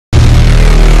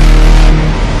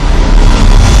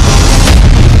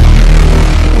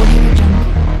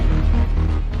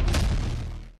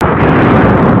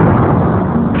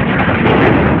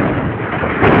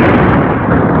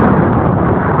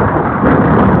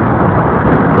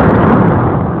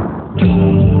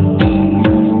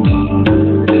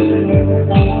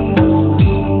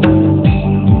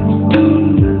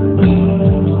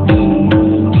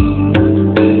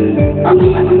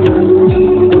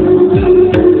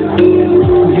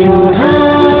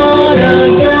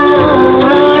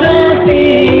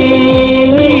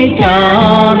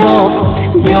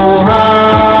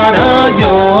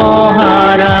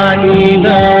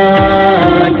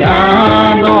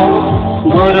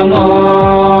ধর্ম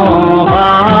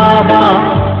বাবা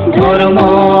ধর্ম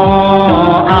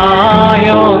আয়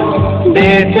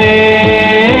দেশে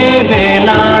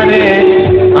বেলারে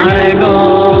আনগো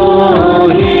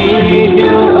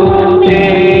হিজুতে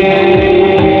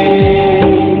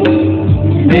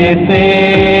দেশে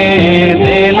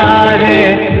বেলারে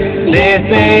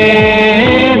দেশে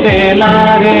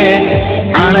বেলারে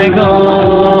আনগো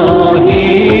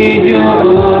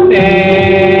হিজুতে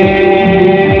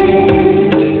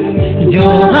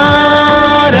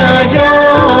जोहार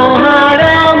जोहार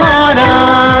मारा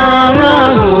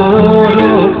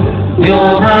गुरु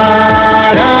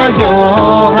जोहार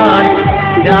जोहार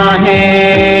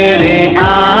जाहेरे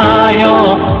आयो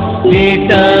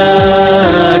लीट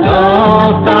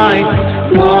गोसाई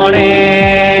मोरे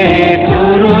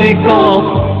तुरुई को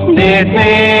देते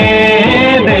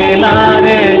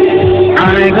देलारे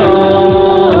आनगो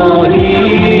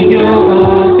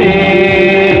हिजुते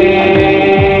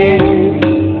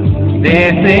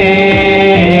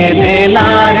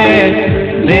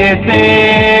देसे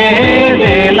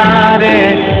देलारे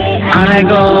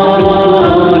आनगो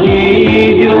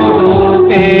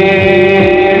हिजुते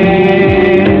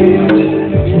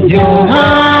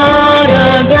जोहार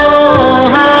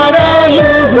जोहार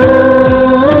युगु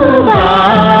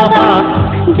बाबा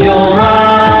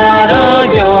जोहार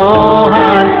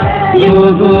जोहार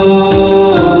युगु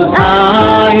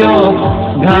आयो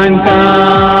घंटा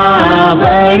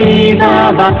बड़ी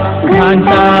बाबा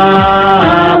घंटा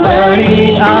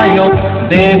बड़ी आयो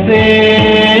देसे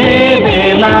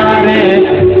बेलारे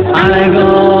आनगो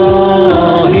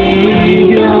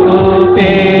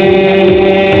हिजुते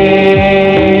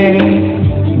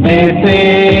देसे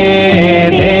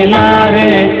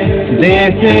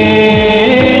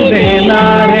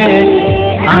बेलारे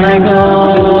आनगो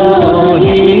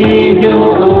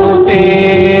हिजुते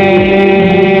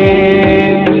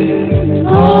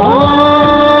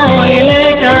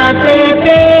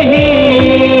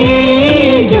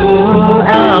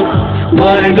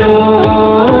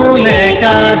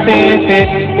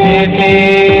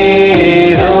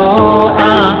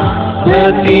रोआ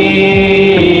गति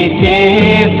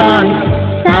चेतन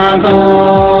सागो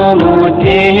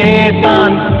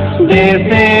चेतन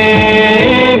देसे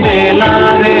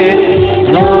बेलारे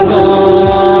लोगो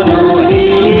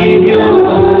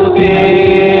हिजुते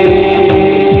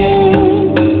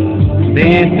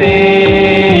देसे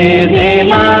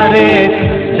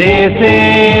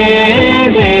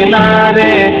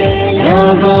बेलारे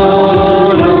लोगो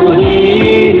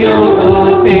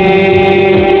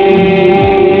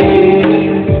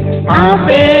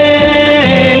आपे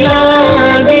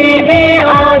लगी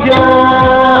अजनीति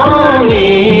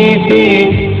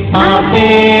आपे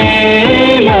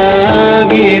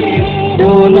लगी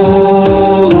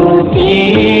दोनों की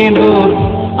दूर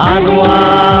अगवा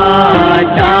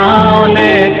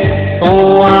चावले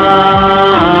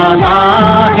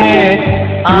है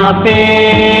आपे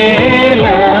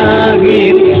लगी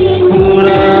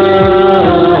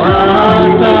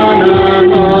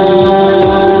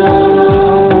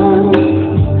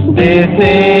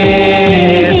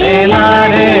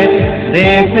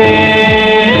देसे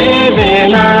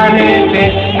बेलारे पे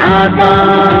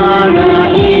आसान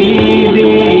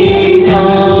ईदी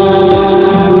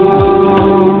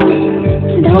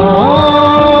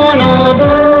दोनों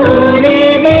दूरी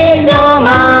में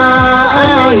जमायुआ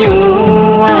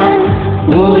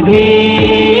बुद्धि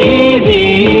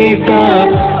दीक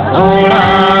ओड़ा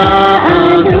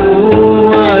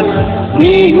अधूर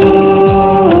निगु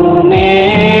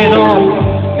मेरो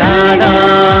दादा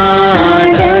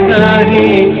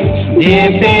डगरी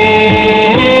जेते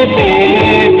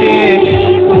तेते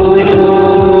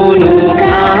पुरुल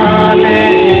काले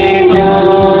गो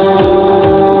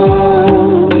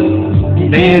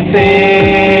देते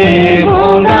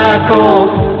भोला को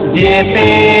जेते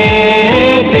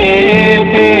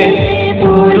तेते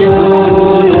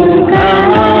पुरुल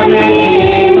काले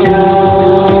गो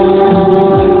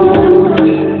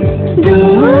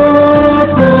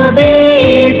दुख दे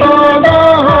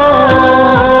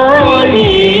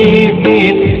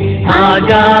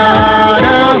हजार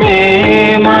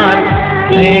बेमार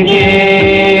लेगे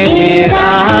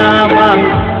रामा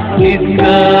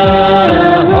किसका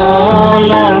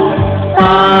होलो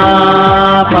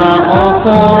पापा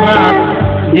ओकोरा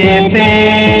जेते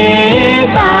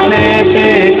ताले पे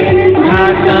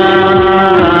ढाका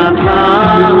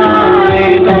थाए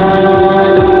दो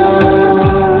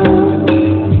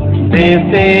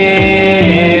देते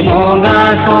भोगा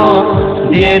को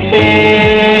जेते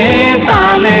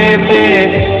ताले पे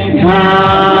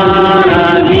झारा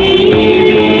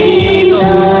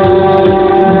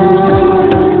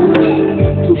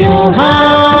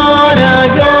जोहार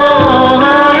जो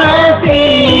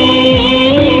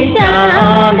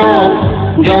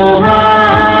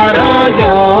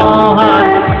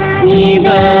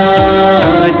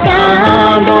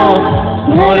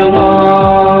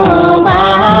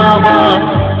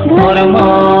धर्म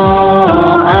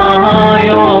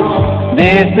आयो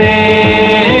देशे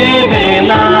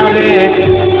बेलारे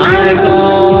आगो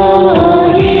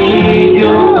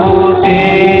हिजुते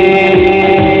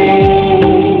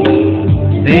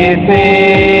देशे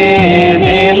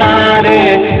बेलारे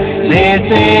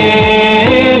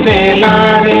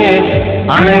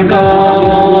आगो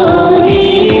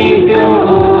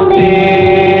हिजुते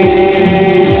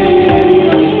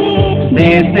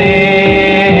देशे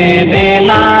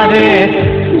बेलारे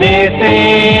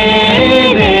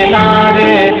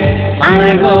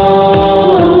आगो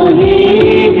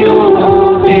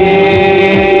हिजुते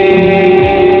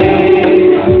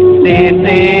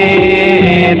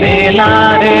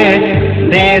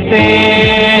देशे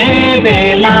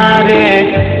बेलारे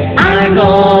आगो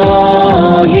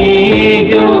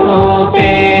हिजुते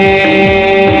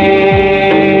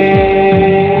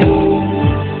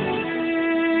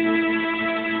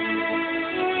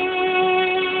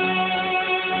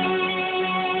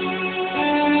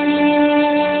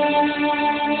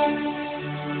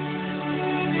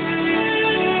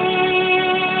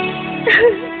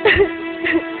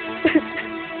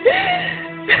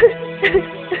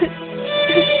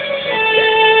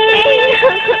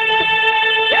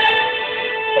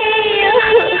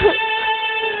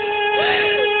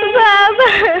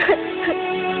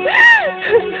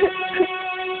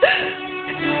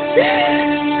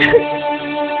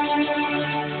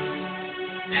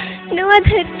नवा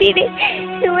धरती रे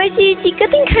नवा जी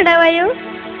चिकतिंग खड़ावायो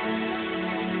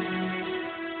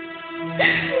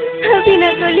अभी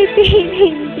ना कोली पीली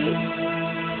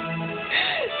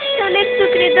सोने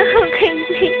टुकड़े तो हो गए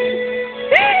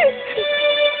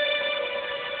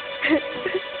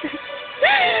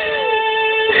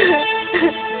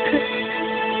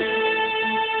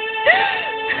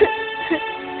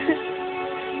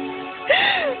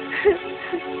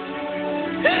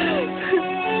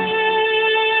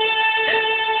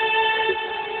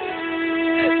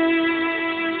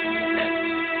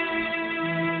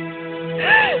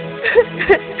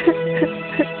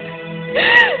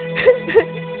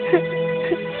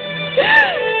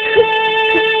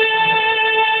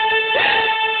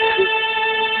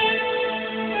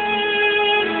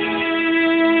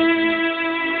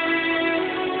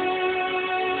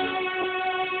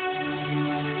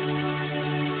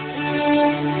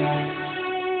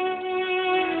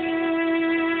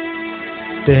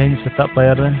तेहें सेता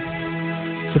पायर रे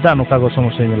सेता नोका को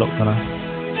समस्या मिलक कना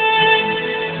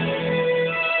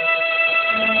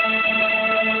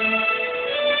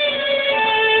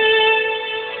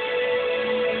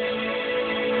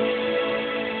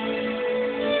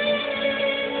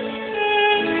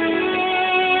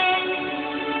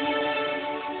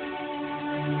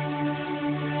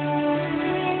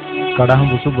काड़ा हम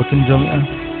बुसुब बकिन जमेआ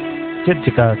चेत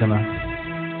चिका कना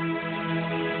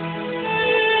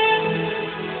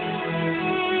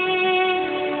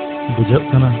बुझक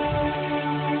कना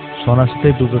सोना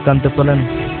सते दुकान ते पलन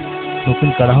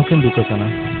नुकिन काड़ा होकिन दुका कना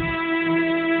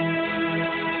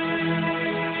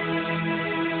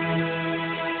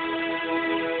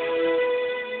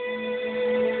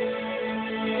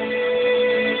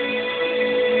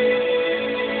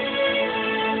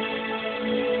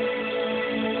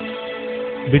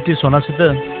बिटी सोना सते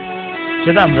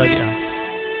चेदाम रागिया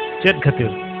चेत खातिर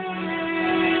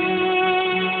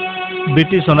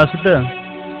बिटी सोना सते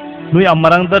नुई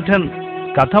अमरांग दा ठेन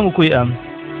काथा मुकुया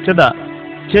चेदा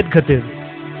चेत खातिर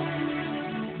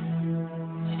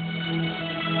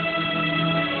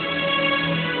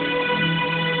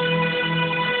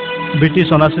बिटी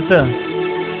सोना सते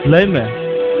लय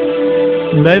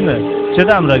में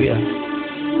चेदा आम रागिया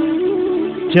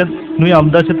चेद नुई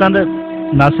आमदा चेतान रे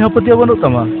नासे हपतिया बनु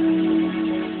तमा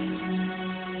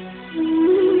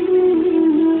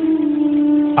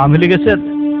आमिली के चेद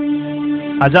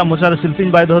आजा मोचार शिल्पी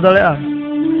बाय दो दाड़े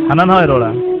हाना ना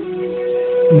रोड़ा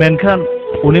मेनखान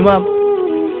उनिमा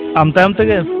आम तायम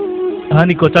तेगे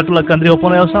हानी कोचाटला कंद्री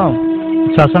हपन आयो साव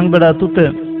सासांग बेड़ा तुते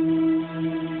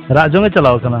राजोंगे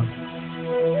चलाव कना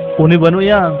उनी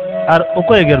बनुया आर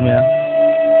ओको एगर में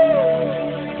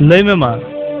लय में मा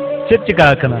चेद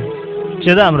चिका कना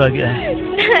चेदा आम रागिया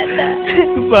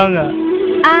बांगा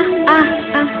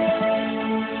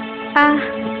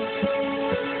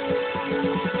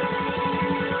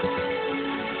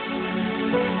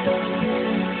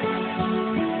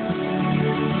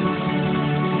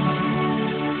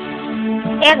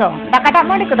एगो दाका दा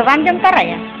मोड़ी को बांग जम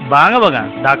तरया बांगा बांगा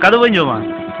दाका दो बन जमा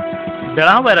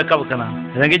बेड़ा बाय रकाब कना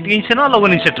रेंगे तीन सेनो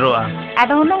लगन सेटरोआ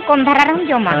आदो हुनु कोन धारा रम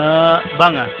जमा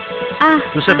बांगा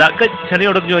तुसे दाक छनी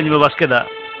ओडक जो निबे बास्के दा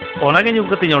ओना के ᱧᱩ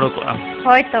कते ओडक को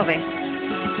होय तबे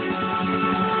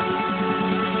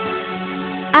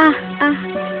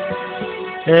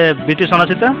बेटी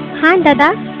सोनाचिता हाँ दादा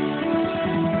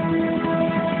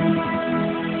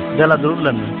देला दुरुब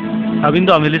लेन अबिन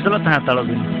दो अमिली चला तहां तालो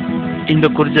बिन इन दो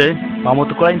कुर्जे मामू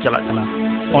तको इन चला कना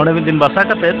ओंडे मिद दिन बासा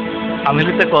कते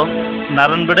अमिली तको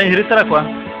नारायण बेड़े हिरी तरा को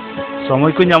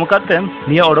समय को नाम काते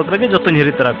निया ओडक रेगे जतन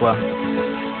हिरी तरा को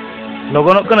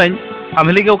लगनक कनाई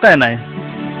अमिली के ओकाय नाय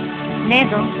ने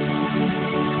गो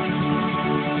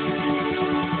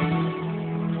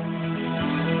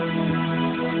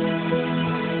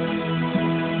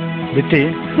बेटी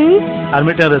और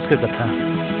मिटे रस्के कथा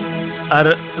और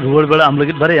रुवर बेड़ा आम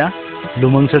लगित बारे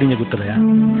लुमंग सड़ी ने गुतराया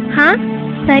हाँ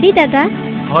सरी दादा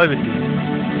होय बेटी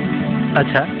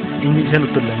अच्छा इंजी से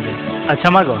उतर लेंगे अच्छा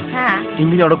मागो हाँ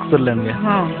इंजी ओडक उतर लेंगे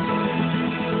हाँ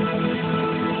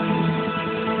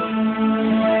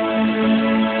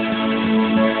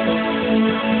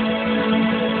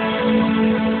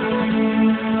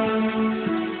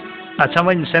अच्छा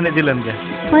मैं सेने दी लेंगे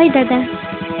होय दादा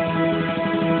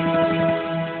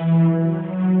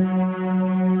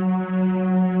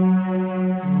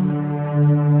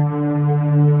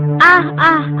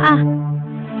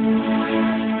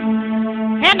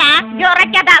है ना जो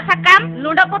रचा दा सकम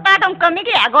लुंडा पोता दम कमी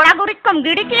किया गोड़ा गुरी कम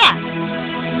गिड़ी किया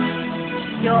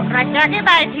जो रचा के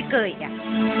बाय ठीक है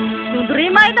सुंदरी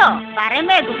माई दो बारे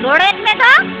में गुड़ोड़े में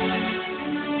दो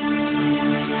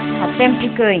हतेम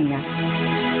ठीक है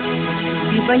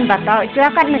Ibang batao itu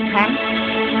akan mekan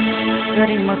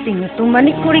dari mati itu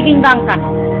manik kuri ginggangkan.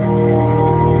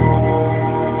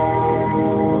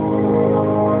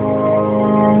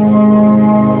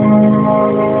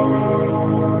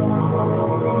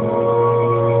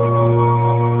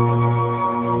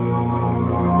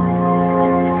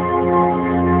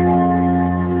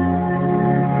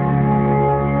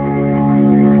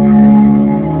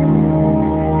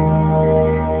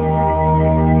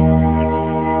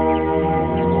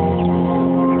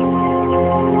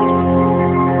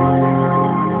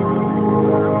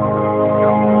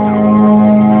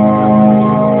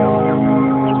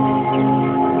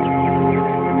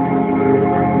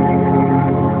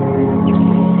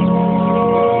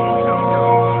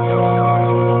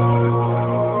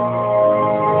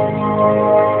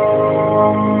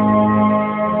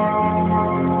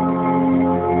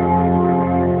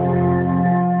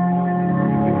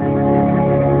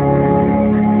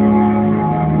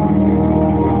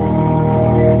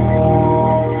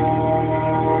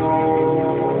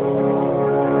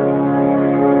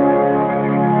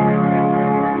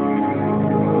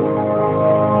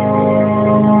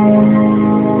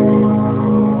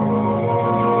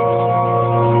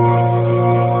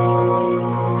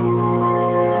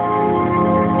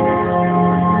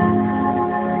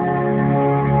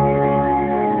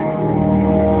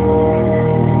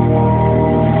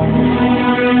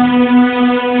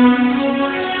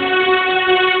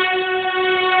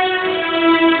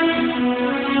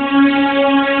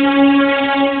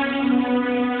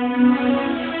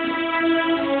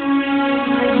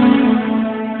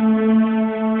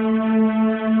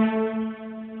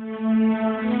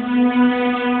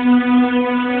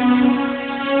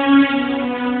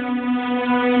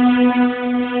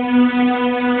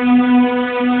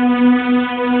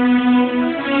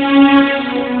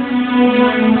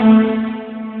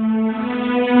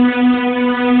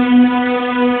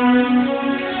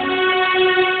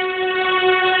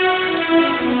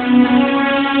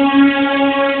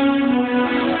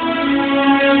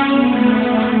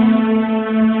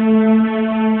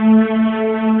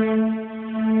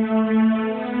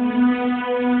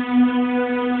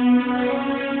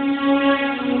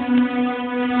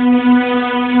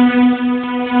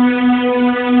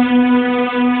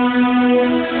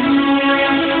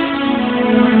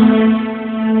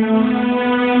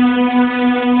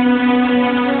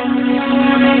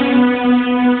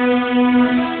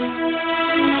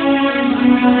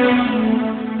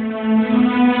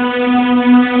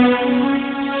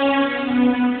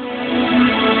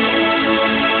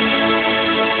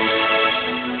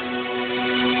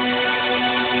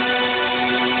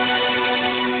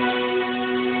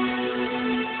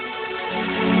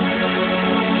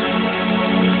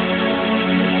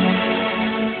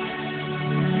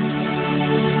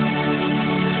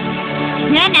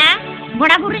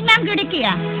 बड़ा बुरी नाम गिड़ी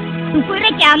किया टुकुई रे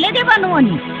चावले दे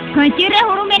बनुनी खंची रे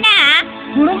हुड़ू मेना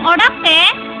हुड़ू ओडक ते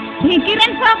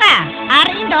हिकिरन सोगा आर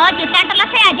इन दो चिता टला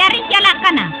से आजारिन चला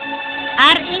कना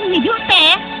आर इन हिजुते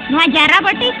नवा जारा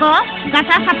बटी को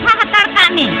गसा सफा हतार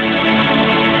कामे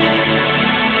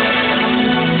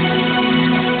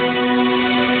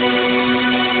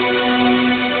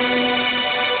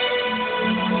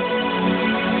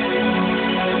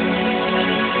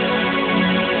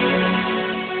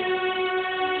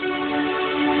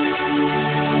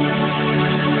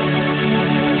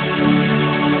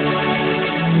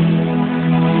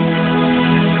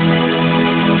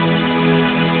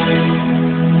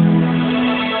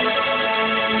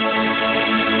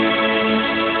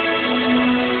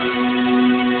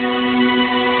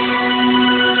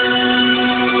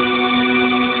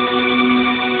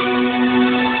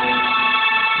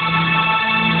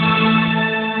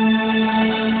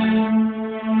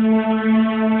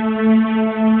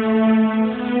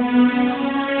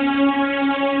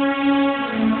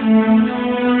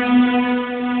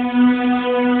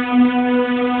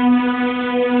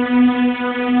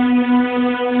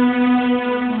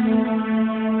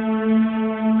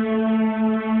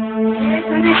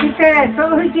Mana kita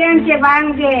sohujan ke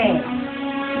bangge.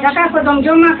 Daka ko dom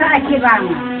joma ka ake bang.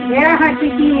 Bera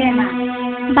hati ni na.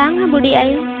 Bang budi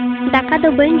ayu. Daka do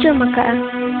bain jom akak.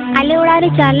 Ale orang ada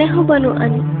jale ho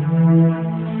banuan.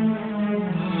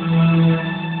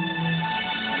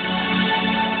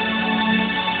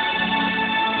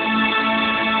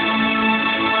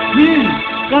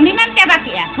 Kami man क्या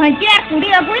बाकी है? फंसी और कुड़ी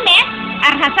अबू ने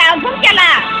और हंसा अबू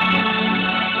चला।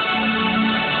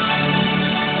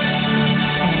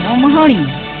 महरी,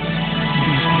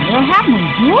 वो है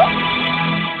मुझे?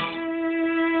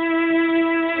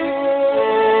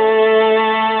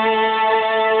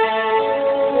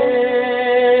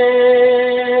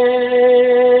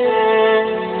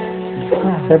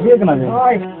 Saya kena ni.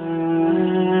 Oi.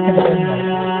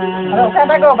 Ada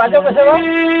kata kau baca apa sih?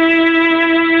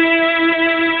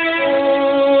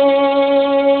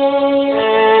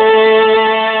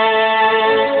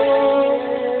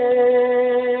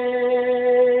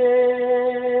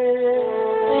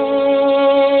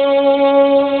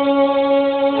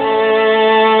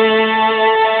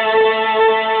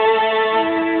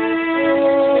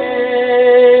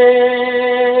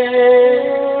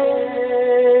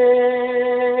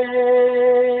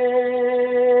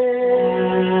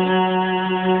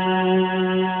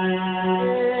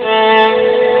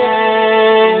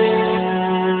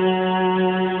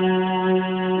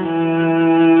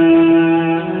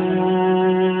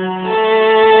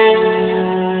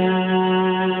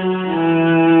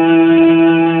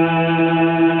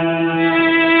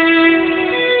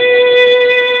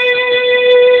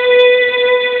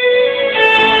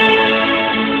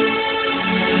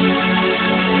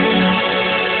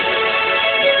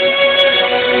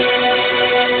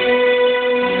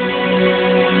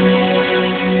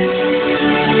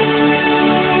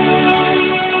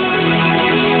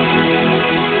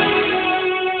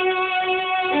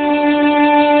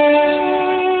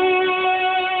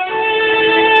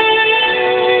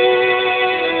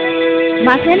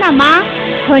 मासे ना माँ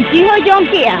खंची हो जों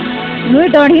किया नुई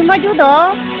डोढ़ी मौजूद हो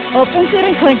ओपुं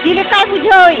किरण खंची ले काय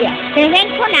बुझो या तेवेन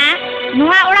खोना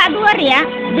नुआ ओड़ा दुआरिया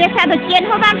बेसा दो चेन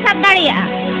हो बाम सब दाड़िया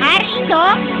आर इन दो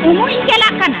उमु इन चला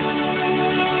कना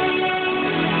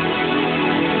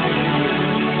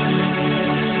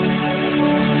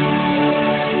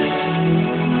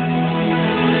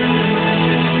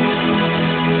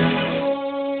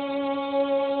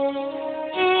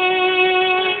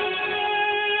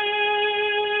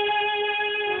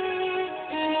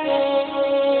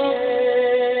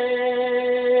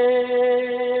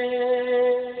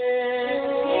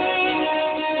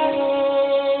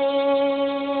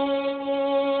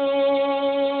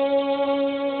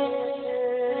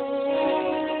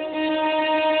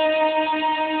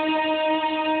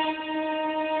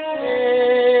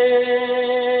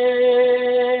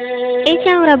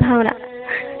चावरा भावरा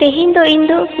तेहिन दो इन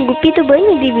दो गुपी तो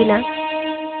बन दीबिना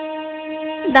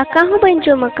दाका हो बन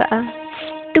जोम का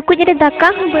टुकु जरे दाका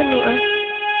हो बनुआ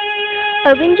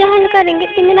अबिन जहां लका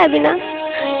रेंगेत ते मिना बिना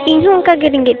इन हो का गे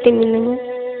रेंगेत ते मिना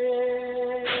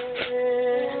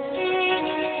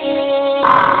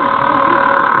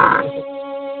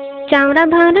चावरा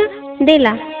भावरा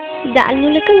देला जाल नु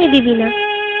लका दीबिना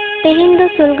तेहिन दो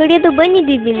सोलगड़िया तो बन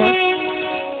दीबिना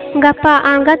गपा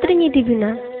आंगात रे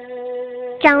दीबिना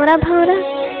चावरा भावरा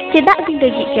चेदा बिन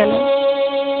दगी कना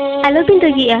आलो बिन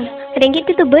दगिया रेंगेत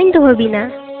ते तो बन दो बिना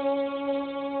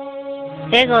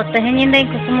एगो तेहेन इन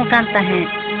कुकुमु कान ताहे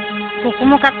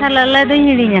कुकुमु कथा लले दो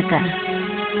हिड़िᱧ का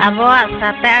अबवा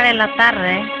साते आड़े लतार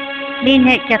रे दिन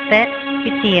हेज कते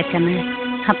पिटिए कना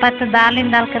हपा तो दालिन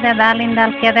दाल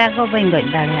केदे गो बन गज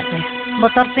दाड़े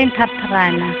बोतर तीन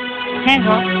थरथरायना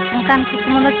हेगो उनकान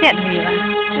कुकुमु दो चेद हुआ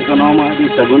ᱮᱠᱷᱚᱱ ᱱᱚᱣᱟ ᱢᱟ ᱟᱹᱰᱤ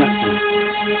ᱥᱟᱹᱜᱩᱱᱟᱜ ᱠᱟᱱᱟ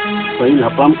ᱯᱟᱹᱦᱤᱞ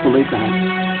ᱦᱟᱯᱲᱟᱢ ᱠᱚ ᱞᱟᱹᱭ ᱛᱟᱦᱮᱸ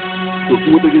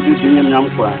ᱠᱩᱠᱢᱩ ᱛᱮ ᱡᱩᱫᱤ ᱫᱤᱱᱮᱢ ᱧᱟᱢ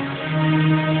ᱠᱚᱣᱟ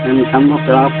ᱮᱱᱠᱷᱟᱱ ᱫᱚ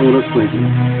ᱯᱮᱲᱟ ᱯᱟᱹᱣᱨᱟᱹ ᱠᱚ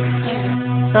ᱦᱤᱡᱩᱜᱼᱟ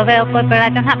तबे ओकोय पेड़ा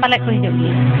चो हां पाले को हिजुग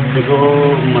गया ᱮᱜᱚ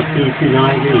ᱢᱟᱹᱛᱤ ᱤᱥᱤ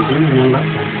ᱡᱟᱶᱟᱭ ᱜᱮ ᱦᱤᱡᱩᱜ ᱧᱟᱢ ᱞᱟᱜ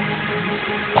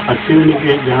ᱟᱹᱥᱤᱱ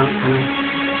ᱜᱮ ᱡᱟᱦᱟᱸ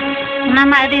ना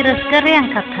मा अडी रस्कर रेयां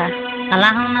कथा अला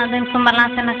होना दिन को बाला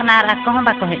सेन कना आर को हम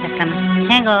बाको हेज कना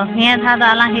हेगो हिया धा दो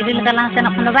अला हिरिल गला सेन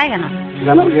खन बाय गना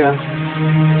गानोग गया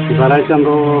बाराय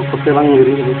चांदो कोते लांग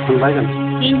हिरिल खन बाय गना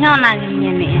इन हो ना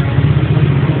गिने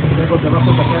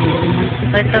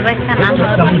तो बे खाना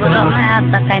बोलो में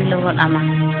आता काइन लोगों आमा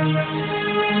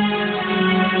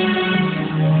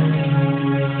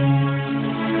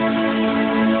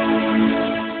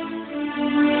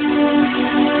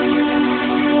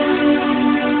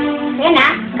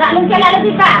Galung cela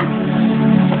lebih pak,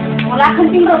 mulai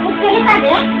kenting berukut celi tadi,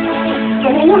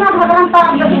 jadi nu nak berang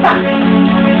tak lebih tak,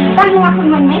 kan nu aku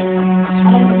menit,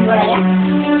 kalian berdua ya.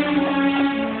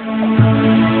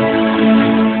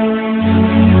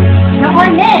 Nak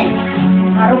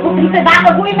putri se dak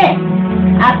agui me.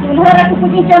 Atul hora tu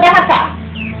puji chode haka.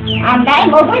 Andai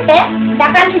agui te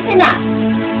dakan isina.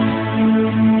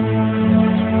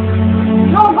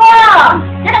 Logo,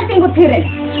 jangan tunggu thire.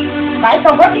 Baik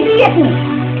to boti dia tu.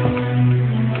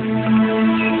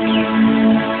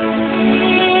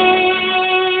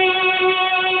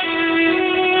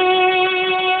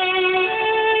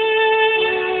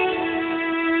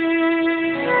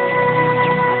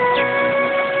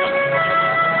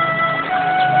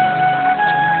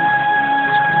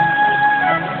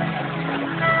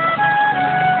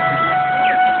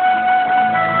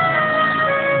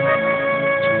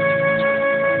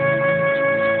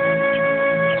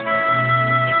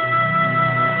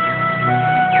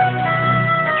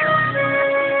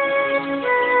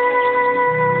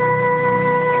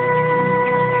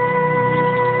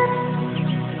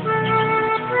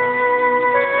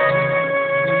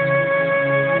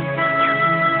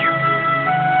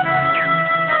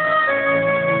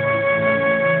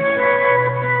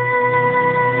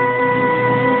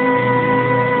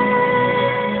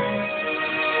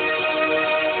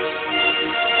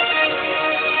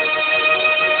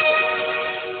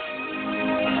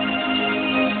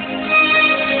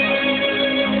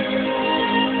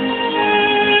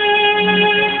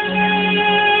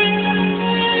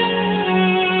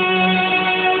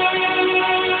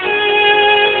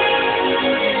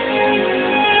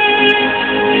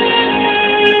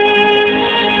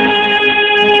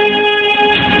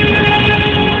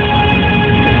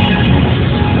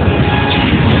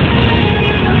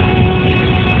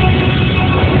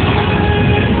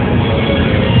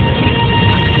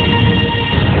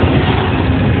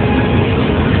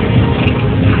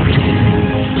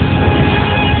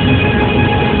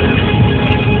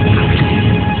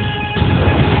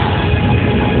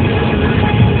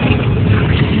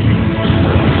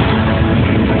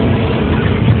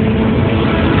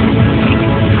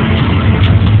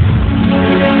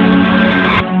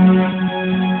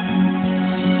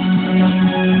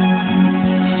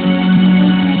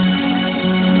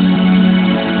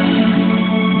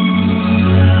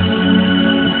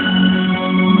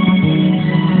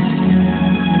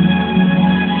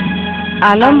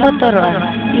 Alam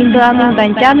botoroa, Indo amin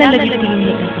bancame lagi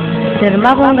tinggi.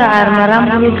 Derma bonga armaram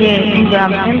bulu ge Indo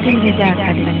am tinggi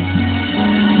jahat.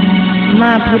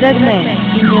 Ma budak me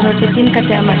Indo rotetin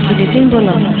kate amat kuditin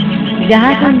bolo.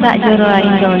 Jahat kan tak joroa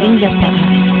Indo linjapan.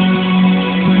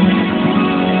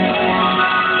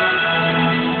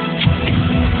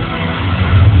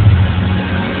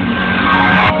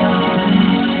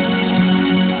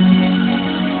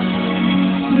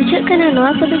 Bujuk kena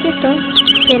noa ko begitu.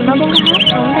 Derma bonga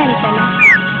orang dari sana.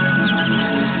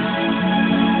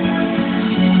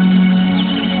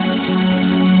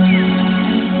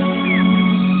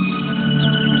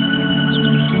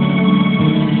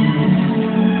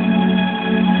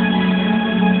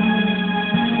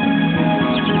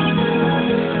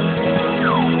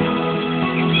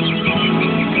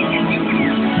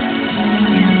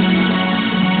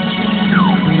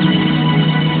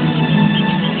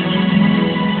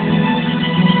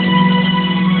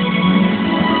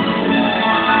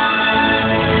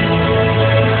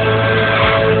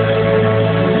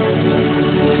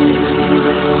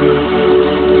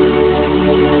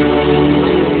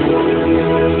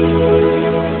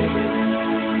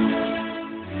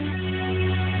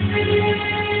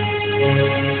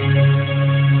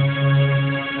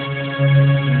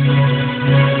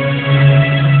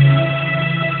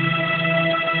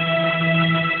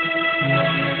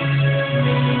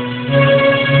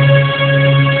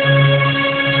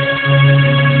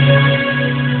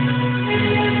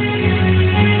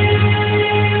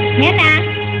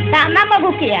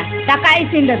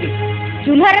 isin lagi.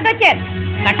 Chulha re do chet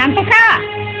katam te khawa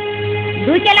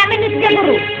du chela me nitge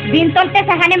buru bintol te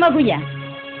sahane maguya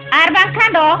ar bang khan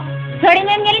do thodi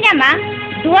me ngel nyama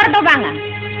duar do banga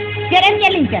jerem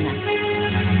nyelin chana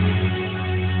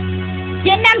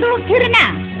chenam du thirna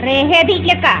rehe di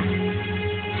leka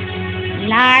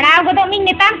lada godo min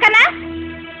netam kana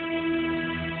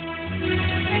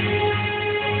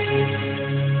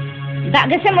dak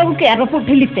gese magu ke aropu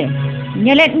philite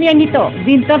nyelet niya nito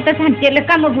bintol te san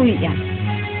cheleka maguya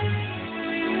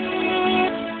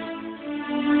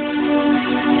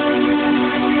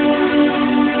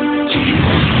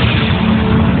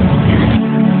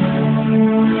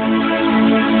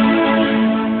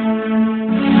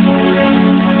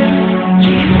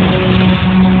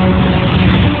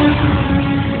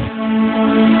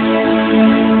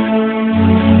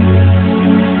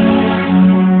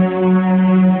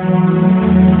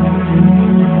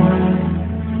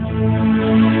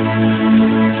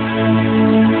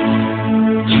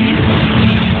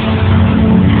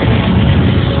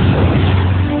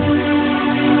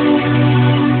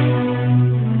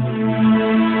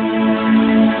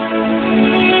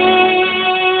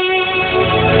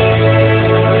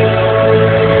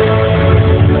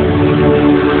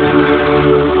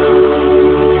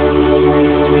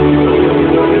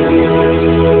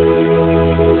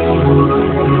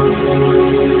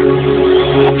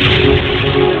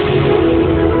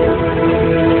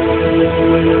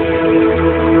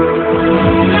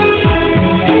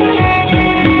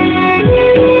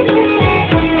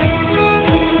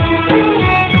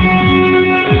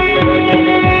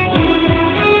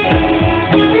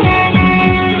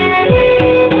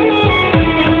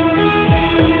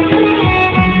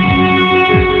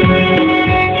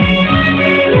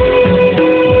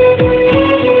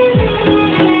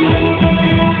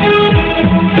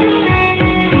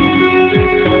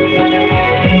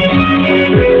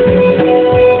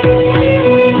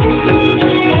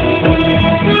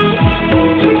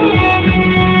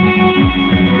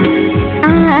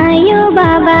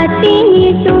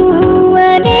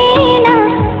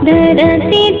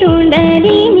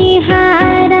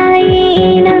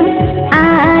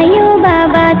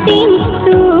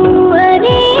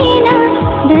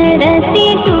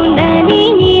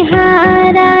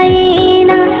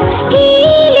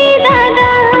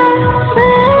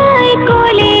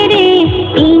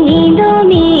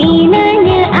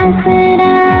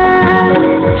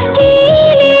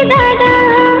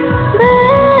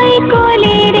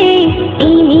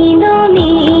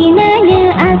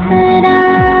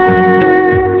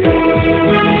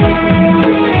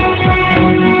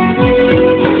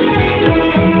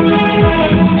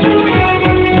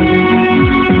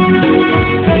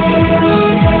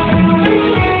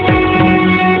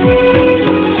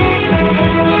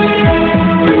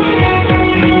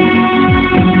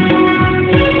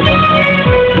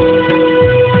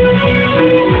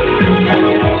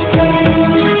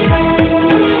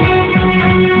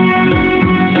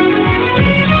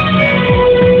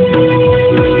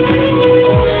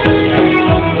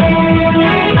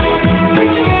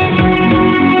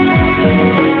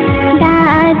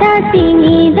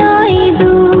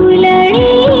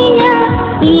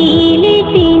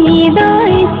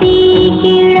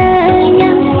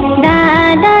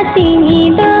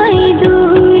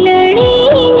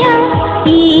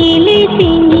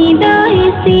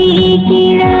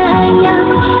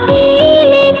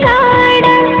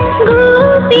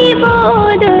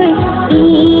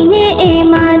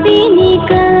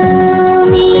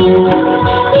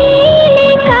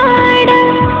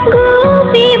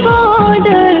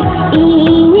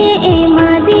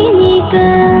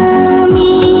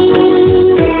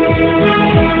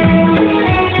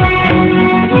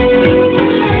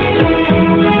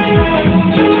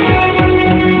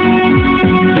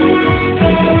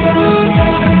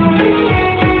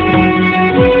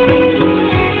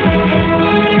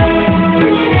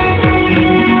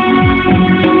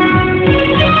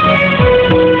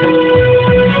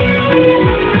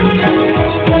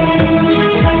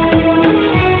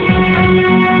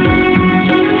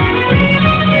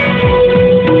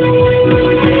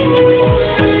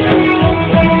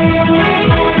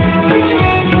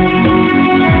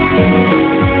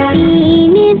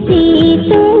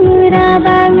situng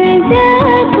rabang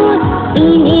jatuh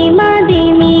ini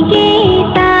madini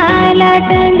kita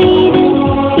latandir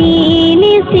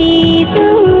ini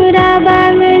situng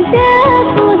rabang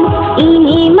jatuh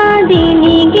ini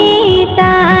madini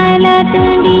kita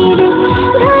latandir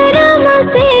dharam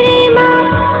serema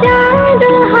chand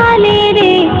hale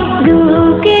re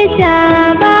duk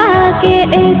jaba ke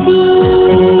esi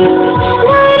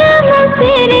dharam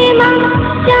serema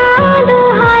chand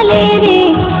hale re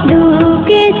duk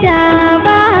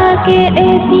jaba ke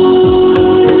esi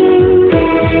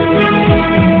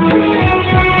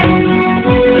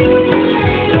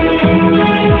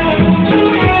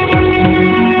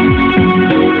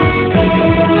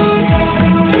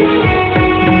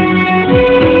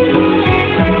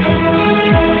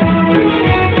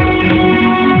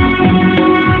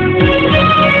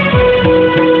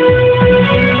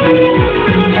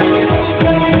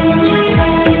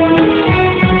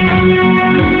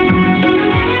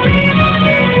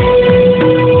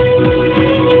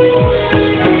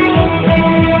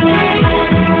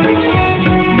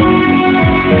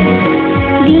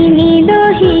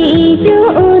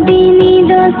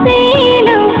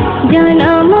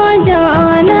जनम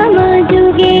जनम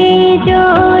जुगे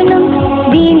जनम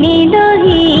दिनी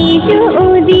दही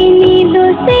दिनी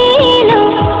दोसेन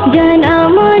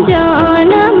जनम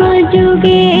जनम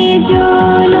जुगे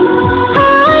जनम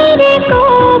हाय रे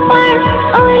कोपर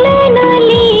ओलन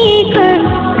लिखर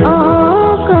ओ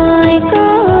कोय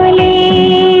कोले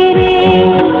रे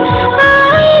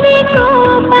हाय रे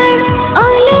कोपर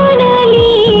ओलन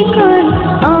लिखर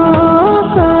ओ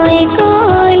कोय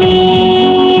कोले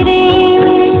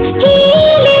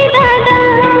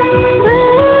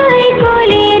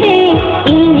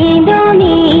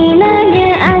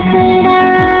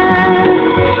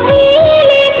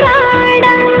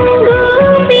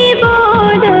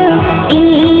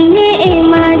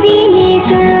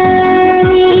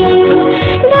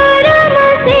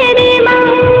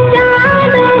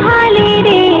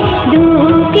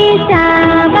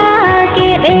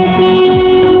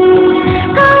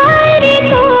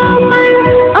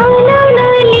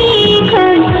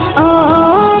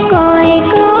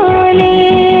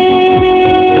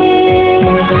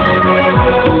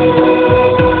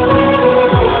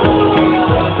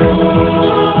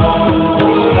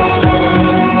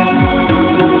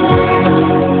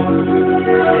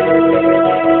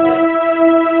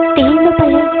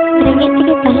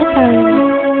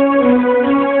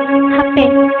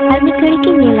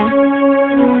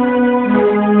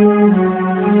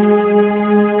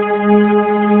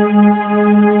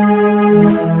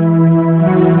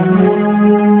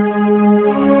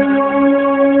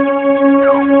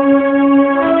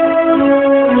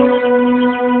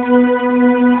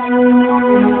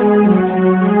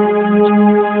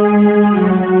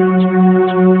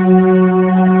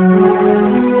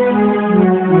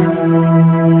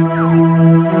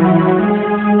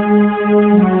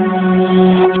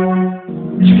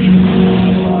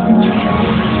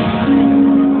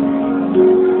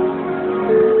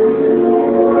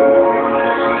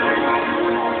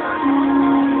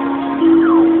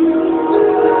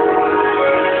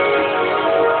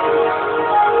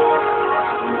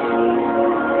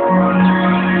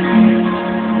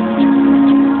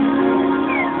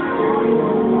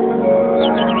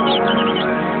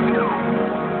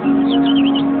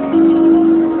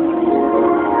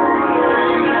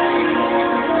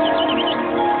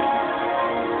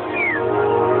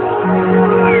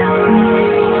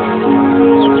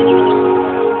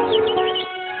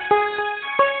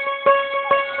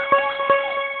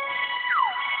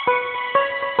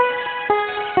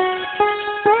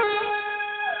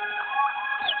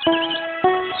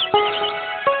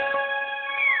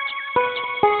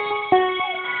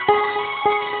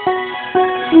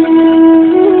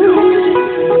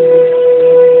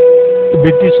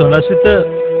बेटी सोनासिता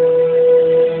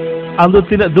आम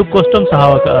तीन दुख कष्टम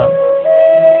सहावा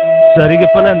सारी के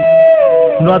पालन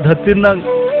धरती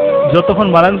जो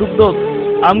मारांग दुख दो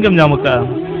आम गेम नाम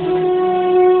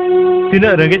तीन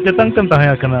रेगे चेतन तेम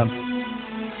तहना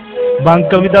बांग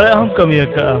कमी दाड़ा हम कमी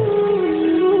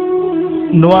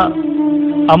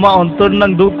आमा अंतर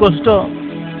नांग दुख कष्ट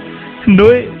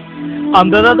नुई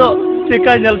आम दादा दो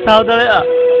चिका नल साव दाड़ा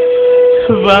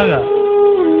बांगा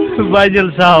बाय नल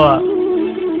सावा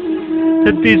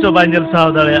तीस बाय नल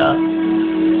साव दाड़ा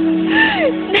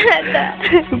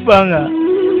बांगा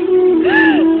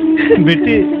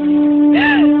बेटी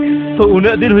तो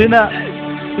उन्हें दिन हुई ना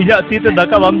इजा तीते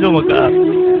दाका बाम जम का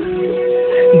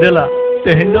देला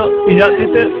तेहन दो इजा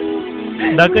तीते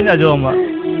दाका जमा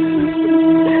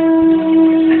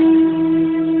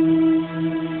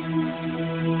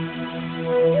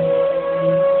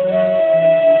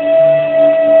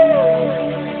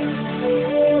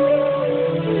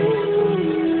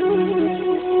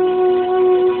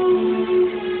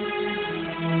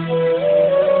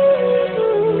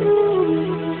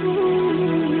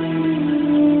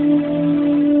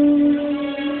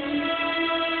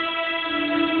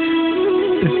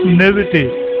ने बेटी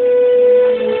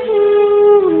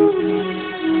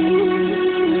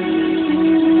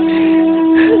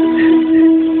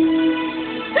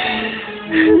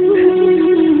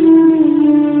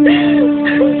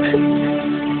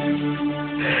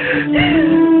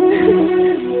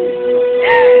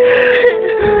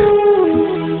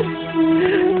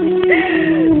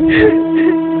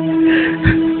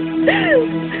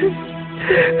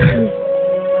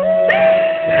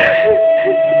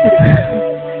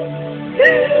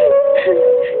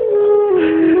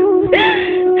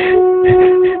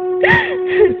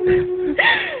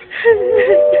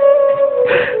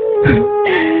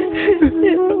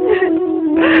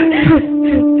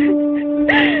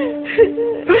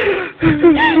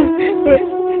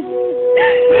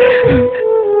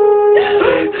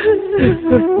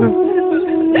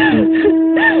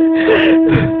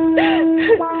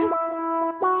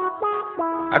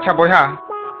अच्छा बोया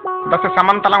दस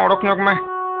सामान तलांग ओडक ᱧᱚᱜ ᱢᱮ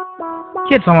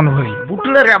चेत सामान भाई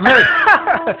बुटले रे भाई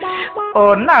ओ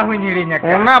ना हुई निड़ी ने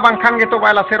ओना बांखान गे तो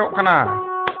बाय लासेरोक कना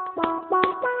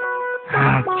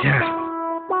अच्छा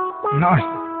ना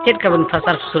चेत का बन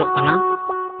फसल सुरुक कना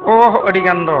ओह अडी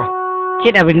गान दो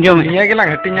चेत अबिन जम निया गेला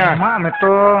हटिnya मा में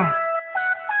तो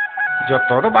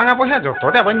joto do banga boya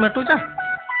joto de bain metu ja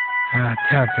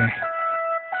अच्छा ते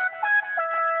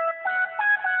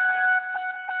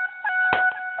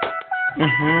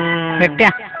बेटा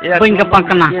कोई गप्पा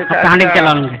करना हांडी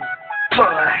चला लूंगे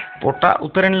पोटा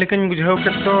उतरन लेकिन बुझाव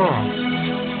के तो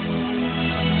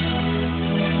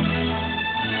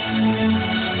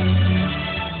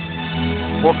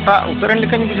पोटा उतरन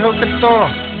लेकिन बुझाव के तो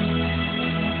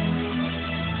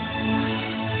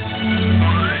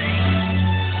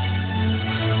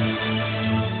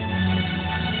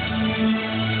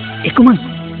ikuman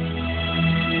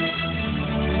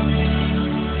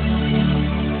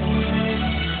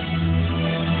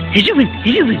hijubin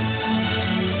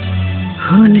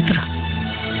nitra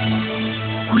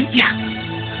kuliah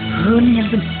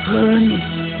yalbin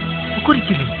ukuri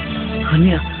kili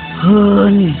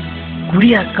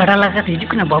kuliah kadala kat hijuk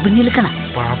kana babin nil kana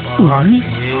baba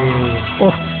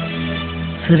oh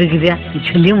suri gidya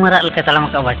jhuli mara alka talam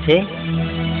ka bache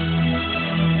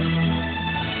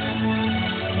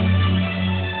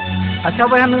अच्छा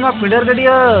भाई हम पिलर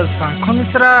गड़िया सांखो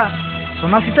मिश्रा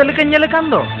सोना सीता लेके नेले कान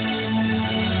दो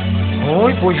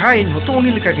ओय बोया इन होतो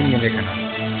उनी लेका के नेले कना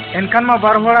एनखान मा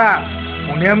बार होड़ा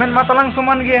उनिया मेन मा तलांग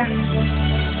समान गया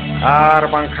आर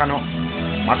बांखानो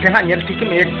माके ना नेल ठीक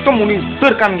में एकदम उनी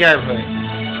उतर कान गया भाई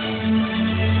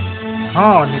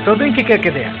हां नितो दिन ठीक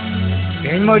के दे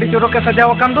तेन मोड़ी चोरो के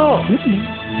सजाव कान दो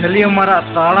जलिया मारा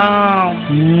तालाम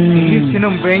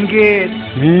सिनम बेंगे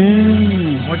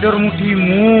मोजर मुठी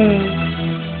मु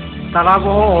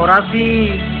तालाबो ओरासी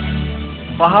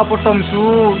बाहा पटम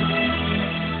सूट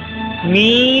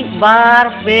मीट बार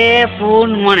पे पुन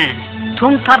मने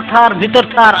थुम थार थार भीतर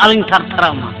थार आलिंग थार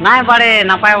थारामा नाय बाड़े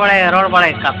नापाय बाड़े रोड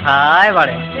बाड़े कथाय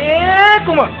बाड़े ए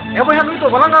कुमार ए भाई हम तो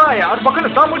बलंगा यार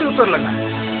बकन दामड़ी उतर लगा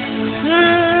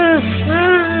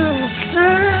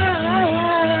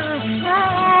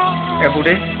ए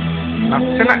बुडे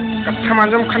नासेना कथा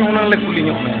मांजम खान उना ले कुली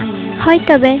ᱧᱚᱜ ᱢᱮ होय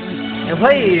तबे ए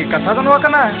भाई कथा तो नवा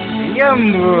कना ये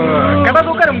कदा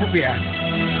दो करम गुपिया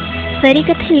सारी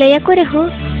कथा लया को रहो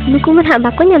नुकु मन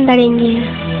बाको नाम दाड़ेंगे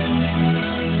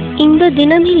इन दो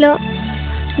दिनम हिलो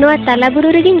नवा ताला बुरु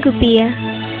रेगिन गुपिया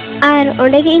आर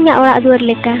ओंडे गे इना ओड़ा दुआर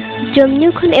लेका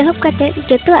जमन्यू खन एहब काते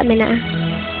जतोआ मेना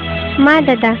मा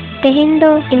दादा तेहेन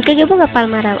दो इनके गेबो गपाल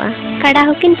मारावा काडा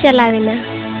होकिन चलावेना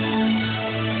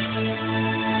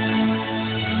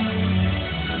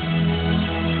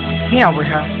हे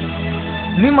बोया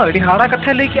निमा अड़ी हाड़ा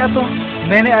कथा ले किया तो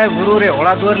मैंने आए बुरु रे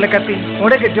ओड़ा दुआर लेकाती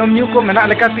ओंडे के जमन्यू को मेना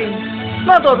लेकाती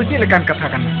ना तो अदो चे लेकान कथा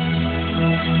कना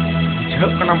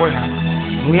झक कना बोया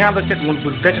नुया दो चेत मुल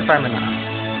बुद्ध चता मेना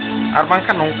आर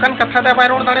बांका नौकान कथा दे बाय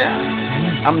रोड दाड़े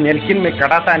आम नेलकिन में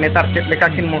कडाता नेतार चेत लेका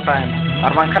किन मोटा है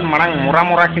आर बांखान मांग मोरा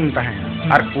मोरा किन ताहे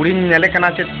आर कुड़ी नेले कना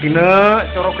चेत तिना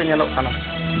चोरो के नेलो कना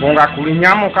बोंगा कुड़ी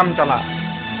ᱧᱟᱢ ओकाम चला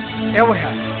ए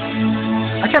बोया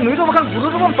अच्छा नुई तो बखान बुरु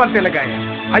बन पाते लगाए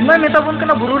आज मैं मेता बन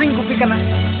कना बुरु रिंग गुपी कना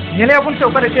नेले अपन से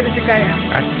ऊपर चेले चिकाए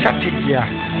अच्छा ठीक गया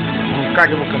उनका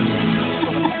के बकन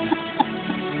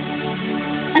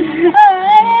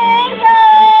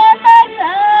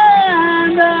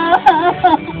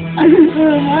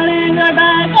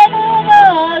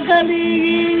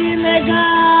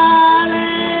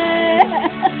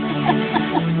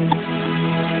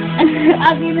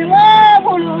Akin mo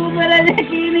bulu pala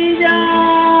kini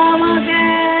jama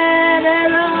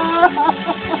kerelo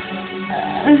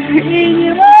ini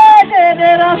mo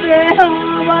terero ke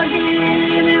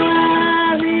makini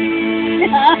mari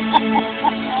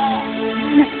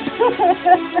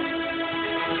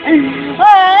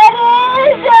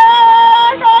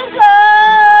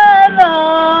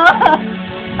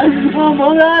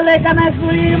Bongale kana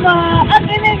kurima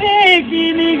akini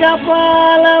kini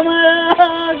kapala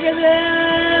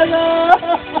makedelo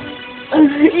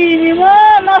ini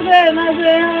mana se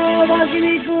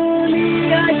bakini kuni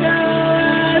aja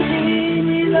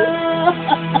sini lo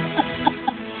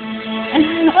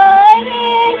ani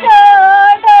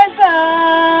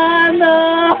sana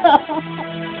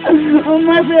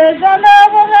umase kana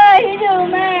bogai jo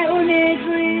me uni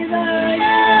kuida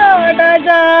ada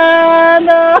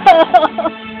jana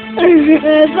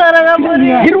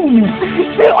Saragapuri,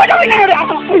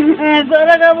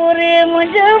 Saragapuri,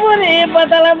 Munjapuri,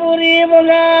 Patalapuri,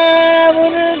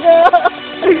 Bungapuri,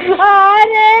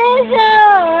 Aresha,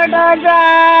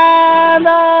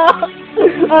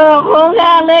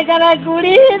 Bungale kana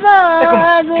kurida.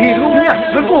 Hirumnya,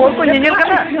 betul kau nyanyian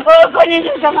kana. Oh, kau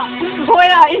nyanyian kana. Oh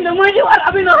ya, ini maju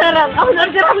abis noheran, abis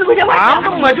noheran lu punya macam.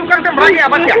 Kamu majukan kan berani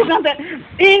apa sih?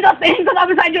 Ini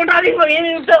abis aja driving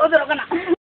begini udah kana.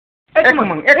 Ek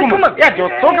memang, ya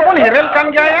jodoh kamu herel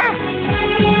kan jaya.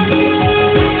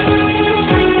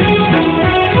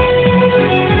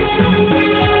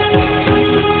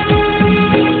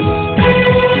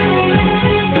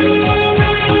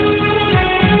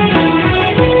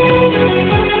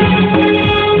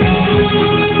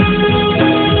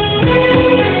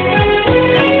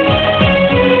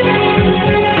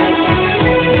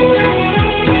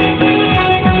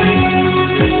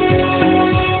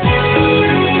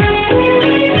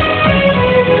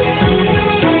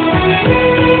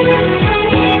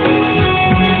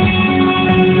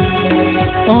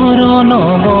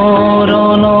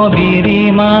 Orono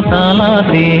biri masala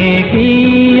te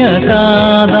kiya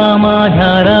kadama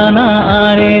dharana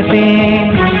arete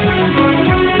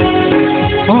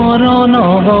Orono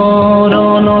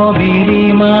biri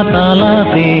masala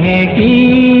te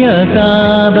kiya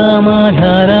kadama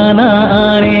dharana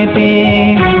arete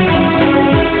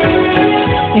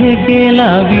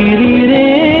Ekela biri re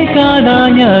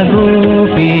kadanya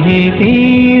gupi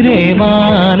tire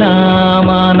mana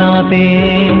manate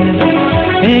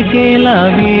Ekela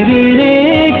biri re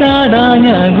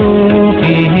kadanya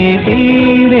gupi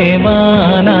tire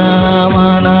mana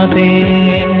manate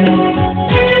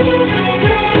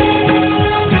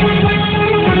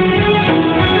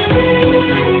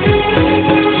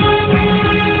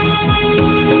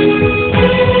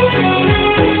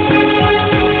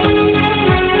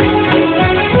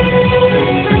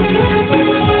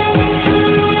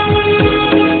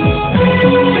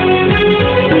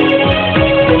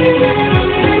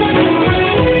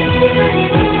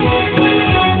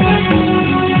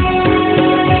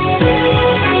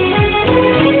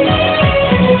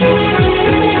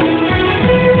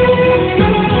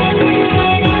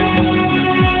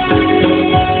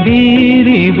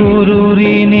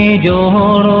Bururini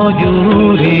johoro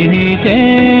jurini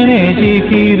tere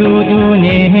chikiru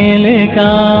junele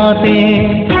kate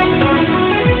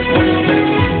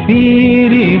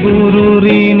Piri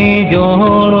bururini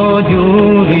johoro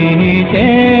jurini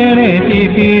tere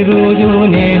chikiru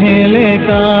junele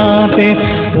kate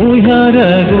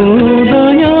Ujhara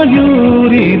gudanya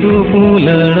juri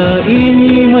dupulara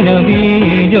ini manabi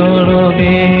joro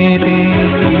bete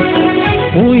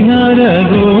Ujhara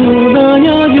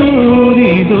gudanya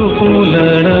juri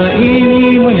dupulara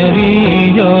ini manabi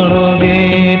joro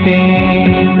bete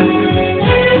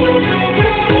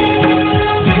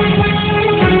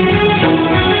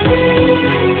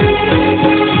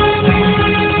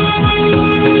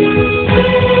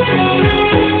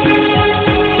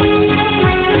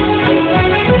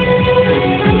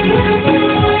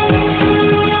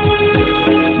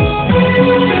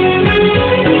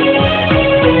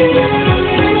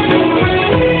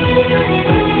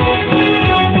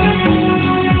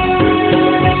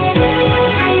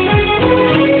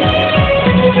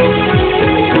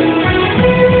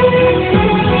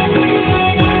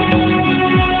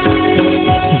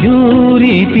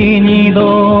Tini do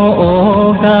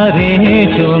o kare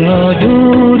chungo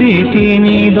juri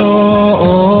tini do o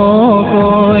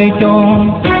koi chong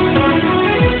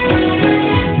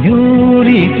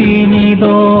Juri tini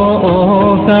do o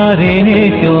kare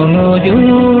chungo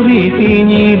juri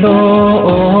tini do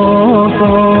o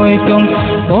koi chong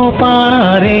O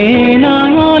pare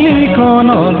nangoli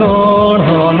kono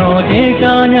gorhono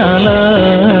jekanya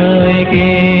lai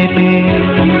kete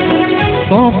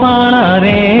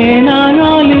Kopalare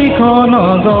nangali kono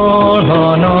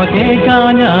gorhono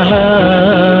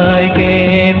jekanyalai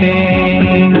kete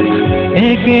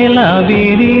Ekela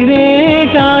biri re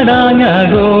kadanya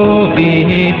gopi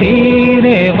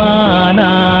tire mana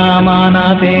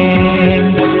manate bete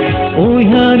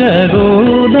Uyhara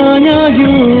godanya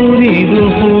juri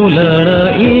dupulara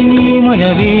ini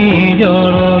majabi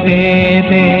joro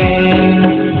bete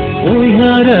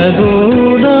Uyhara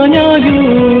godanya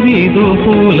juri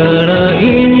dupulara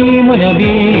ini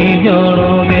majabi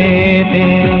joro bete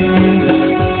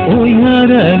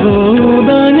Uyhara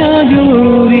godanya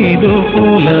juri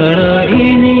dupulara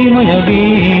ini majabi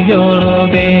joro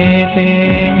bete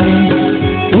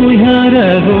Uyhara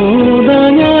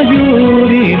godanya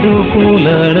juri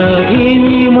dupulara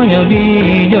ini majabi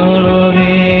joro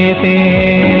bete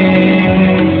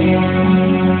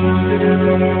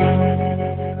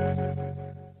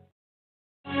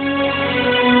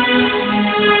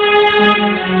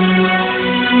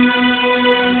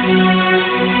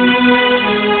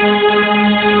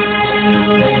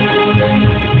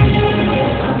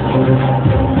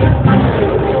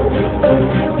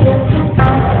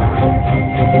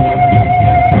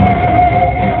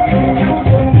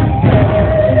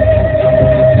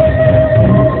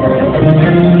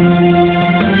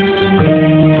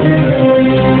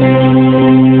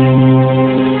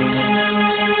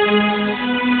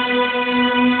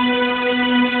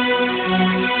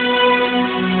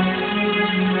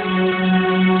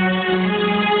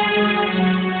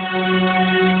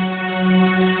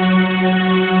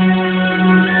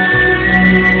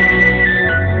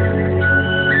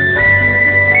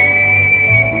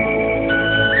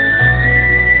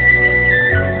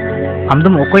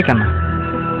Amdum okoy kana?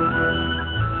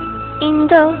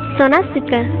 Indo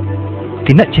Sonasika.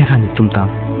 Tinak chehra nyutum tam?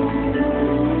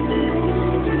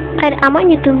 Ar amak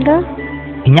nyutum do?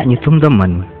 Inyak nyutum do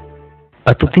Man.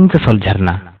 Atu ting do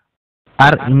Soljharna.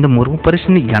 Ar indo Murmu paris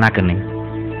ni gana kane.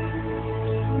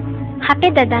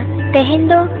 Hape dada,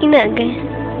 tehen do inak ge.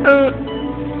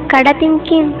 Kada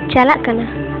tingkin jalak kana.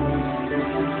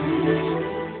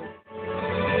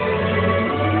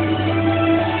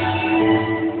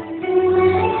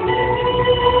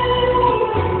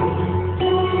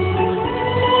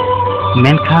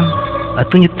 Menkhan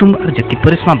atu nyutum ar jati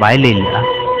paris ma bai lei lea.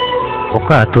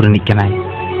 Oka atu rinik kanai.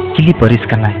 Chili paris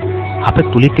kanai. Hape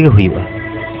kuli tege huiba.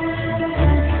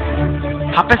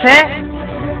 Hape se?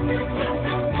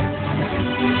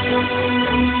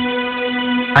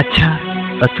 Acha,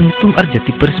 atu nyutum ar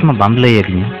jati paris ma bam lei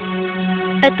aginya.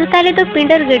 Atu tale do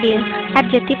pindar gadiya ar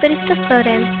jati paris to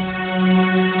soren.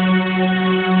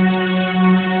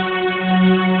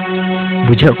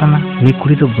 Bujhau kana ni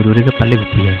kuri do buru rega pale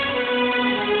gupiya.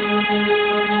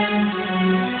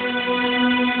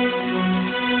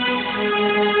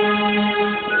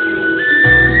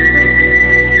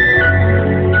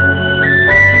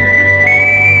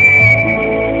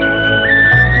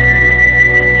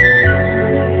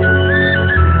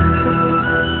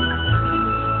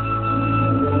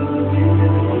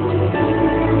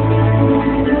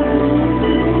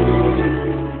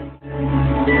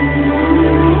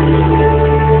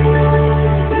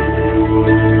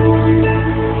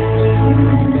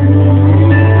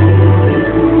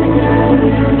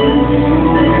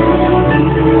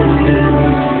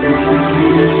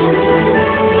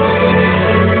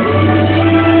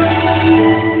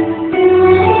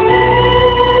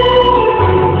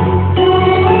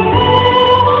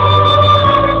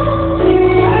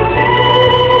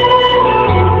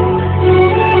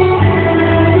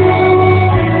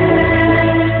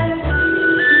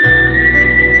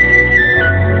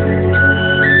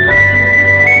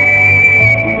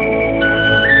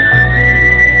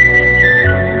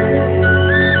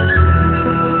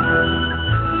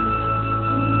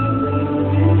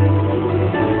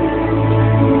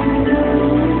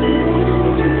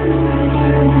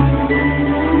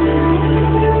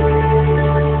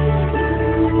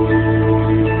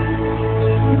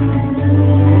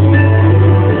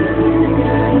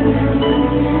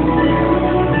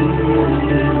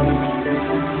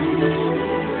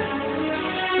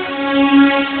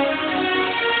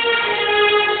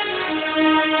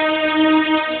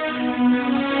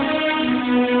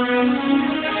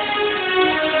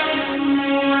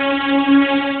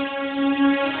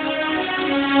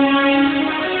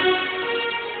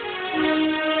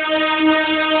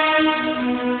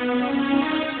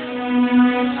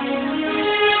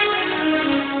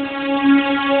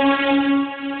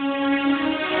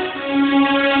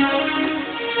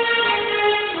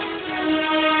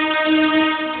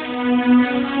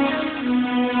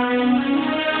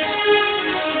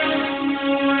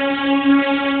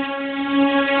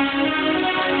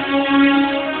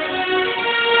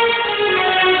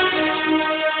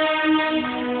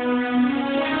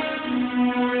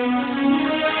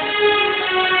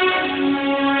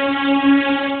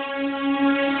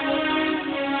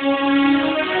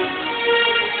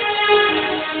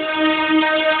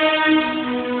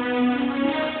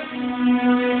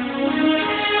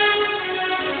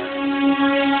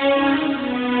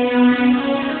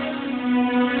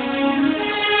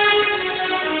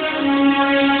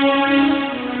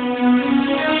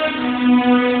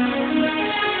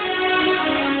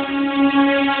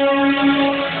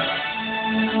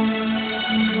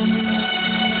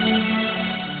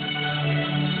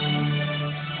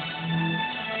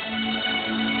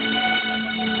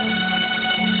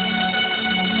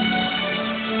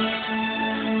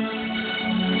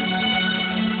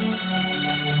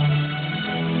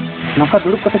 नौका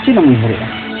दुरुप कते चीन मुहरे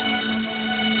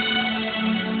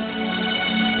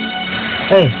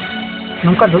ए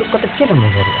नौका दुरुप कते चीन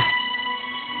मुहरे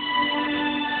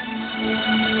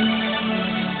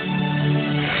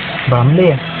बामले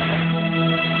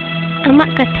amak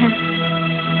kata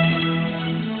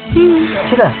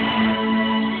चला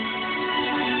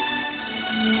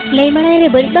lay mana re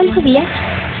beri bam bhabiya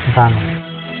bang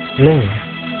le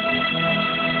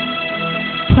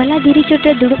hola diri chote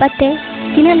dudup ate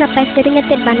tina napai sering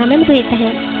ate banamem duit tahe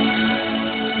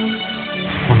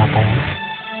ona tayang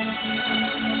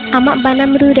amak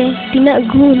banam ru re tina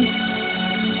gun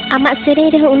amak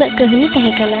sereng re unak kahani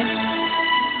tahe kana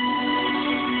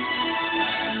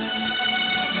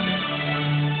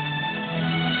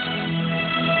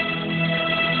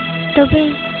tobe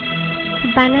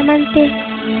banamante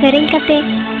sering kate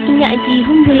inya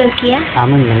jihum bulal kia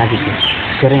amun mena gitu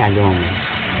sering aja mau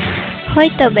hoy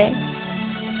tobe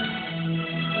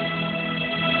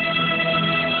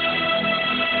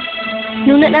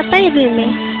nunak napai me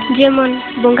jemon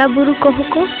bongga buru ko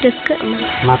huko deske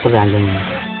ma tobe anjing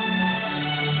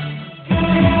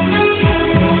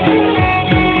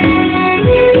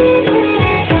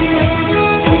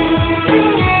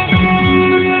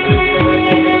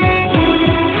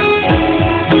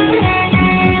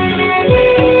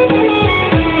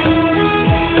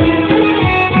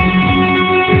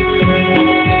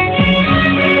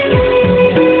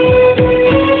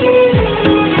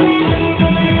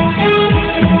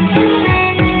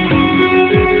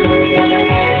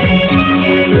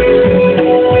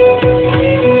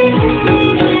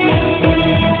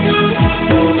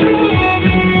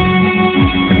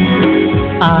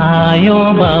आयो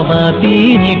बाबा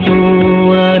तीनी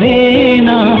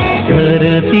टूअरेना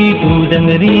धरती को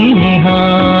dungaree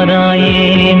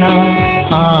निहाराएना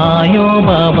आयो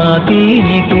बाबा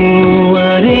तीनी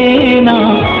टूअरेना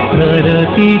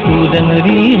धरती को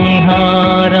dungaree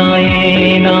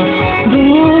निहाराएना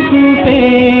दुख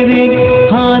तेरे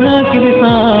हारा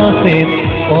कृपा से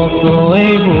ओकोए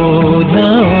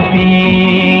बुझातीना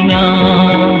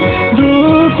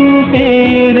दुख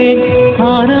तेरे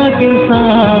हारा कृपा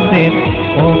से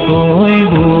Okoye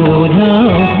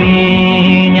बुझातीना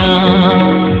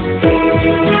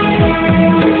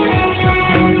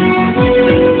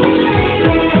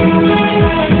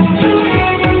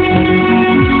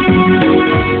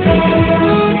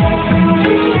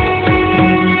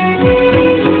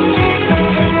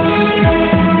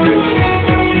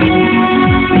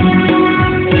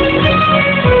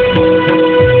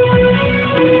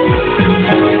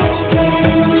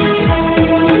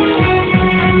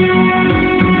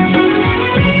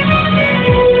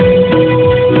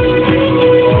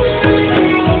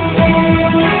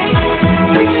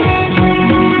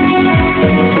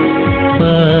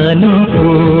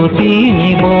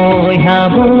Tini boya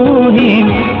bohim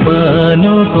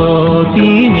banu ko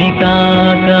tini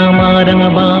kaka marang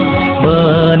ba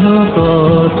banu ko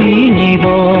tini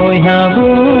boya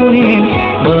bohim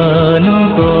banu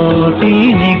ko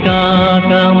tini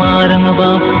kaka marang ba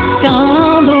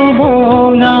chando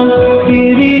bonga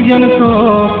tiri jan ko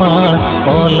pa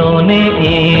olone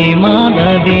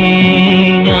imadadinya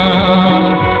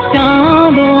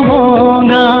chando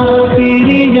bonga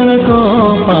tiri jan ko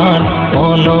pa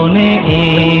olone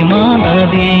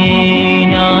imadadinya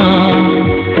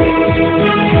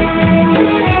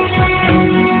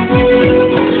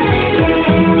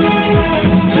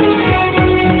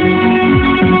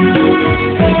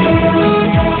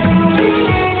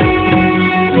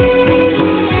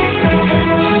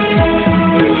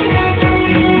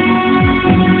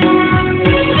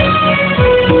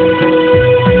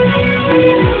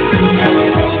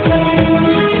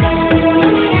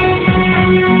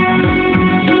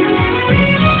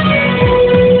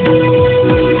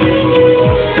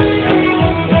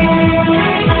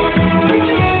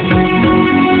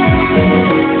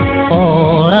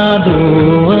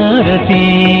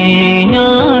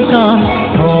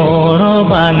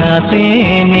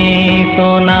Tini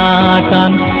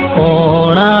sonakan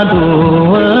ora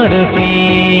duwer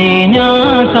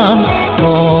tinyakan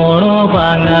ora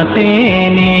banget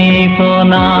ini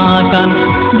sonakan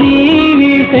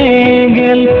diwi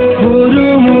tenggel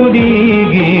guru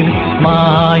mudigir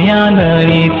maya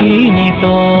nari tini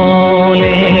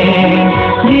tole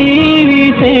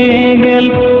diwi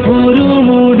tenggel guru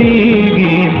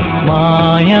mudigir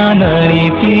maya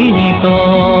nari tini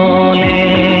tole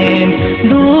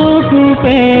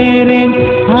पेरें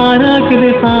हारक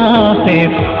सासे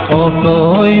ओ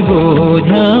कोई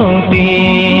बुझौतीना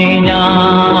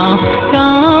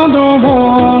चाँदो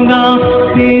भोंगा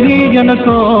तेरी जन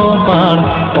को पर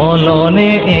ओलोने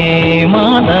ए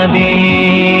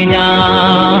मादीना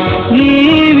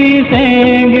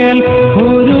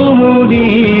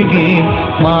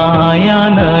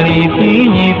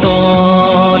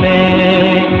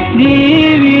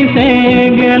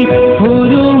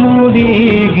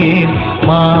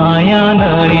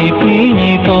nari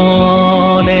pini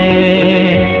tole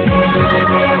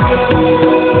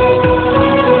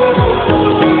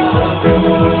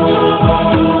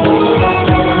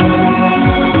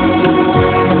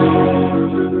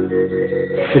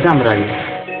sedang berani.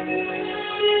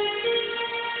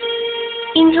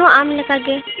 Inho am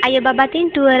lekage ayo baba tin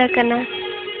tuar akana.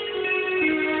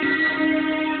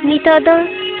 Nito do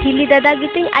hili dada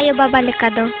gitu ayo baba leka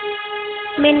do.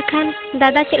 Menkan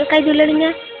dada cek lekai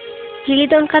dulurnya, hili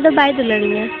do onka do bai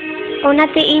dulurnya.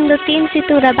 Onate in do tin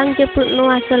situ rabang jeput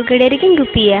noa sol gede rikin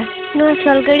gupia. Noa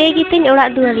sol gede gitu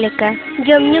orak duar leka.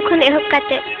 Jom nyu kon ehop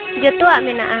kate jotoa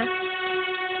menaa.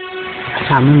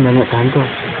 Samin banyak tanto.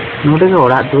 Node ke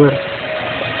orak duar.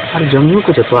 Har jom nyu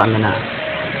ko jotoa menaa.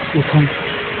 Ikan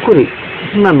kuri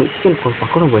nami ken kon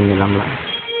pakoro banyak lamla.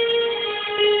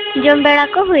 Jom bela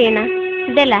ko huena.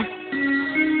 Dela.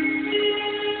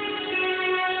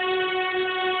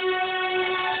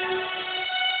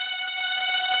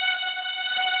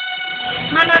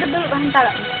 Mana ada dulu hantar.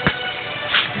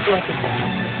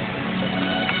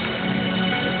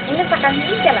 Ini pakai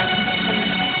ini jalan.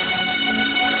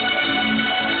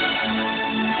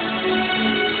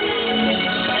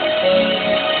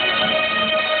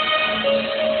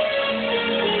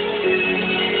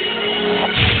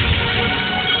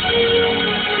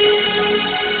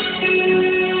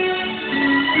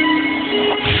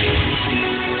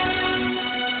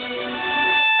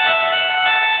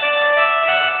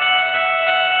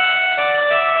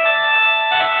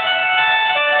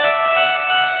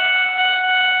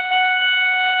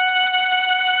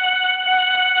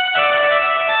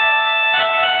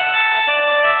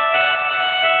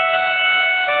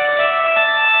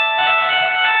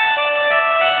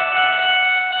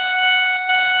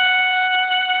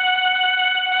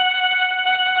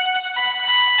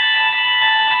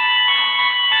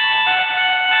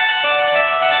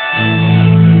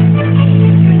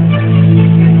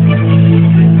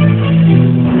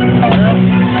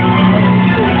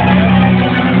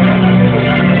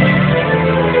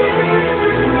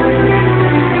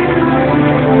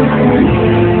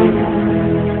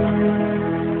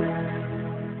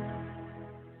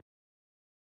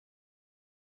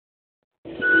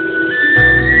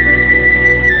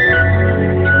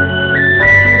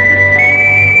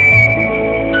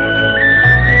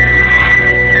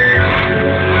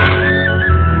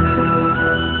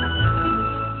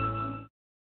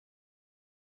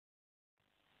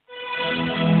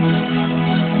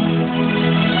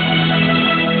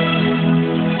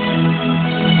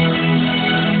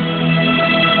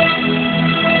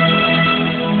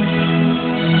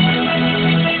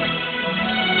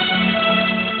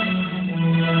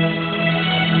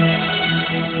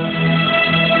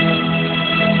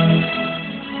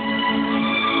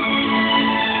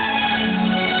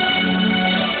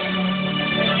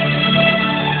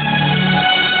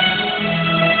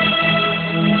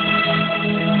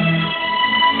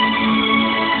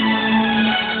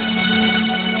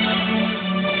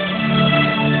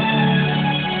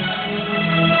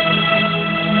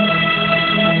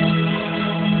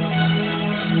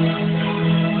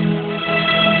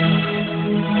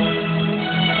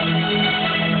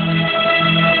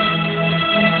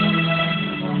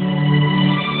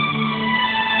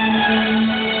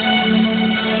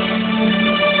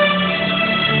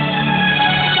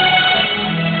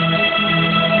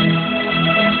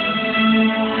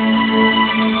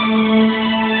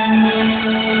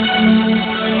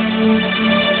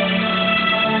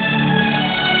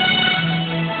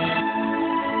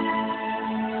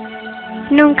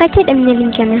 Nongka ced nyelin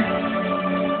kana.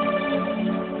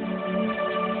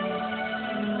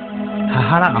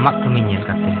 Hahara amak kami nyel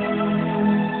kate.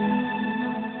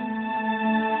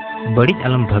 Barit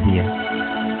alam bhabiya.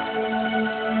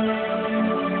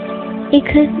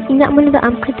 Ikha inak मन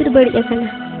am khatir barit akana.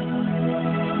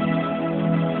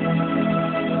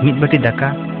 Mid bati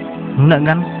daka nunak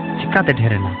gan cikate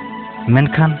dherena.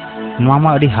 Menkhan noa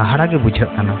ma adi hahara ge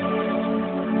bujhak kana.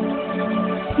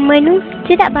 Manu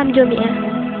cedak bam jomia.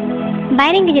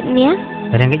 Bayring gejit nia.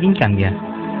 Rengej ing kan dia.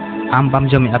 Am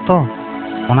bam jomia to.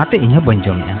 Onate inya ban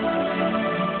jomia.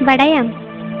 Badayam.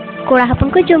 Kora hapon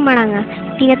ko jom maranga.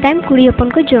 Ina time kuri hapon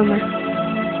ko joma.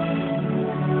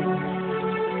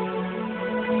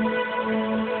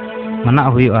 Mana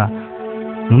huyu'a.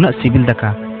 Nunak sibil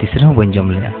daka tisra hon ban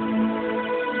jom lea.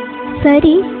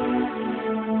 Sari.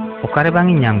 Okare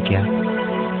bangi nyam kia.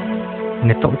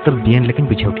 Netok utar bian lekin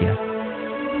bujhau kia.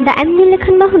 Da am ni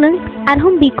lekhan ma hunang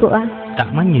arhom bikoa. Tak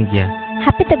man nyu dia.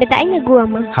 Hape tabe da ing gua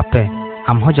ma. Hape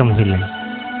am ho jom hile.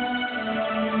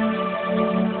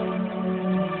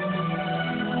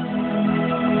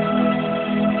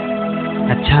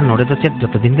 अच्छा नोड़े तो चेत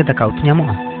जतो दिन के दाका उतु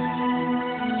ᱧᱟᱢᱚᱜᱼᱟ?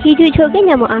 हिजू झोगे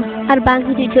ᱧᱟᱢᱚᱜᱼᱟ ᱟᱨ ᱵᱟᱝ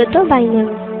ᱦᱤᱡᱩᱜ ᱡᱚᱦᱚᱜ ᱫᱚ ᱵᱟᱭ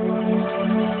ᱧᱟᱢᱚᱜᱼᱟ।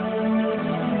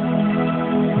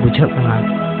 बुझाᱹᱜ ᱠᱟᱱᱟ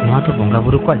ᱱᱚᱣᱟ ᱫᱚ ᱵᱚᱸᱜᱟ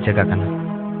ᱵᱩᱨᱩ ᱠᱚᱣᱟᱜ ᱡᱟᱭᱜᱟ ᱠᱟᱱᱟ।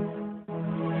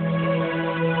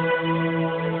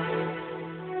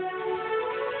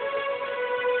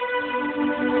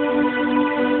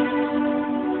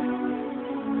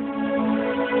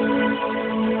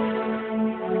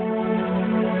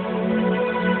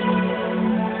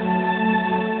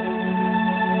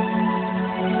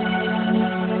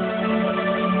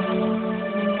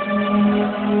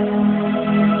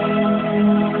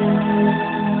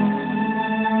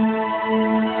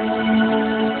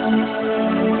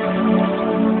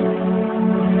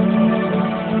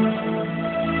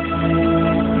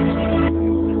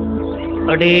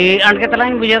 अड़ी अनके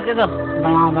तलांग बुझाव के दो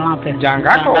दला दला पे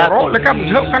जांगा को रो लेका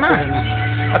बुझाव कना।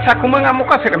 अच्छा कुमंग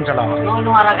आमुका सेकम चलावा नो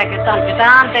नो आरा के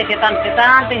चितान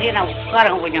ते जिना कार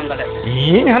हो बुझम दले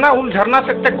इन हना उल झरना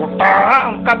सेते गोटा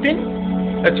अंका तीन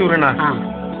अचुरना। हां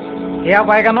या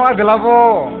बाय गानो गलाबो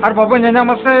आर बाबो न्याना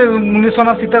मसे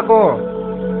मुनिसोना सीता को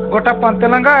गोटा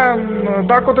पांतेलंगा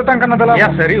दा को ते तंकना दला या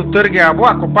सरी उतर गया अबो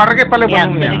कोपार के पले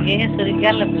बनू या सरी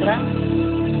क्या लगता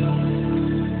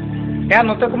या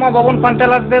नोते कुमा बाबन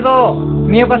पांतेला दे दो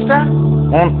निये बस्ता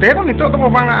ओनते को नितो तो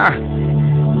बांगा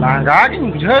लांगा गिन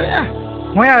बुझाया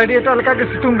मोया अडी तो लका के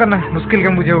सितुंग करना मुश्किल के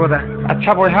बुझे होदा।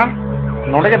 अच्छा बोया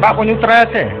नोडे के दाप न्यू तराया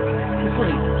थे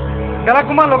गला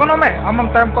कुमा लगनो में हम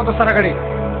टाइम को तो सारा गाड़ी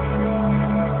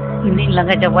इनी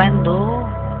लगा जबान दो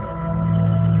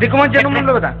दिकुमा जन्म मन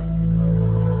लगदा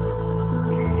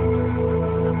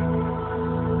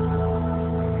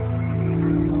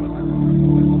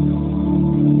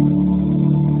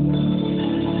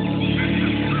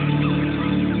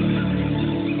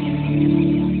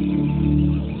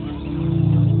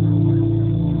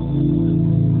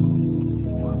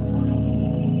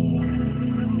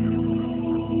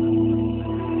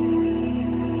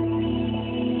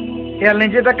या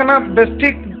लेंजे तकना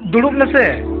बेस्टिक दुड़ुब नसे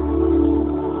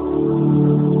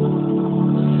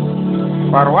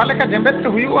परवा लेका जेंबेत तो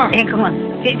हुआ एक मन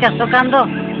के चासो कान दो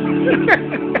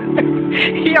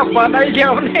या बनाई गया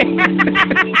उन्हें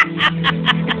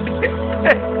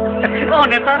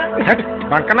ओने तारा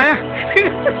बांग कना या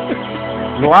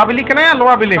लोआ बिली कना या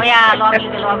लोआ बिली ओया लोआ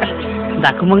बिली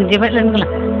दाकु मंग जेबेत लेन गला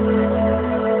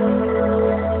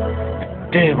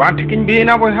ते बा ठिकिन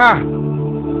बीना बोया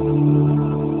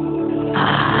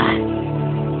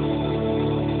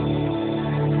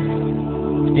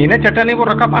इने चटनी को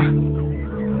रखा पा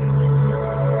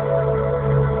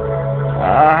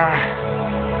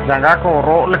जंगा को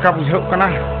रो लेका बुझाव कना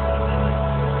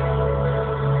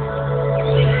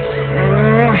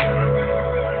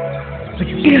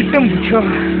एकदम बुझो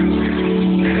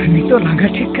नहीं तो लगा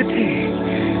ठीक थे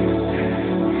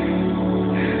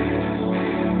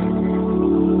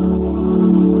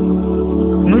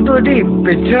नु तो अडी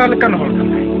बेचाल कन होल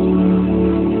कना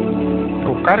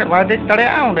ओकारे वादे तड़े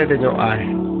आ उंडे दे जो आए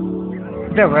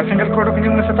देवा सिंगल कोडो किन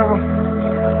में सताबो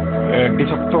एडी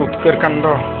सख्त उत्कर कन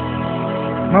दो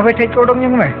मबे ठेक कोडो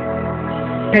किन में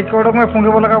ठेक कोडो में फुंगे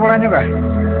बोला का बड़ा न्योगा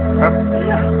अब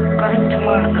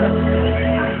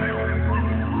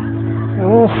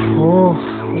ओहो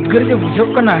उदगर के बुझो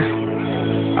कना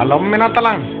अलम में ना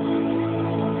तलांग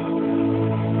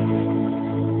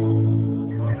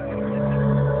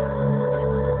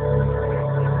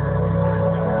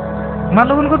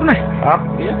मालूम को तुम्हें आप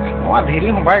ये वहाँ धीरे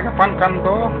हो बाइक अपन कन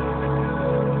तो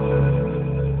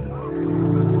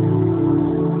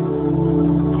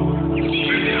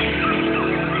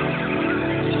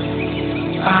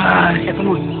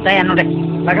एकमु दया नोडे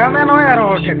लगा में नो यार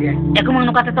और के एकमु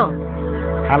नुकाते तो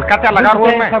हल्का चा लगा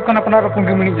रोल में सब कन अपना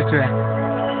रखूंगी मिनी जैसे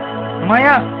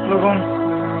माया लोगों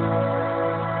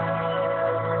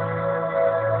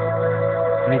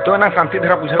नहीं तो ना शांति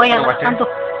धरा बुझाव ओया बाटे अंतो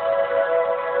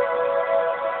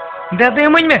दे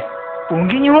मन में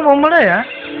पुंगी न्यू हम बड़ा या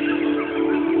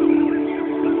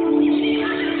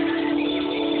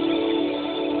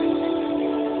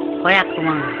ओया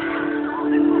कुमा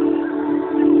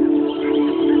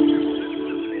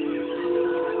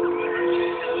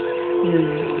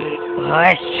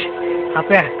बस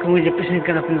apa kamu je pesan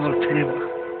kan apa nak tanya ba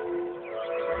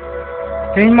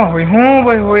तेज में होई हूँ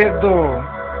भाई होई तो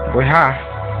बोया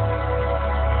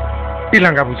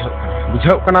इलांगा बुझाव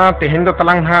बुझाव कना तेहेन दो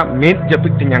तलांग हा मेद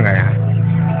जपिक तियांगाया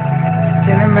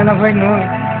चेने मैंने भाई नो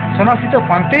सोना सी तो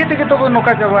पांते ही थे तो कोई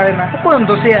नौका जवाए ना कोई हम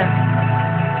दोषी है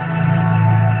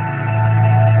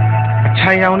अच्छा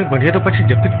या उन्हें बढ़िया तो पछी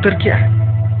जपिक तर क्या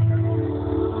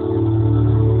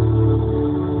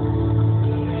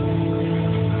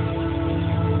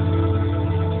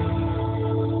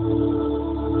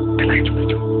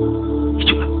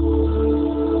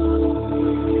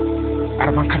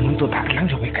Kan untuk tak lang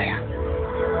coba kaya.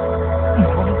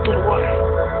 Mau untuk luar.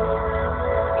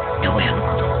 Coba yang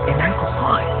itu. Enang kok.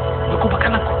 Aku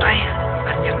bakal aku tanya.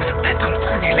 Hanya masak tanya tamu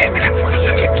saja. Lemelan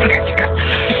boleh jika.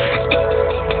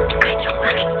 Kacau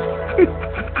lagi.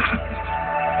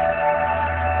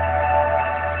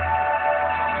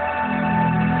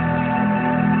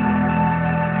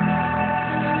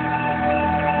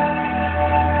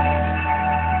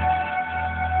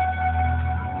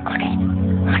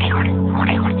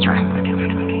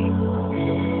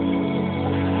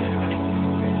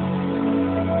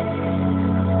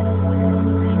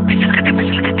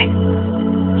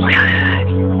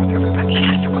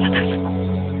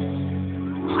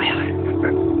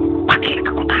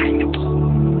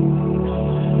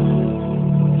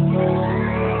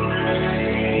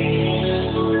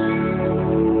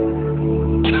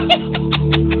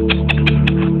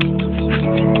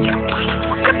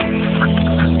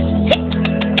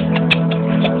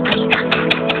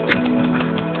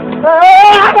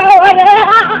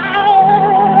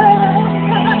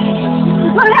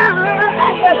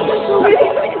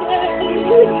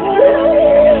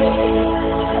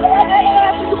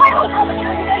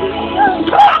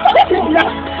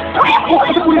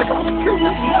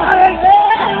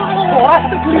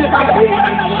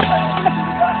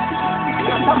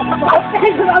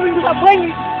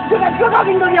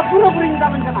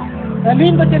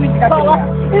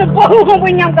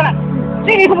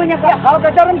 Sini punya kalau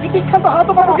kejaran kita kan tahu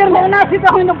tuh kalau kerja nasi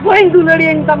tahu ini poin dulu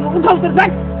yang tamu udah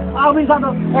terus awin satu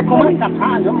komen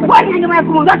kata poin ini mah aku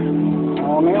mudah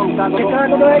memang satu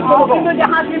itu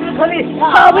jahat ini kali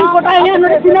awin kotanya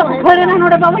nore sini kerana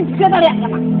nore bawa juga tadi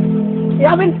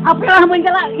ya awin apa yang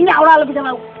menjala ini awal lebih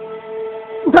jauh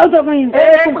udah tuh main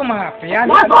maaf ya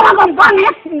orang gampang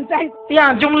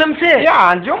ya jumlah sih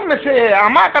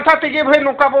ama kata tiga bhai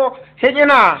nukabo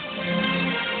hejena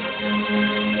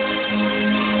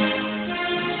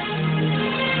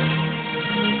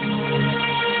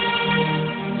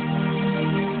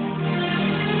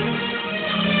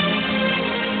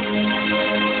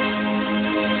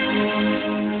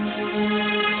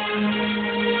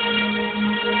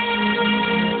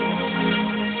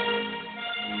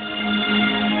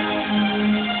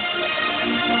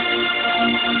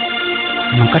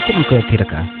Nungka cik muka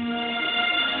tiraka.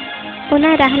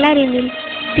 Ona rahla rimil.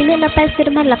 Tina napai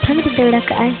serma lapang didera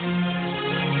ka ai.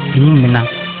 Ini menang.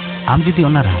 Am jadi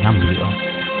ona rahla beliau.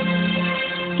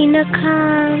 Ina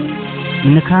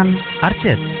khan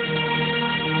arcet.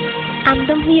 Am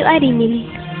dom hiu rimil.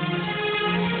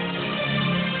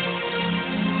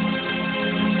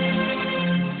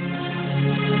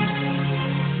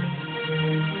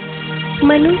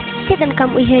 Manu cedan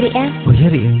kam uihari a.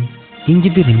 Ini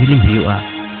jadi rimilin hiu'a,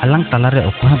 alang talare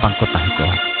okuha bangko tahiko.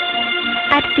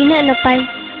 Ar tina napai,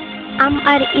 am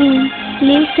ar in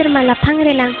lil serma lapang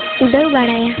relang udau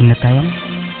baraya. Ina tayang?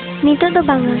 Nito do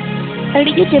banga,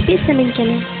 adi ju japit sanin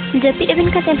kena. Japit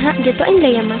eben katen hak joto in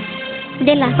layama.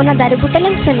 Dela ona daru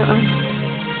butalang sanoa.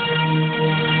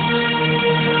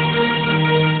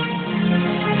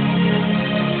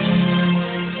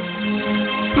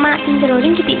 Ma in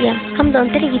rolling gitu ya, ham don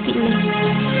teri gitu ini.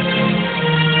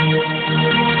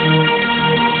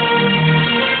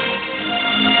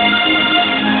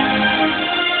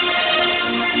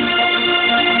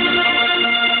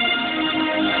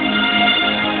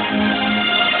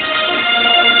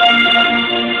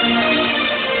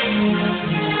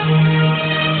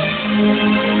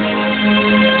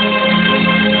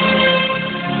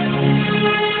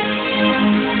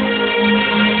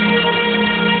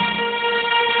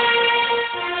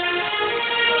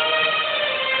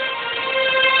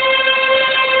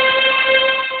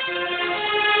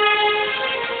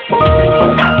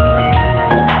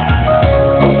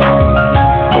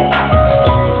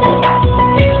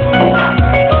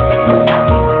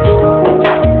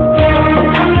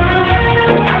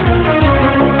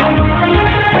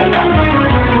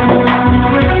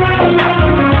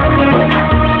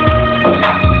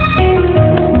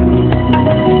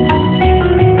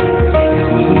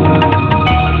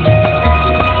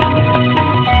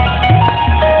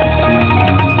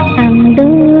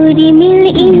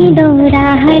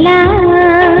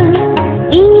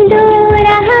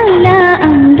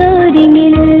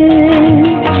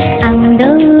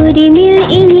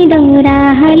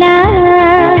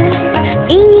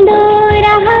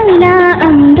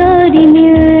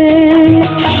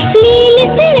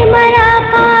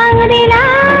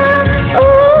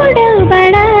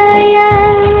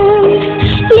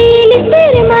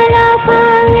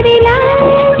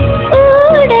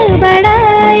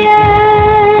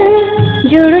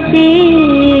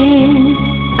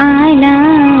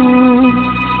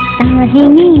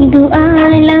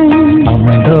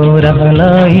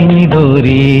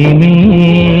 dorimi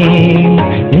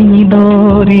ini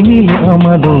dorimi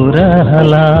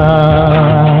amadurahala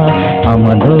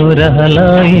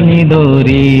ini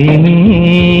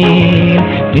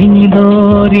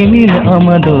dorimi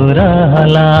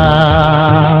amadurahala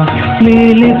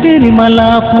lili teri mala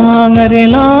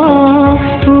pangarela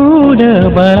uda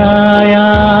baraya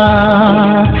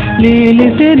lili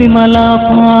teri mala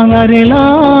pangarela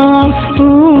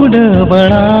uda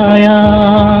baraya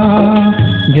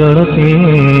जोड़ते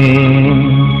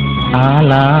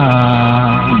आला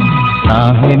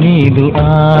साहनी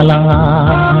दुआला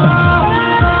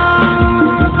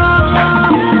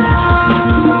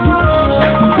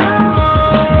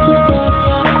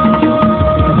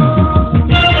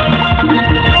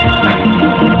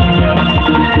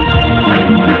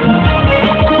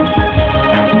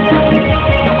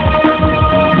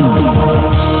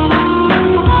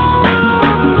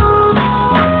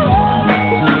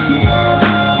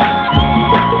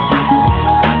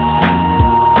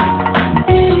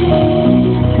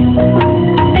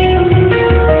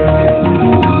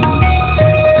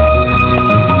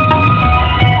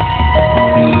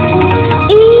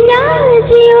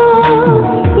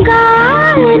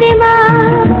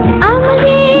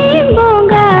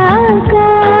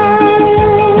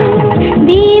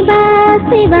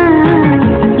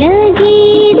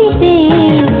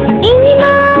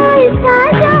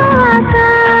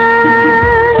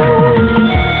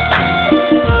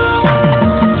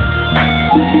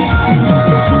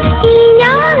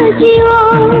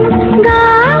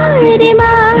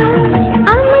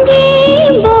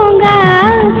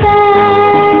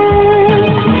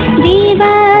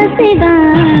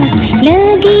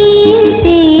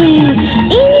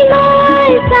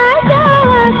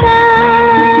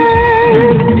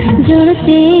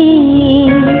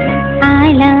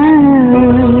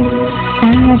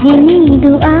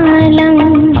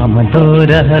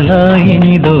रहला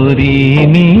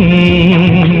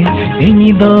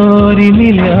ini dorimi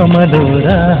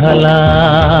amadurahala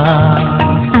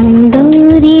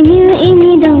andorimi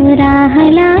ini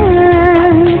dorahala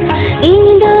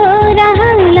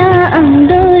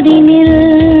andorimi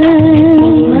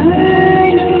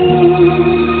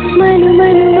manu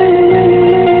manu manu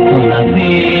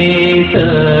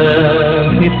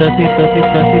sita sita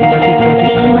sita sita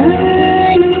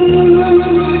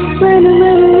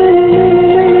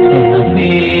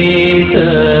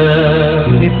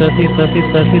sita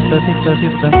sita sita sita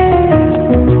sita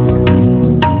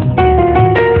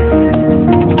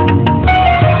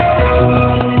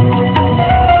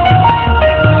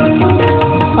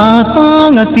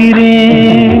आसांग तीरे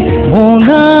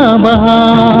भोंगा बहा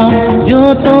जो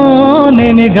तो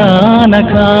ने गान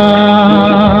खा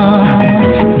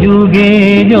युगे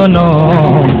जोनो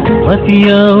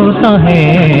वतियो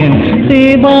सहेन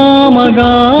सेवा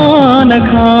मगान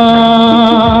खा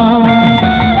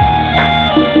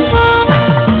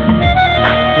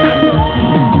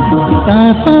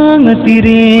आसांग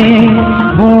तीरे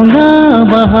भोंगा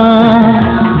बहा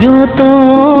जो तो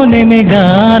ने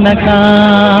गान खा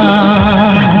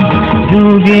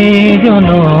जुगे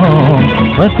जोनो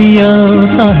वतियो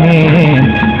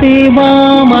सहेन सेवा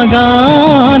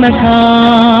मगान खा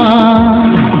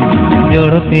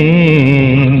जोड़ते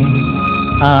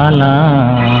आला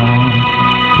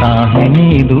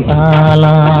Sahni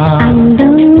दुआला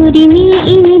अंदोरिनी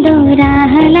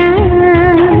इंदोराहला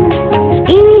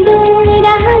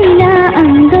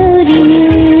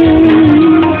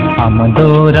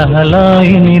amadurahala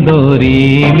ini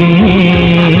dorimi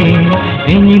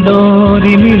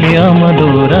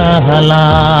amadurahala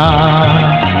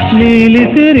lili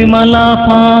tirimala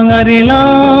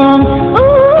pangarilam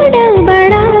uda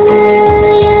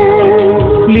badaya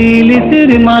lili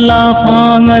tirimala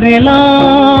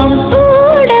pangarilam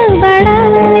uda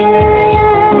badaya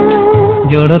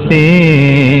jodote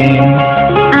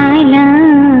ala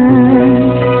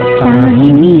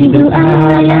sahini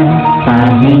duala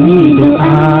sahini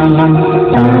duala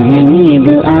sahini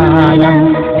duala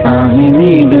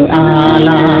sahini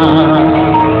duala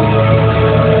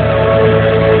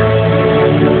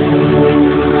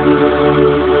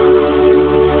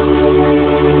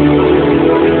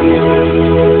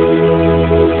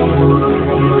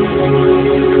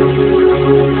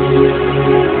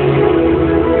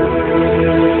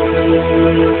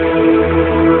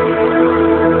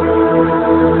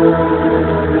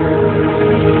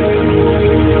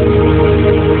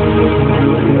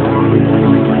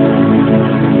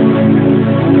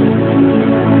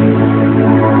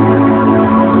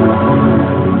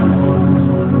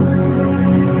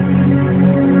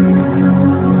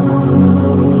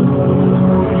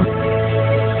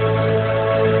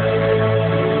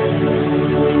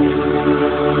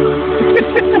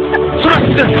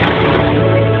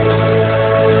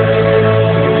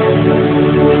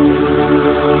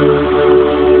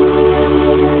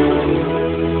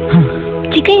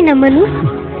चिकाइना Manu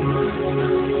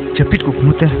जपित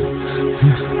कुकमुते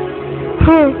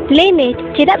लई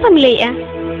में चेदा बम लईआ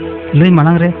लई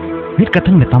मांग रे मिट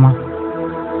कथा मेतामा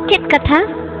चेद कथा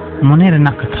मने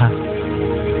रेना कथा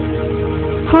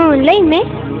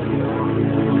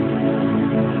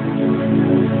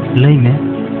लई में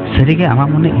सरीगे आमा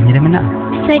मने इनरे मेना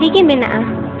सरीगे मेना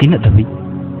तीन धबी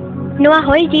नोआ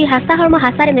होय जी हासा हरमा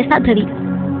हासा रे मेसा धरी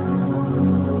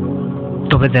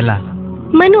तबे देला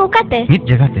मनु ओकाते मिट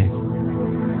जगह ते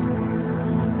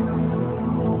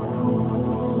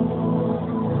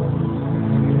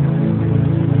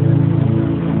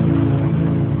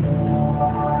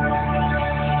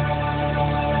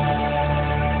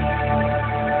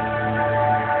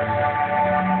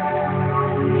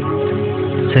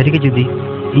सरीगे जुदी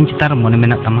इन चितार मने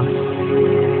मेना तमा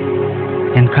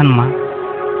एनखान मा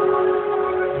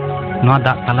नोआ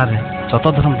दा ताला रे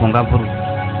जतो धर्म बंगा बुरु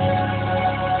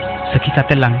सखी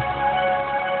काते लांग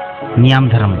नियम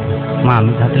धर्म मा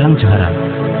आमी काते लांग जहरा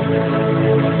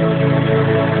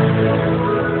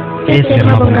ए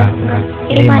सेरमा बंगा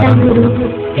ए माराम गुरु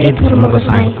ए धर्म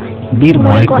गोसाई बीर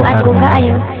मोय को आर बंगा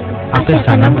आयो आपे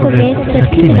सानाम को गे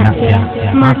सखी मेना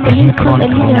पे मा कहिन खोन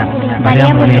अलिया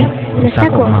बारिया मने नसा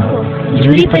को मा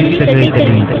जुरी परी से गई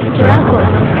तेरी जोड़ा को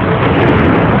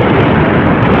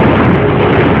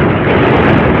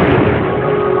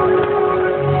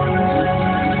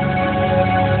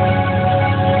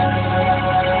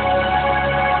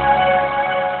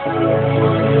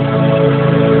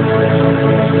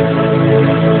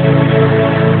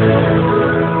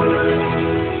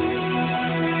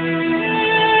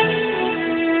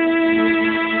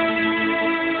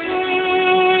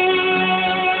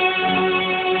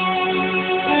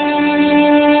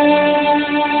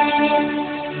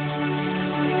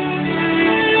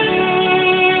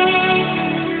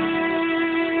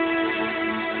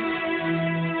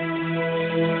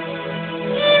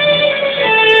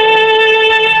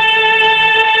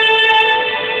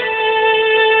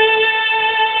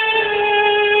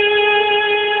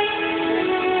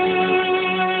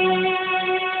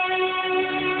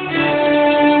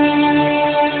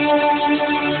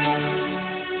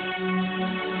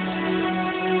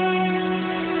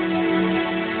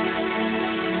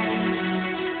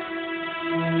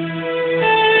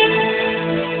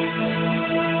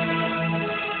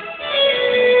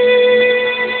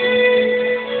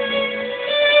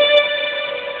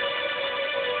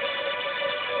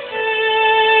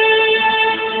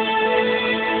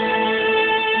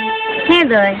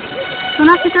दई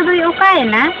सोना सीता दई ओकाए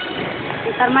ना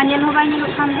तारमा नेल हो बाई नेल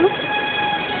खान दो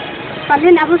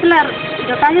पालेन अबु सला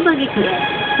जोता जे बगी किए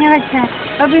हे अच्छा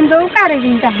अबिन दो कारे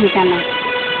दिन ताही काना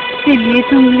सिली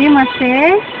तुंगली मसे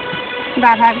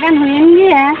बारागन हुइन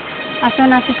गया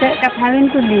असोना सीता कथाविन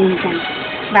कुलीन कान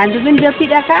बांधुबिन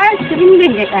जपिद आका सिरिन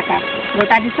बिन जे आका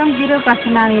गोटा दिसम जीरो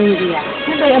पासनाविन गया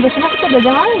हे दई अबु सला तो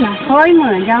जमाए ना होय म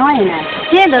जमाए ना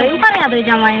हे दई उकारे आदो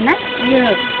जमाए ना ये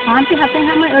हांती हाते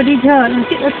हम अडी झल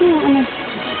उनकी अतु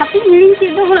हाती हिरिन की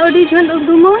दो अडी झल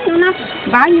उदुमो उना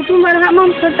बा युतुम बार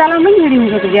हम सब ताला में हिरिन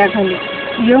गो गया खाली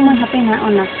यो म हाते ना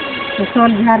ओना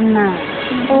सोल झरना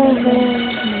ओहो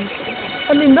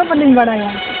पलिन दो पलिन बड़ाया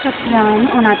कतरान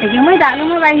ओना ते मैं दालू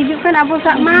में बाई हिजु कन अबो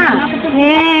सा मा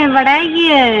हे बड़ाई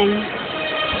गिए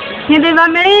हे देवा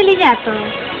मेरे ली जा तो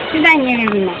सीधा नेरे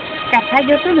बिना कथा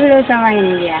जो तो भिड़ो सवाइन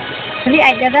गया खाली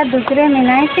आज दादा दूसरे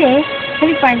मिलाए थे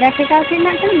खाली पांजा टेका के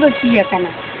ना kan बचिया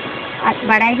kana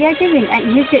बड़ाई गया के बिन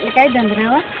ये से एकाई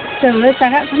दंद्रवा सब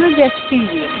सगा कोनो जस्ती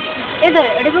जी ए दे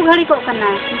एडे को घड़ी को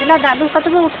कना दिला दादू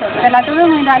कतबो उठ दिला तो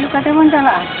मैं दादू कते बन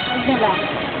चला दिला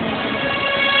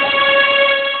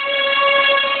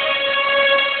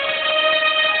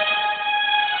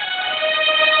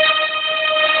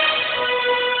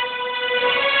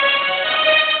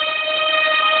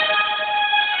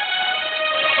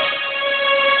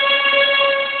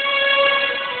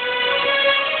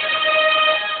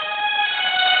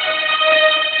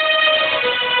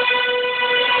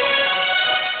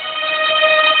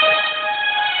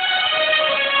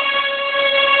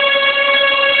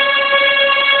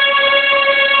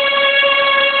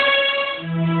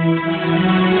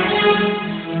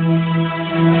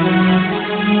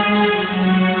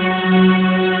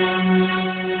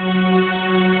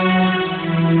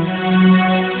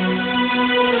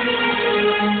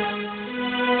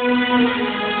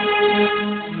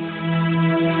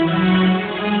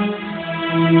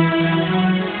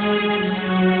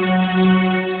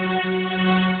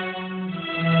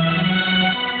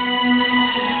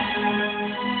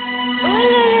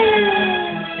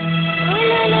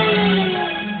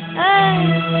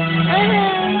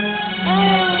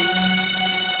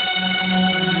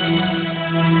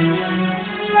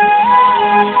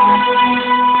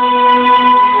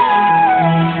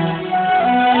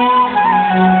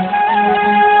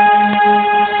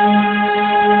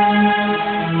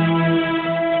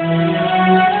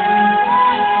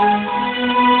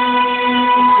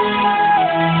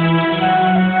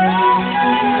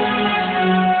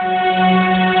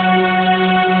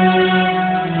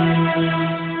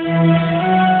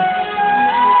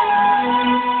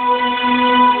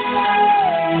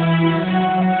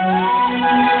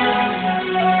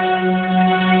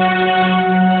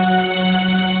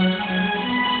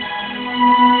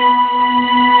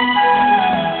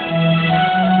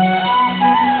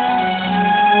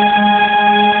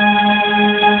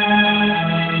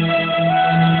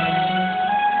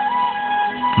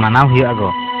मानाव हुआ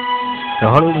गो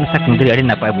रोहड़ उड़ सा कुंदरी अड़ी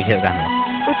नापाय बुझे गान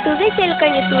उतु दे चल का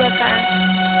युतु का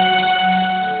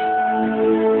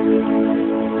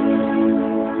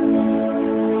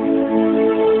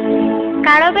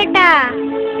कालो बेटा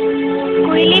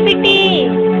कुइली बेटी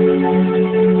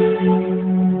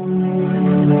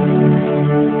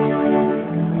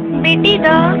बेटी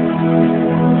दो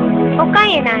ओका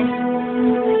ये ना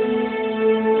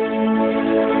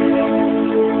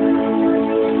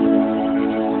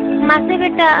मासे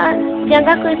बेटा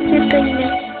जगह को स्थिर करिए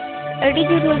अड़ी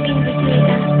जरूर गिन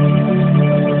बिठेगा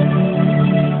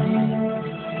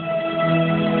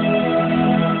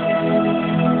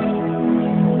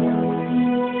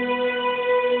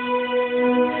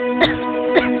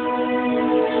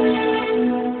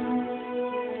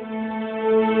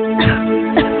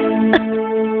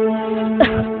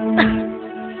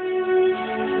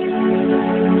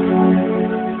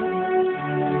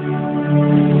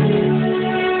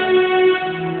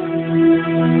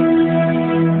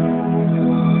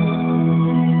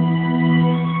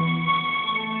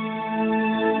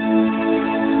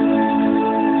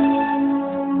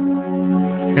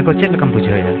देखो चेक कम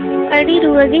बुझे है अड़ी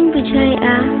रुआगिन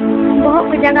बुझाएगा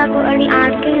बहुत जगह को अड़ी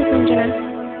आड़ के समझना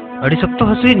अड़ी सब तो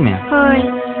हसुइन में होय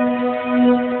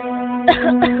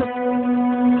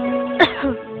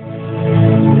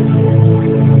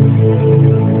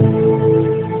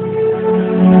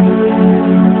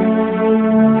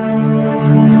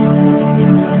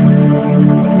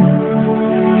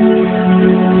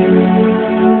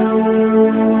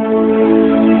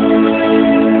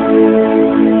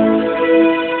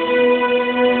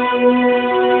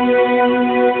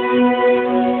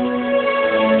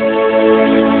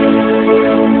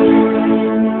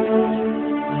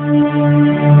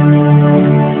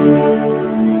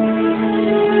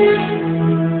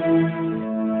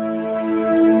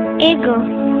एगो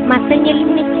मासे nyelin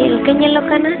ni cel ke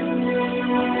nyelokana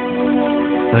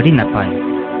अड़ी नापाय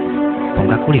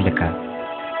बोंगा कुड़ी लेका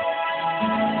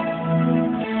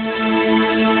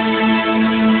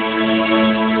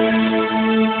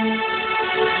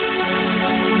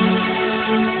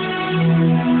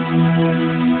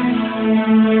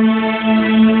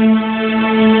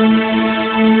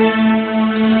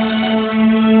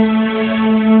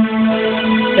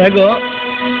एगो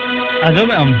आजो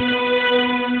में हम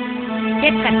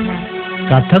चेक करना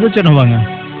कथा तो चेन बांगा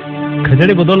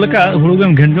खजड़ी बदल लेका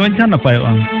हुड़ुगम घेंजोन छा नपायो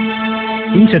आम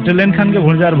इन सेटलेन खान के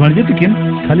भणजार भणजी तकिन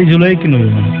खाली जुलाई किन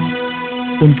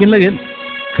उनकिन लगे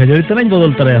खजड़ी तनाई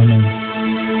बदल तरह हम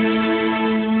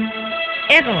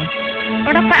एगो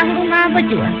ओड़ा पा हुड़ुंगा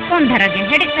बजुआ कौन धरा के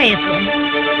हेडी खाए तो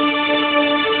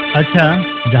अच्छा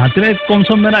जहाँ तक कम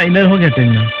सम मेना इनर हो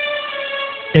घेटेन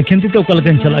एखेन ती तो कल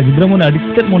चला गिद्रा मन अड़ी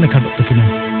तेज मने खाटो तकिन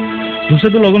दूसरे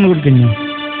तो लगन गुड किन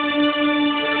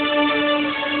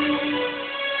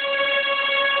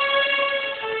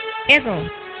एगो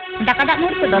दाका दा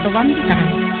मुर तो बाम दिखाना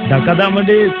दाका दा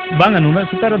मडी बांगा नुना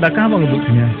सितारा दाका बांगा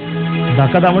दुखिया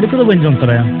दाका दा मडी तो बन जम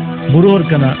तरया बुरु हर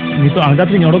कना नितो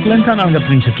आंगात री ओडक लेन खान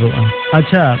आंगात री सेटरोआ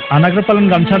अच्छा अनाग्र पालन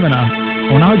गामछा मेना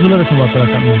ओना हो झुला रे सबा तरा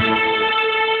काना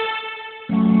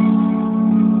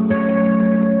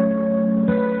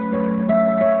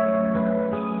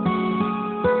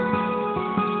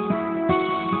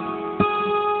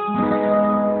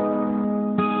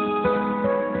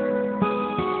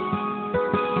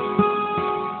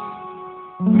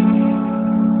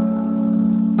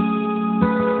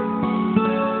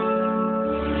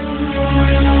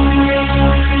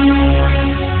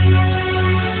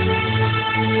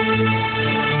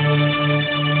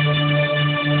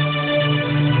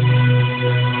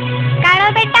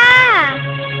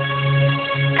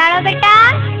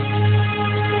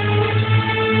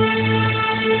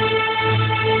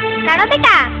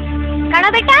काना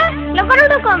बेटा लोगन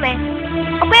उडुको में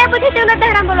ओपया बुझे चुना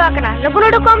धड़ाम बोलवा कना लोगन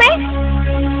उडुको में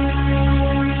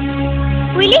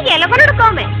कुइली के लोगन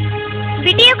उडुको में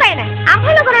वीडियो काय ना आम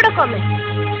लोगन उडुको में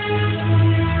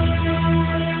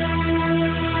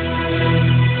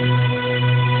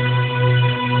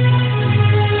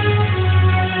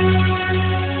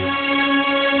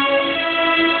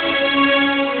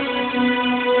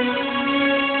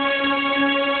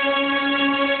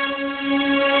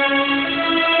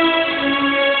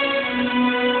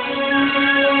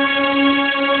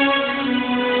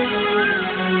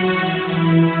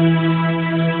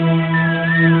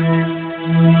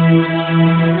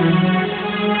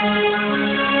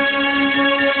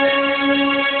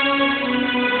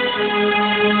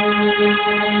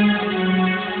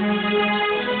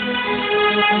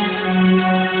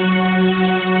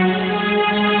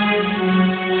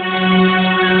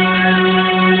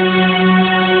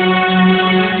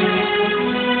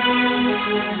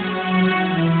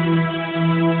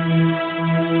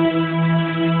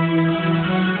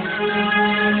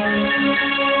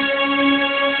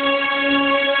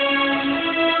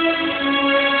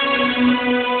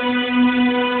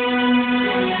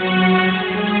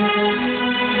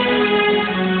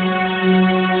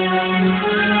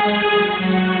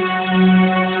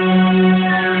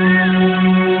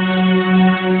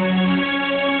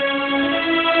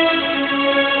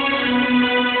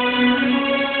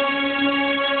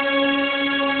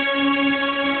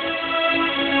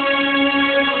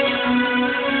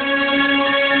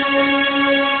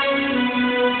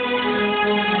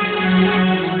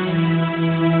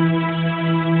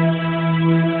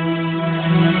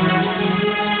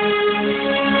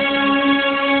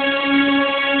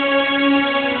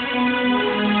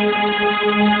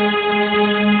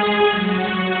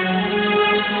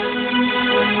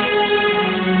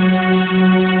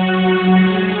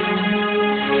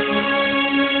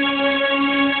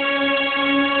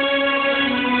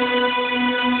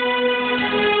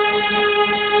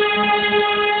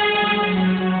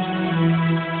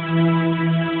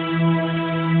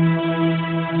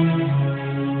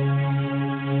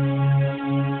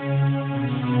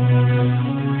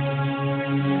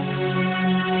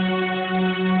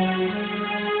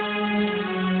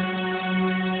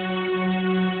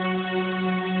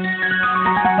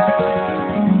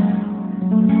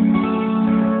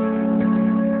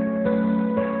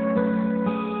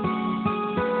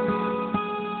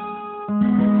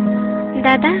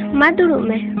दादा मा दुड़ुब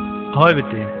में होय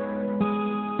बेटी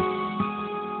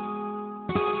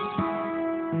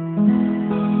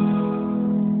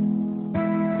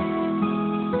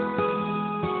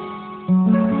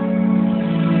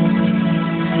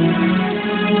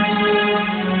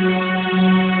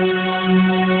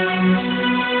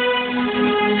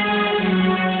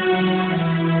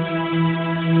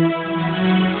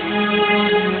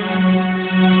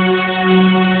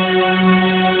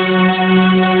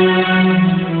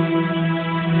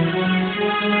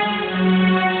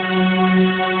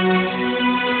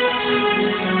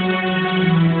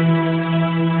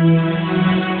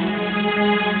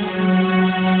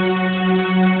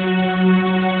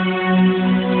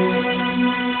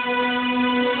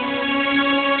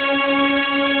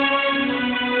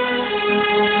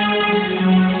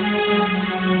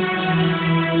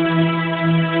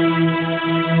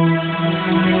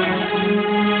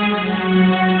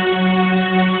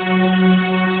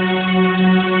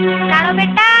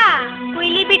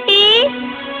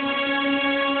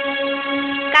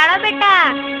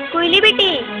कुइली बेटी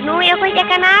नु एखोय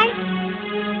जकानाय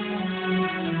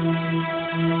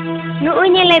नु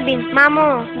उन्हेले बिन मामो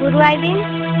बुरु आइ बिन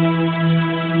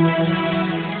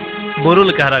बुरु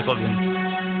लेका हरा को बिन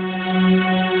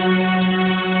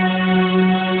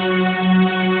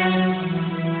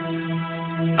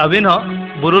अबिन हो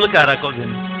बुरु लेका हरा को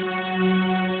बिन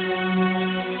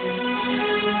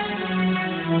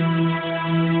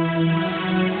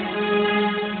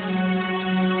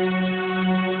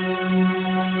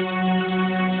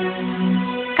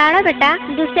काड़ा बेटा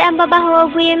दूसरे अम बाबा हो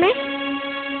अगुए में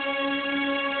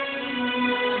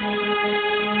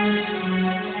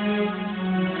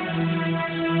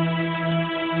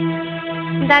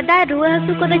दादा रुआ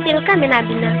हसु को चिलका मेना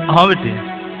बिना हाँ बेटी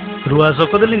रुआ हसु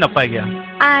को दली नपाय गया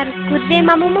आर कुदे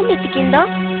मामू मम्मी तिकिन दो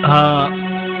हाँ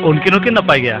उनकिन उनकिन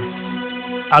नपाय गया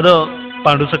आदो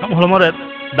पांडु सकम हलमो रे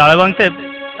दाळे बांगते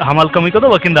हमाल कमी को दो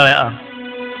बकिन दाळेआ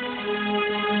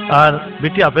आर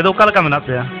बेटी आपे दो कालका मेना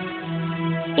पेया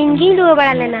इंजी रुआ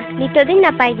बड़ा लेना नितो दिन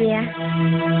नपाय गया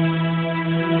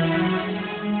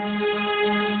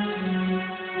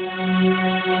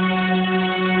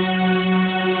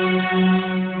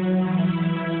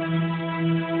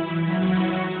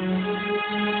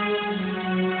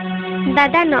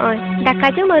दादा नॉय दाका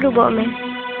जो मरुबो में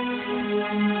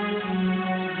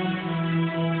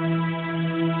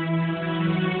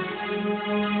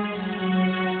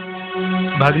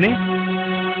भागनी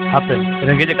आपे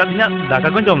रेंगे जका दिना दाका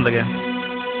को जम लगे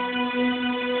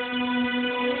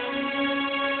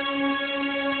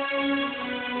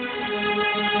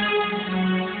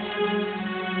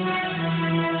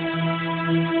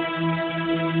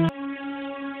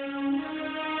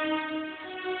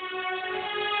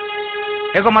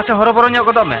एगो मासे हरो बरो ᱧᱚᱜ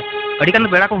ᱜᱚᱫᱚᱜ ᱢᱮ ᱟᱹᱰᱤ ᱜᱟᱱ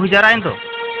ᱵᱮᱲᱟ ᱠᱚ ᱦᱩᱭ ᱡᱟᱨᱟᱭᱮᱱ ᱛᱚ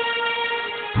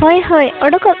होय होय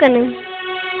ओडोको कनु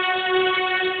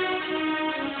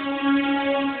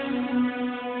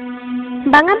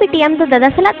बांगा बेटी हम तो दादा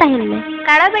सला ताहिन में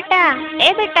काड़ा बेटा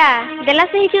ए बेटा देला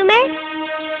से हिजू में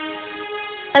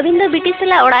अबिन दो बेटी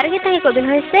सला ओड़ा रे ताहि को बिन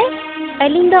होय से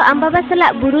अलिन दो आम बाबा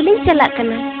सला बुरुलिन चला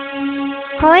कना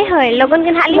होय होय लगन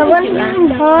गन हाली होय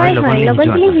होय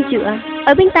लगन लिन हिजुआ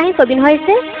अबिन ताहि को बिन होय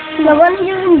से लगन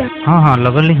हिजुआ हां हां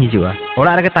लगन लिन हिजुआ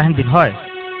ओड़ा रे ताहिन बिन होय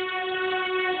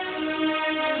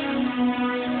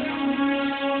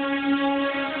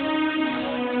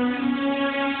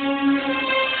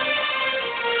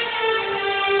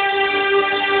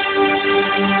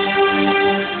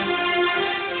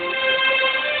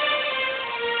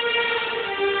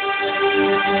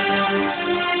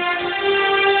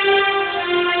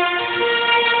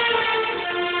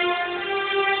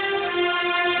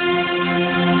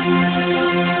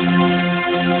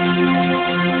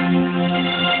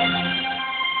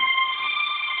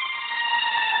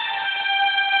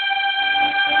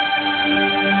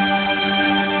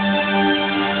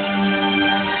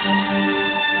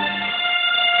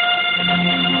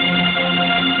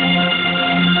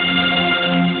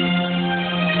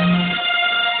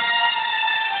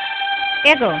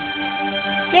एगो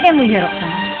केरे मुहिरो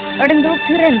अडन दो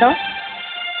थिरेन दो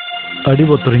अड़ी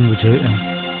बोतरिंग बुझे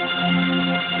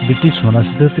बिटी सोना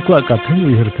सिद्धि को कथा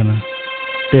उहर कना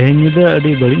तेहें निदा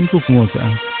अड़ी बड़ी को कुमो का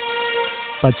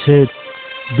पाछे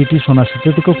बिटी सोना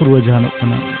सिद्धि को पुरवा जहान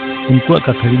कना उनको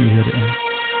कथा उहर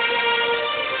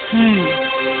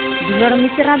दुलर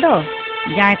मिसरा दो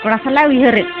जाय कोड़ा सला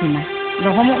उहर किना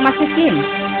दोहमो मासे किन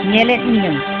नेले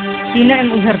नियम तीन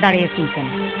एम उहर दाड़े किन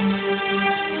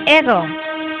एगो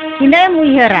तीन एम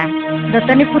उहरा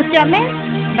दतनी फुरचा में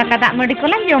दाका दाग मडी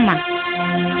कोला जमा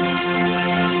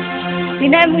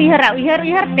तीन एम उहरा उहर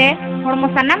उहर ते हरमो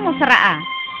साना मसराआ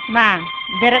बा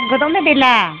देरक गदो में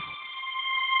देला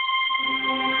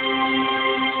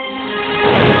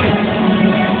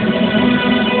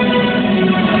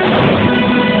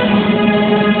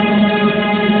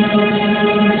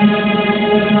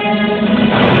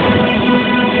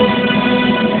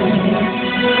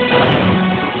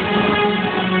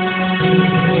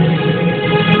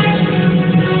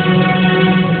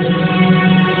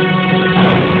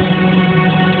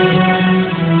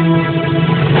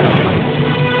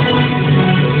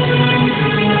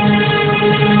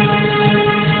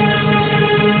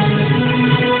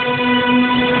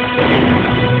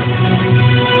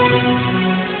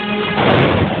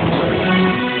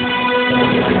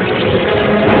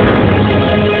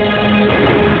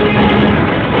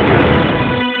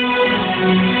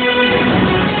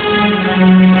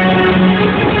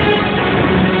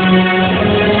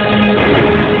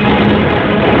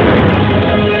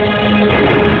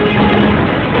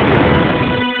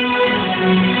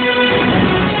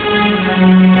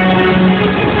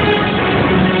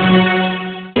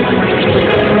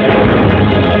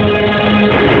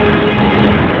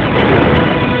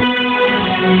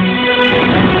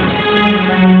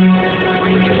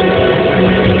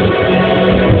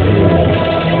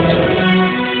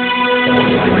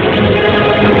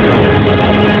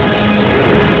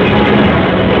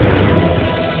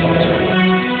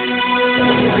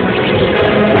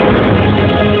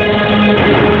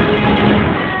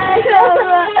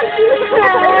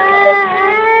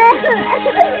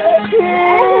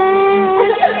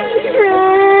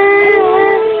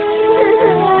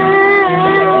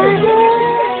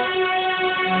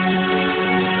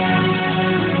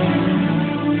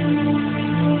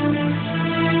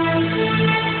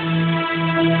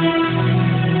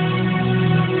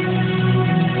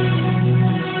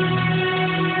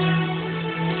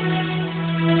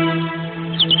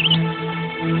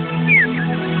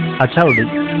अच्छा उड़ी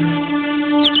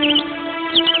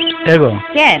एगो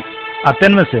चेत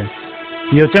आतेन में से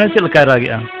यो चने चल का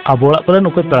रागिया अब ओड़ा पर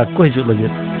नुको पेड़ा को हिजु लगे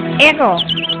एगो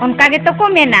उनका गे तो को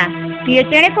मेना पियो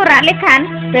चेणे को राले खान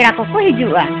पेड़ा को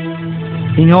हिजुआ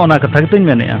इन हो ना कथा गतुñ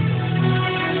मेनेआ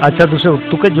अच्छा दूसरे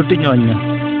तुके जुटी ᱧᱚᱧ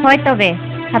होय तबे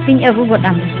हापिन अगु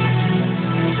गोदाम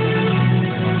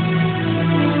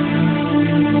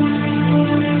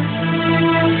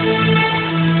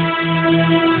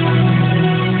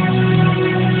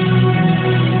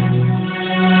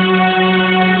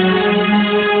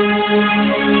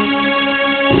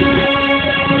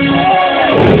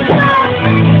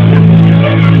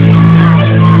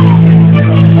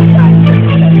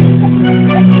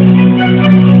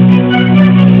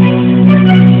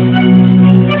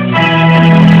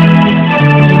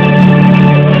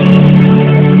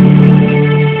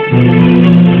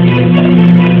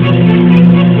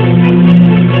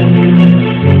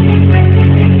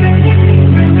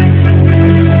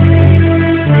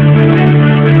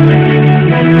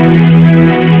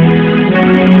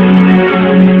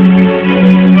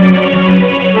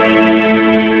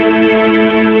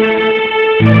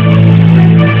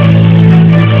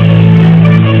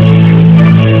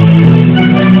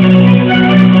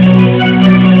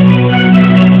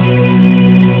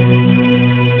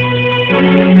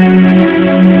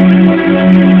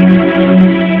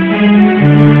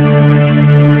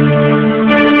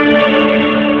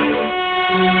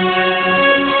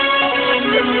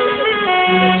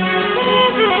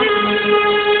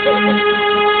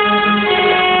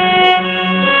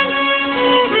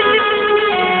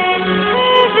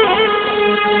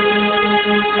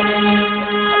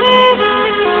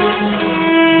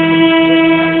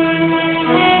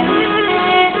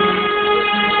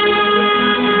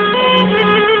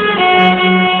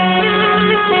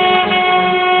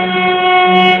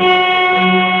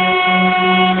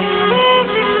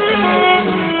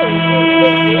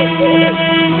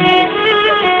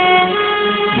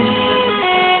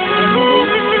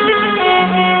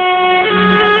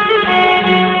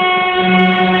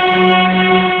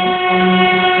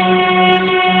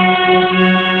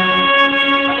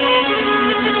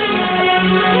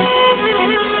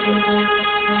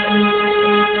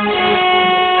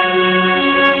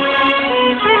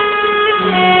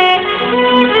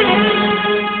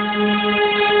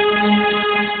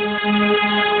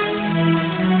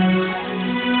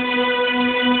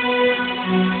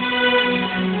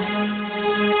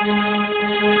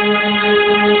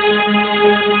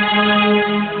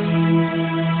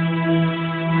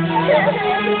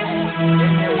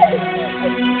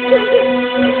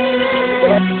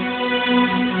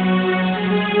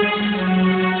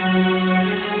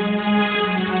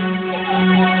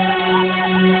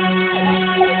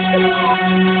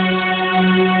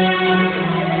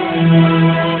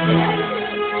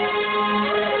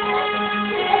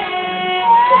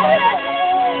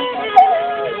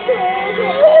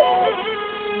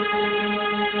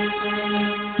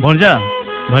भंजा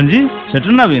भंजी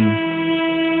सेटना बिन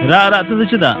रा रा तो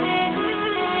चेदा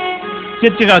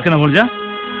चेत चिका कना भंजा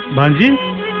भंजी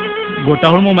गोटा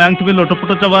हड़मो मायांग तबिन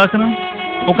लोटोपटो चाबा कना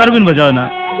ओकार बिन बजावना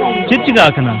चेत चिका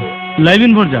कना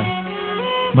लाइबिन भंजा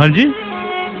भंजी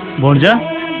भंजा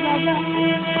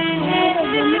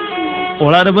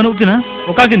ओड़ा रे बनु किना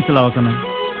ओका किन चलावा कना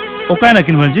ओका ना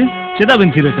किन भंजी चेदा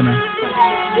बिन थिरे कना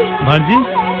भंजी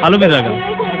आलो बिन रागा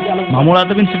मामोड़ा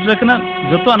तबिन सिटर कना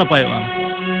जतो ना पाएवा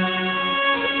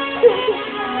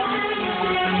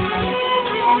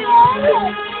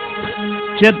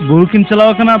चेत बुरु किन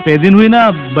चलावा कना पे दिन हुई ना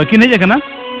बाकी नहीं जाकना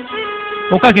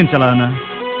ओका किन चलाना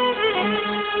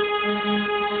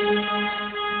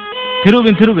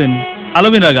थिरुबिन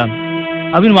आलोबिन रागा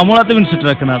अबिन मामोड़ा तबिन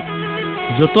सिटर कना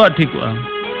जतो ठीक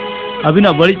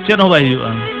अबिना बड़ी चेत हो बाई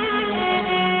हुआ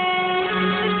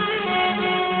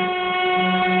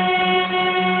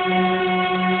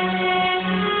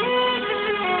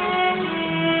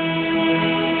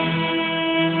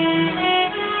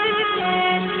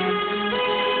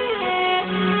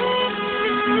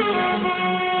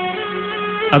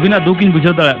अबिना दुकिन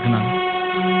बुझाव दाड़ा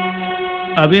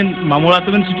अबिन मामोड़ा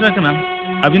तबिन सिटर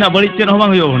अबिना बड़ी चेत हो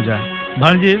बांग हुआ भंजा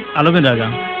भांजी आलोबिन रागा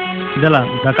दला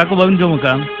दाका को बाबिन जम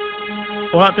का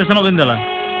ओड़ा ते सनोबिन दला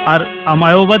और आम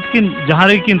आयोबाद किन जहाँ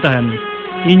रे किन तहन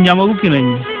इन जामगु किन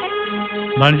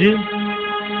भांजी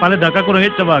पाले दाका को रेंगे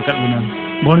चाबा आकाद बिना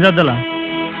भंजा दला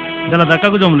दला दाका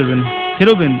को जम लेबिन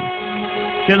थिरुबिन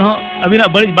चेत हो अबिना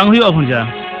बड़ी बांग हुआ भंजा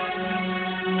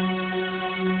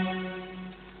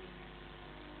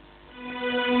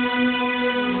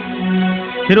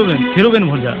थिरुबिन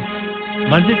भंजा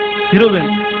भांजी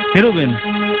थिरुबिन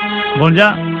भंजा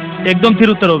एकदम थिर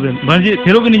उतरोबेन भांजी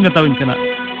थिरोबेन इन बताबिन कना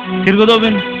थिर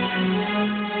गोदोबेन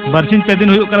बारसिन पे दिन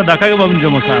हुयुक कना दाका के बाबिन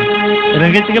जमका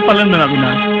रेंगेज के पालन मेना बिना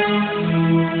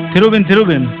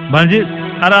थिरोबेन भांजी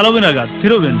आर आलोबेन आगा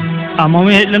थिरोबेन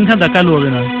आमामी हेज लेन खान दाका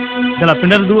लुबेना चला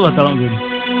पिंडर दुड़ु हतालोबेन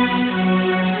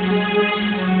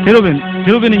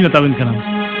थिरोबेन इन बताबिन कना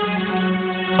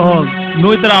ओ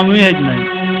नोई तरह आमी हेज नाय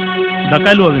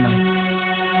दाका लुबेना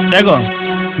एगो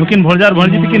नुकिन भोरजार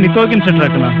भणजी तिकिन नितो किन सेटर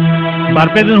कना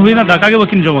बारपे दिन हुईना दाका के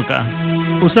बकिन जमका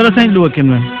उसरा सही लुबकिन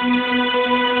में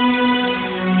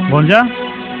भोरजा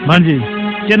भणजी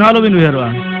चेन हालो बिन उहेरवा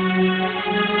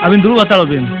अबिन दुरु हतालो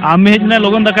बिन आमी हेजना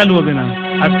लगन दाका लुबेना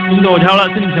आ इन दो ओझावला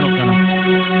सिन सेनोक कना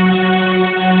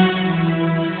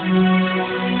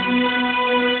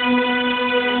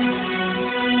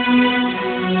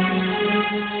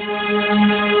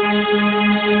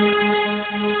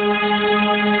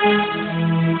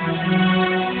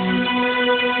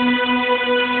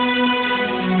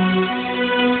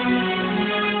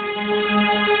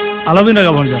आलोबिन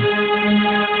रागा भोरजा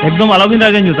एकदम आलोबिन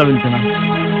रागा जुताबिन कना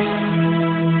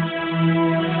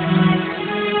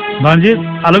भांजी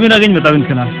आलोबिन रागा बताबिन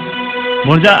कना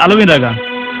भोरजा आलोबिन रागा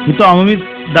नितो आमी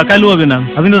दाका लुबेना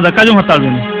अबिन दाका जम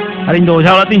हताबिन और इन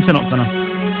ओझा वाला तीन सेनोक कना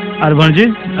और भांजी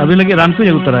अबिन लगे रान को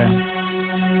अगु तराया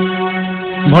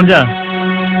भोरजा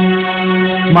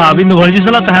मा अबिन भोरजी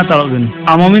सला तहा तालोबिन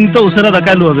आमामिन तो उसरा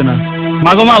दाका लुबेना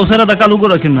मागो मा उसरा दाका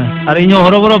लुगो रखिन में और इन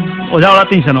हरोबरो ओझा वाला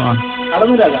तीन सेनोआ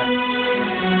आलोबिन रागा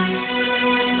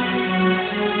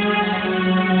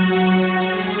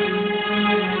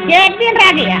दिन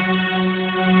रागिया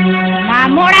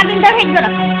मोड़ा दिन तो हेज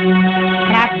गरक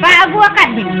रापा अगुआ का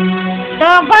दिन तो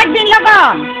गज दिन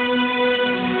लगन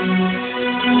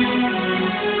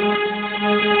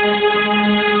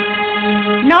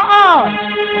नो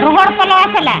रोहर पलो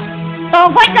आसला तो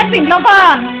गज का दिन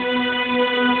लगन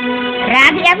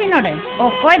रागिया भी नोडे ओ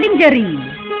कोई दिन जरी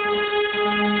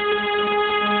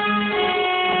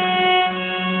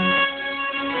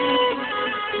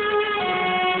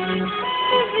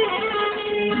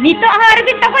नितो हर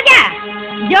बिन तो जा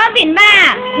जो बिन मा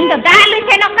इन तो दालु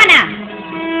सेनोक कना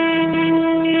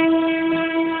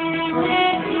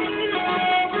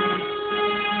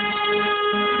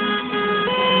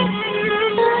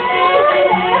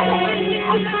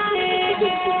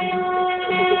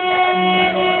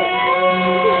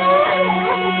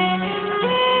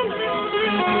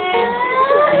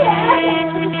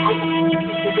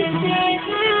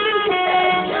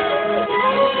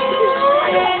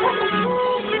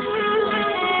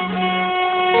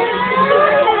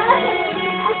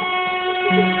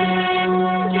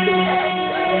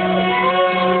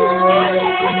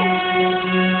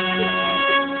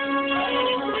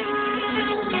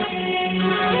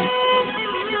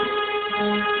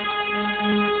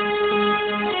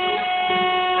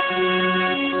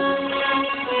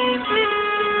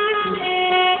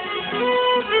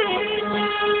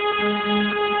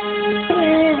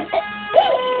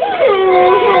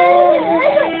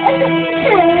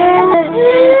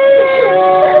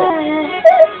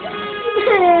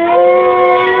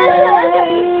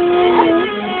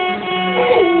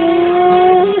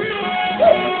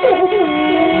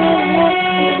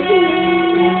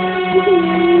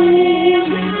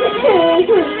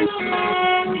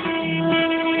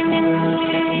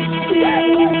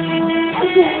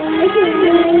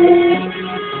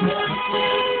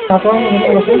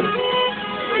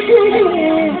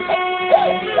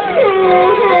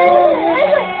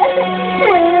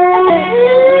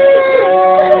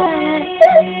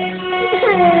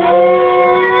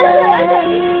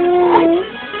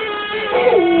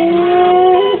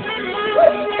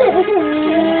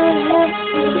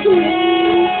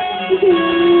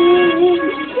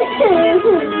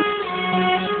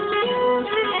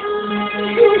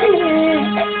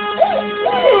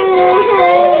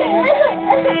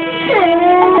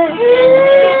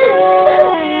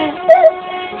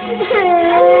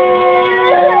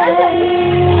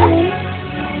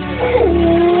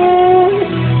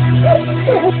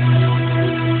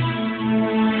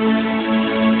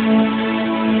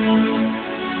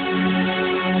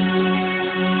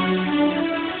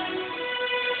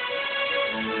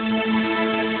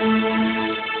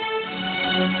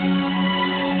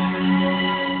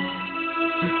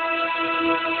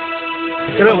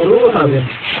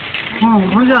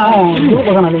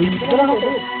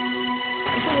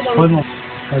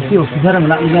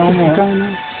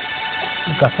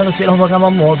कथा चेक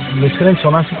मिसरें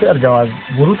सोना सीते जावा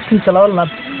बुरु तक चलावना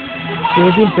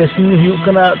दिन पेसिंग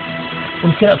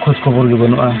उनके खोज खबर के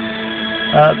बनूआ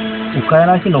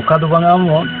उकायना कि नौका दो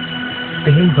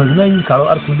तेहन भगना कालो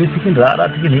और कुली तक राग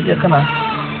तक हजना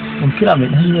उनकी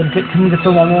मेहनत उनके खन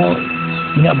जो मामो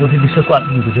इन बुद्धि विषय को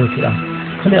आदमी बुझे किया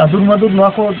खाली अदुर मादुर ना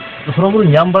को हरबुर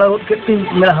नाम बड़ा के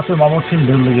मेरा हाथे मामो ठिन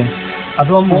दल लगे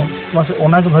अदो मासे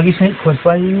ओना के भागी सही खोज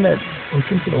पाई में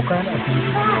उनकी के ओका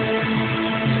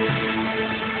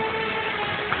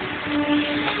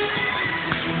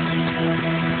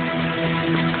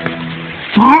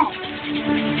हां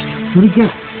सुरी के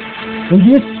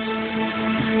ये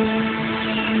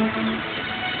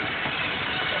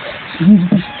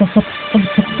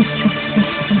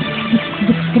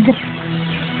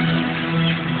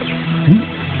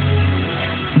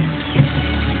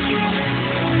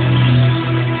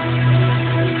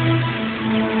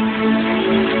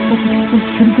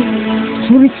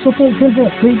Sulit sopo kerja,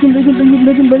 lagi.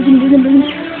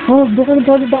 Oh, bukan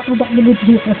tak boleh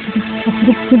dia.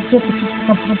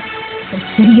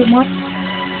 Sulit mat.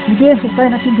 Dia supaya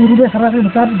nanti guru dia harap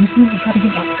besar di sini harap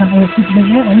akan awet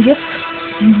lagi.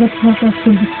 Ini dia proses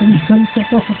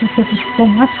satu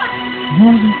mat.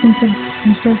 Yang mungkin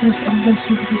misalnya ambil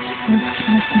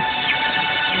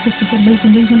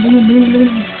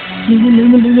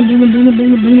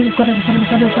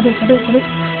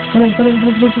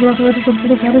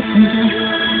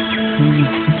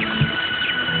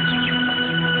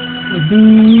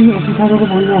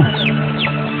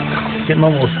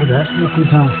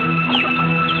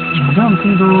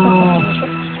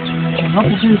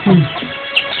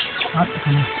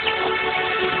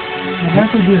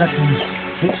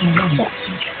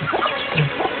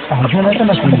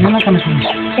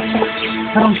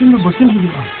Sekarang sini bosan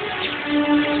juga.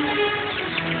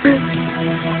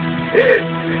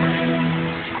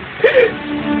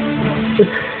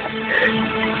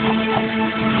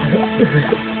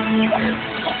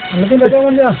 Lebih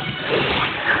bagaimana dia?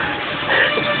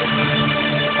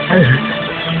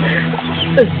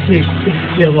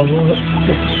 Ya babu.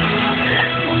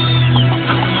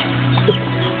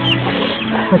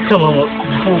 अच्छा मामा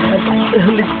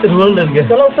role लग गया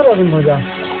चलो उतर अभी मजा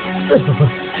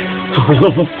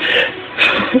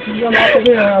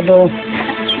दो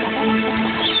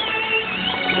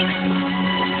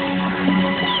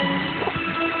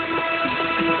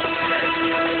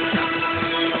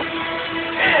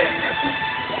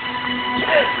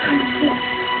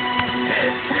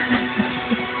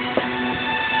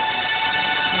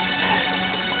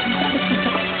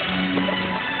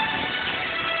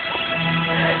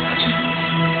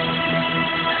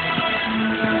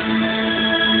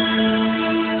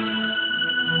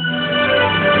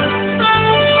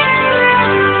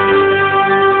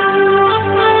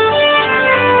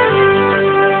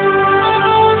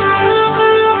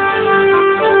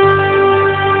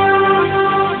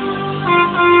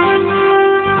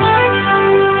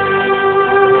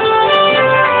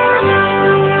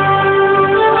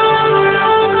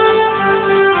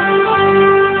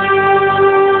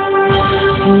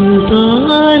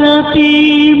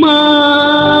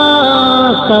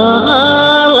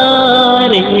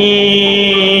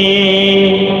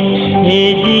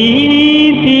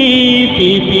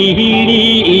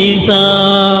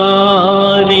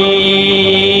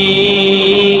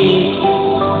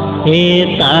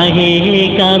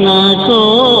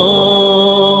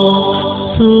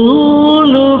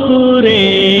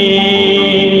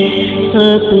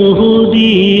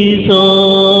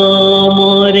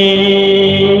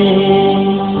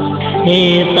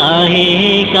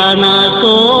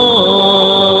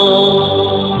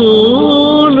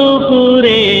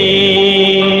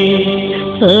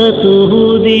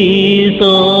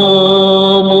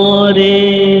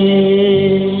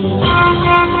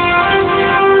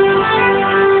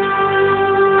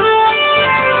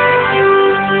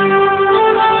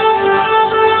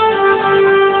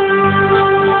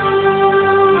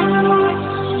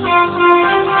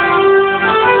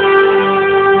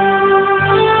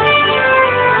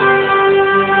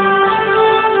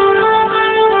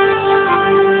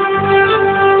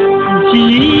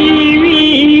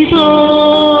जीवित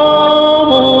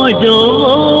जो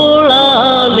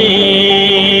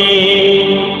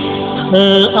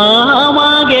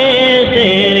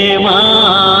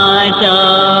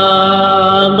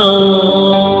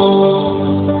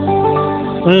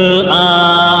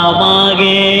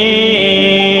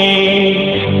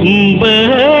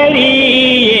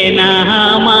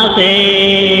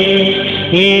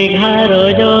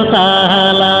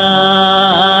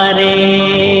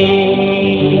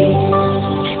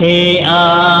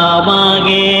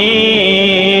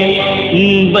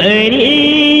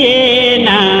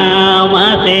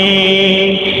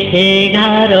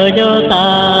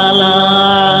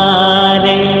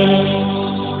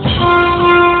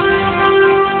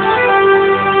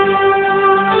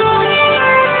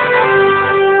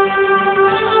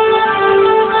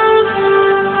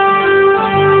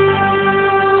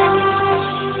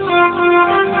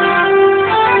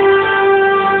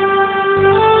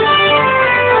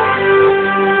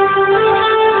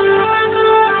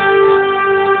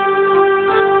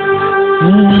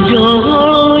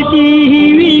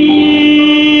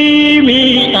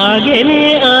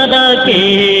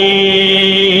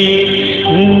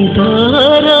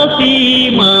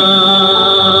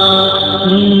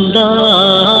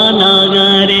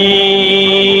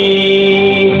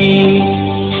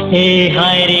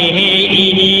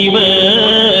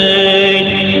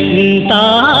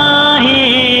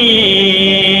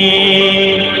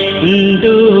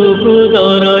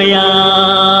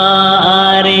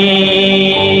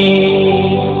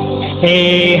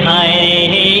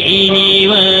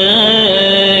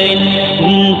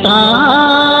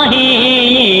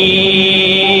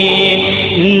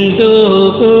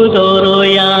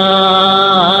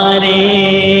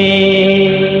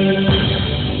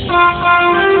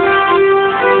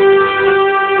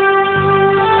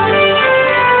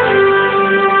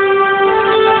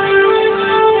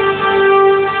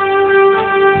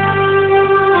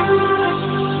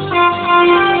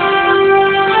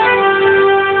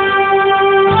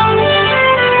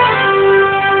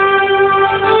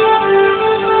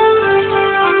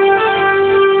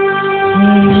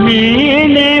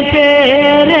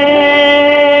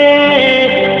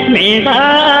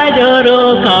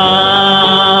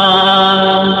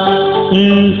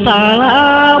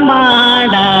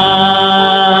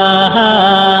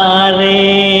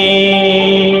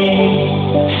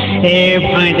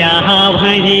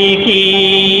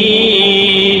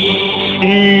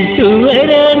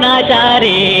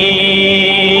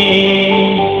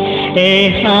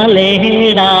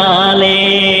हाले डाले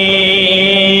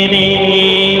रे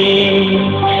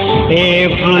ए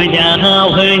भुजा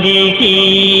भजी की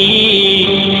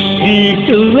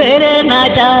तुवर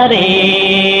नजारे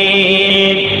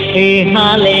ए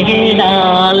हाले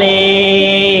डाले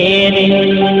रे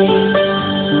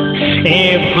ए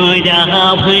भुजा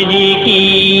भजी की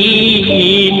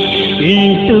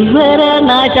तुवर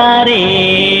नजारे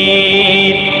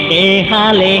ए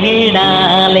हाले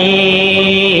डाले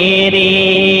रे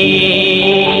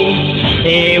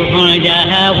ए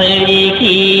भुजा भजी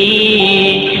की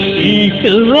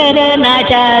तुवर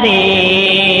नजारे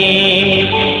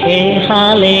ए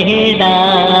हाले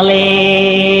डाले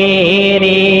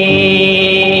रे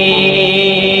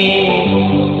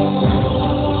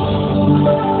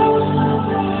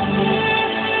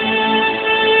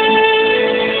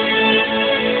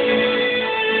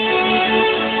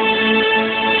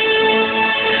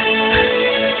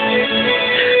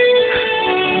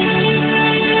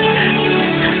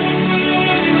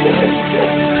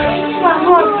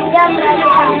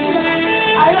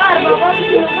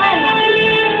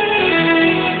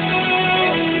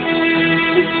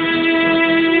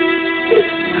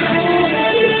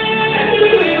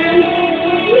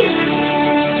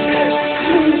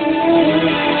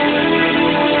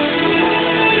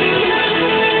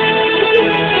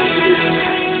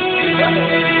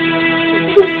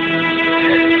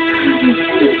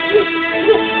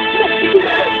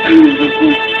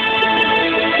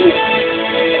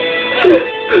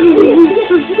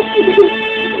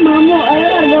Mama,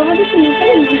 ayah ada apa di sini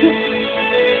kan? Kita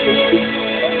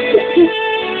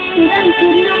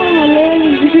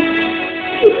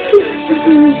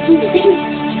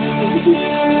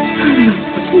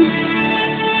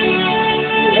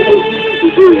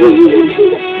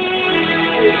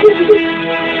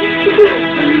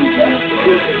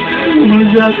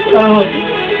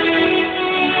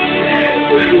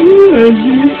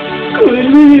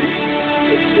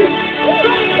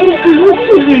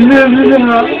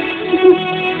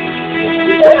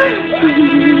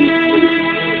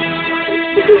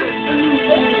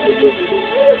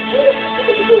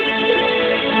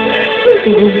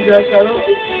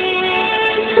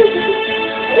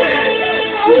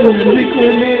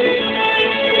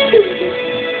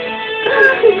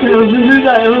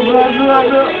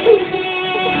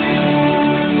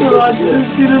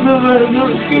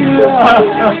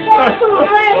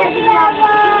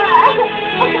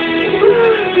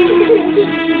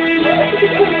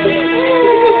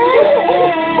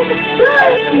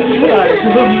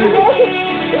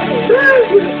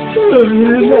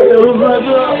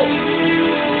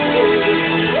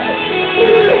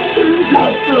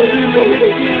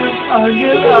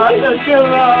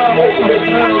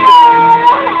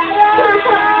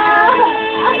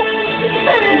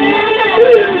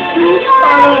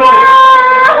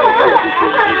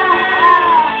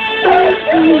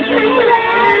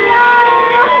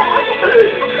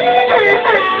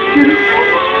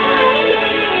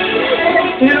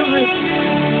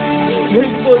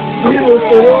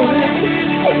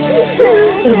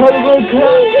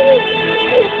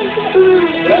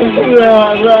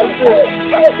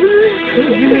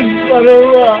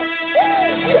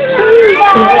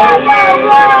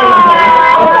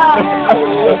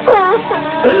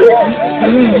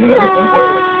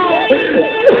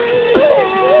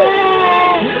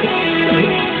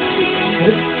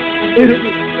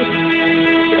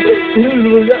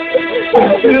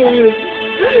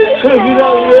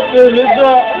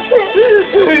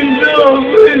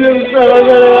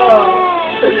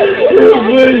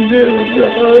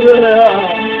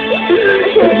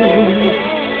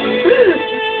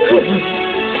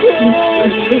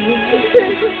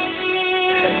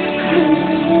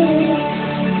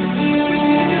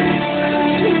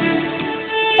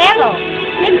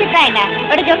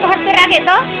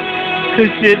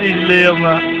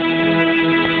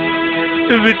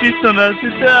बेटी सोना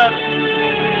सीता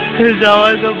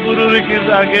जावाई तो बुरु के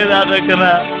आगे दादा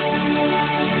कना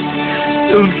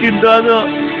उनकी दादो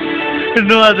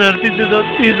नवा धरती से तो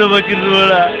 300 बकिर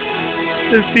रोड़ा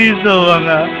 300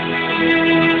 वांगा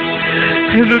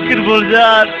लुकिर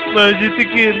बोलजार बजित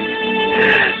किन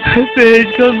तेज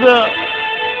कंदो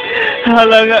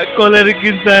हालांगा कोलेर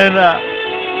किन चाहेना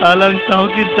हालांग साउ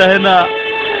किन चाहेना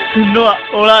नवा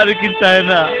ओलार किन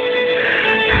चाहेना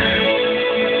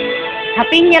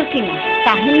Haping yelkin,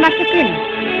 tahin masukin,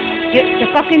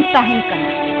 cepakin tahin kan.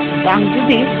 Bang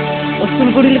judi,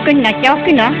 usul guri lekin nacau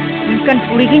kina, bukan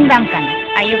pulihing bang kan.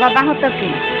 Ayo baba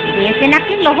hotokin, dia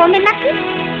senakin loho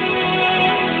menakin.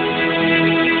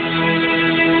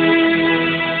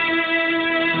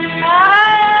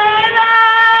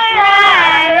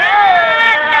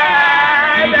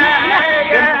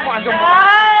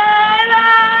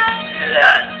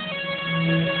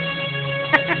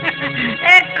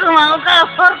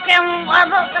 kamu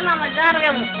apa kenapa jangan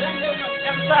kamu?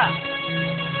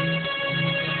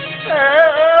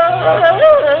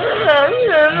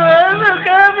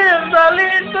 Kami Santali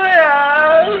itu ya.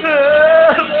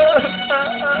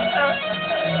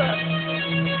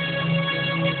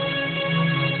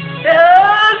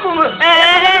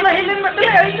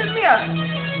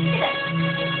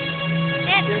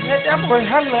 Dia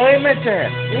boyhan lagi macam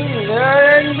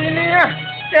ini ya.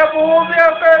 Dia bohong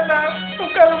apa nak?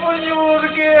 Bukan menyuruh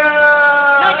dia.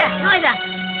 Noida.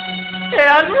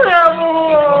 Anu ya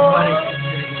bohong.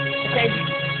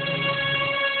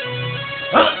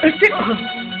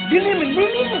 Ini.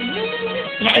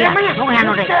 Ya, bukan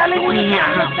anu deh. Ini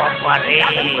apa?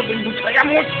 Saya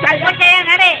mau saya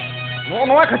ngare.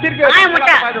 Noa khatir ke? Ay,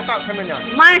 mucha.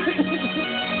 Mas.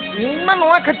 Inma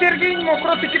noa khatir ki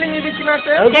mokro tikini ni dikina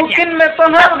te. Bukin me to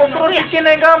na mokro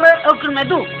tikine ga me. Bukin me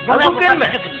du. Bukin me.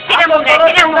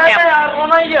 Tidak mau ya.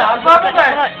 Rona ya. Apa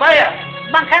Baya.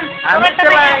 Bahkan Amit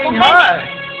lain ha.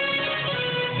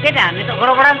 Tidak, itu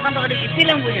goro-goran kan tuh di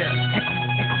film punya.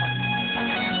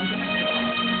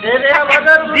 Dia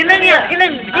bazar Dilang ya,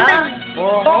 dilang.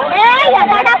 Oh. Ya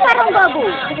ada parang babu.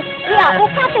 Ya,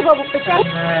 buka tuh babu pecah.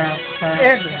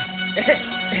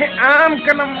 Am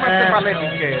kena mati balik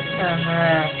ke.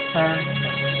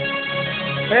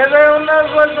 Mere unar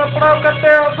gol kapra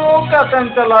kate tu katen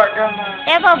calakan.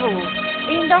 Babu,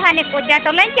 Indo hane ko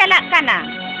jatolan calak kana.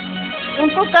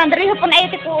 Untuk kandri pun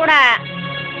ayat ko ora.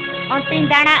 Ontin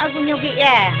dana agu nyugi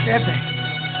ya.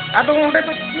 Aduh udah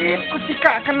tu ku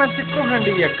cika kena ciku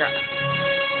handi ya kak.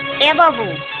 Babu.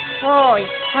 Hoi,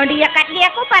 handi ya kat dia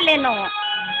ko paleno.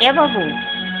 Babu.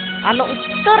 Alo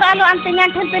uttor alo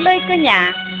antingan tempeloi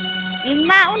kenya.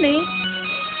 Imma uni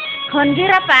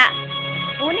khongira pa.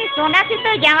 Uni sona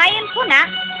sito jawain puna.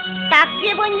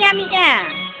 Tapi punya minya.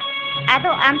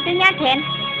 Ado antingan ten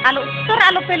alo uttor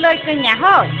alo peloi kenya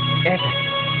hoi.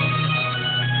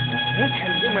 Ini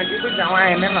cantik maju tu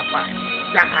jawain apa?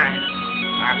 Jangan.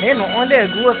 Ane no ole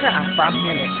gua ke apa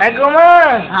ni?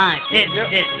 Agoman. Cek.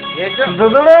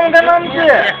 Dudulong dalam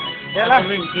je. Jalan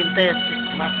cinta.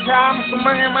 Macam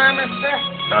semangnya mana sih?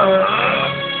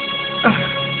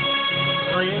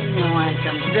 Oh ini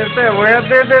macam. Dese,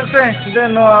 dese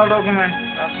no alog में.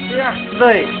 Ya,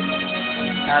 doi.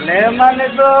 Ale mane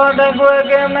to देखो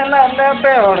के मेला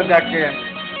पे और जाके.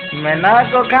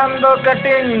 मेना को खान दो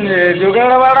cutting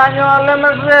जुगाड़ वाला न्योले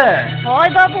में से. Hoi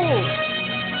babu.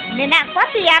 Nenak ko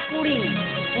tiya kuri.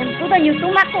 Untu do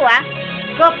nyutum aku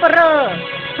Gopro.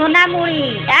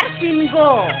 Sonamuri,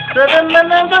 Arsingo. Seren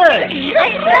mana doi?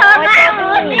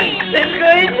 Sonamuri.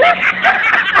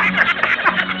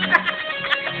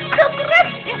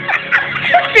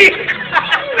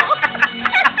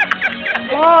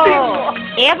 Oh,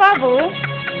 babu.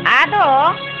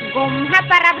 Ado gumha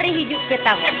parabri hijuk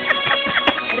kita.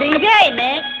 Rinja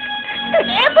ini.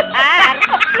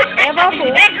 Babu.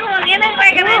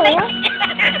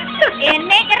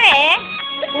 Ini kere.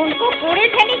 Unku kuri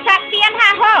theni saktian ha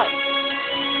ho.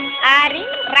 Ari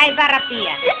raibar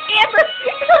pia.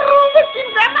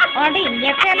 Odi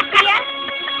nyepel pia.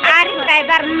 Ari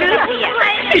raibar pia.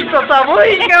 Itu tahu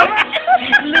ingat.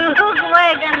 Lu kue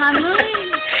kan manu.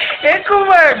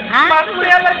 Kuman. Maksud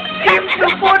yang tim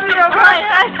support ni apa?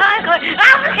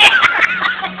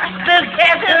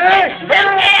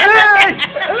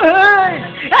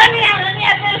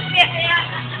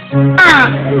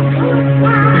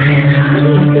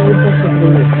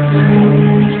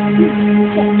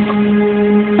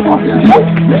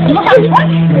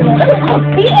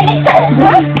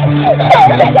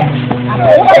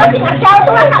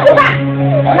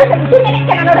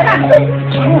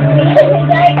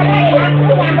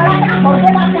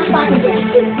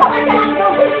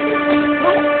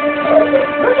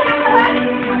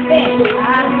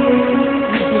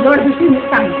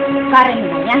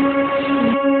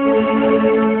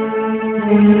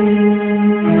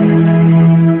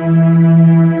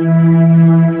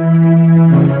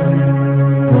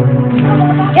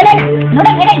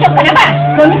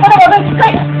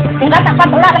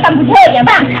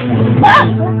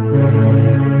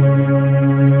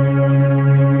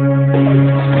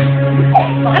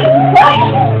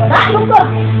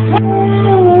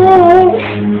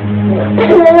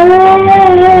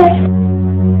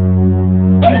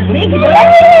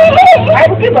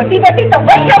 Bati-bati tak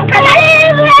bayar kalah.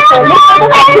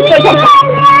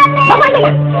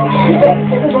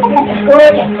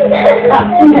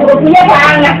 Punya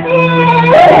banget.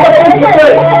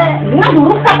 Nah,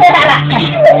 buruk sampai dalam.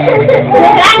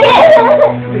 Lagi.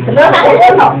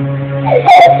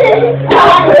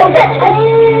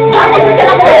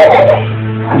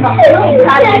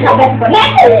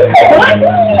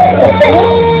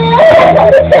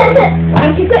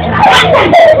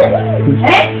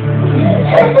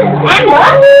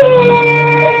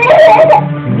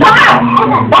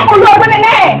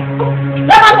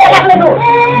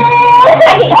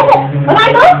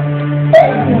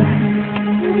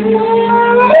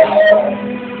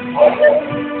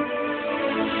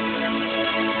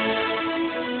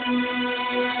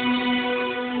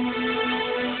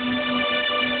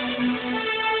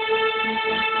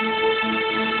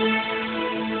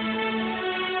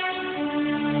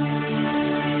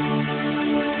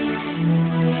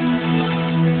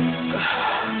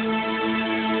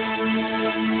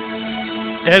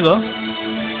 एगो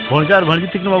भणजार भणजी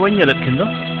तिकन मा बन नेलत किन दो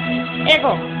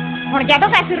एगो भणजा दो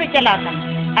कासुरु चलाव का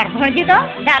और भणजी दो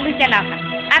डालू चलाव का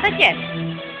आदो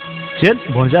चेत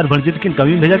भणजार भणजी तिकन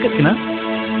कमी भेजा के किना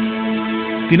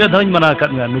तीना धावኝ मना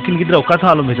काट में नुकिन गिद्रा ओका था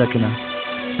आलो भेजा किना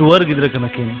टुवर गिद्रा कना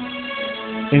किन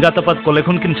इंगा तपत कोले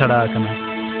खन किन छड़ा कना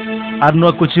आर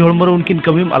नो कुछ हड़मर उनकिन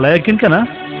कमी आलाय किन कना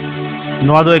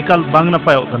नोआ दो एकाल बांग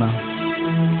नपायो कना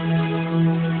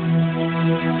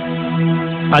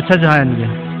अच्छा जहां गया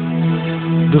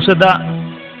दूसरे दा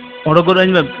ओडोगो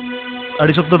रंज में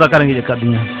अड़ी सप्तो दाका रेंगे जका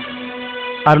दिया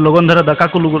आर लोगन धरा दाका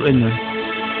को लुगुर इन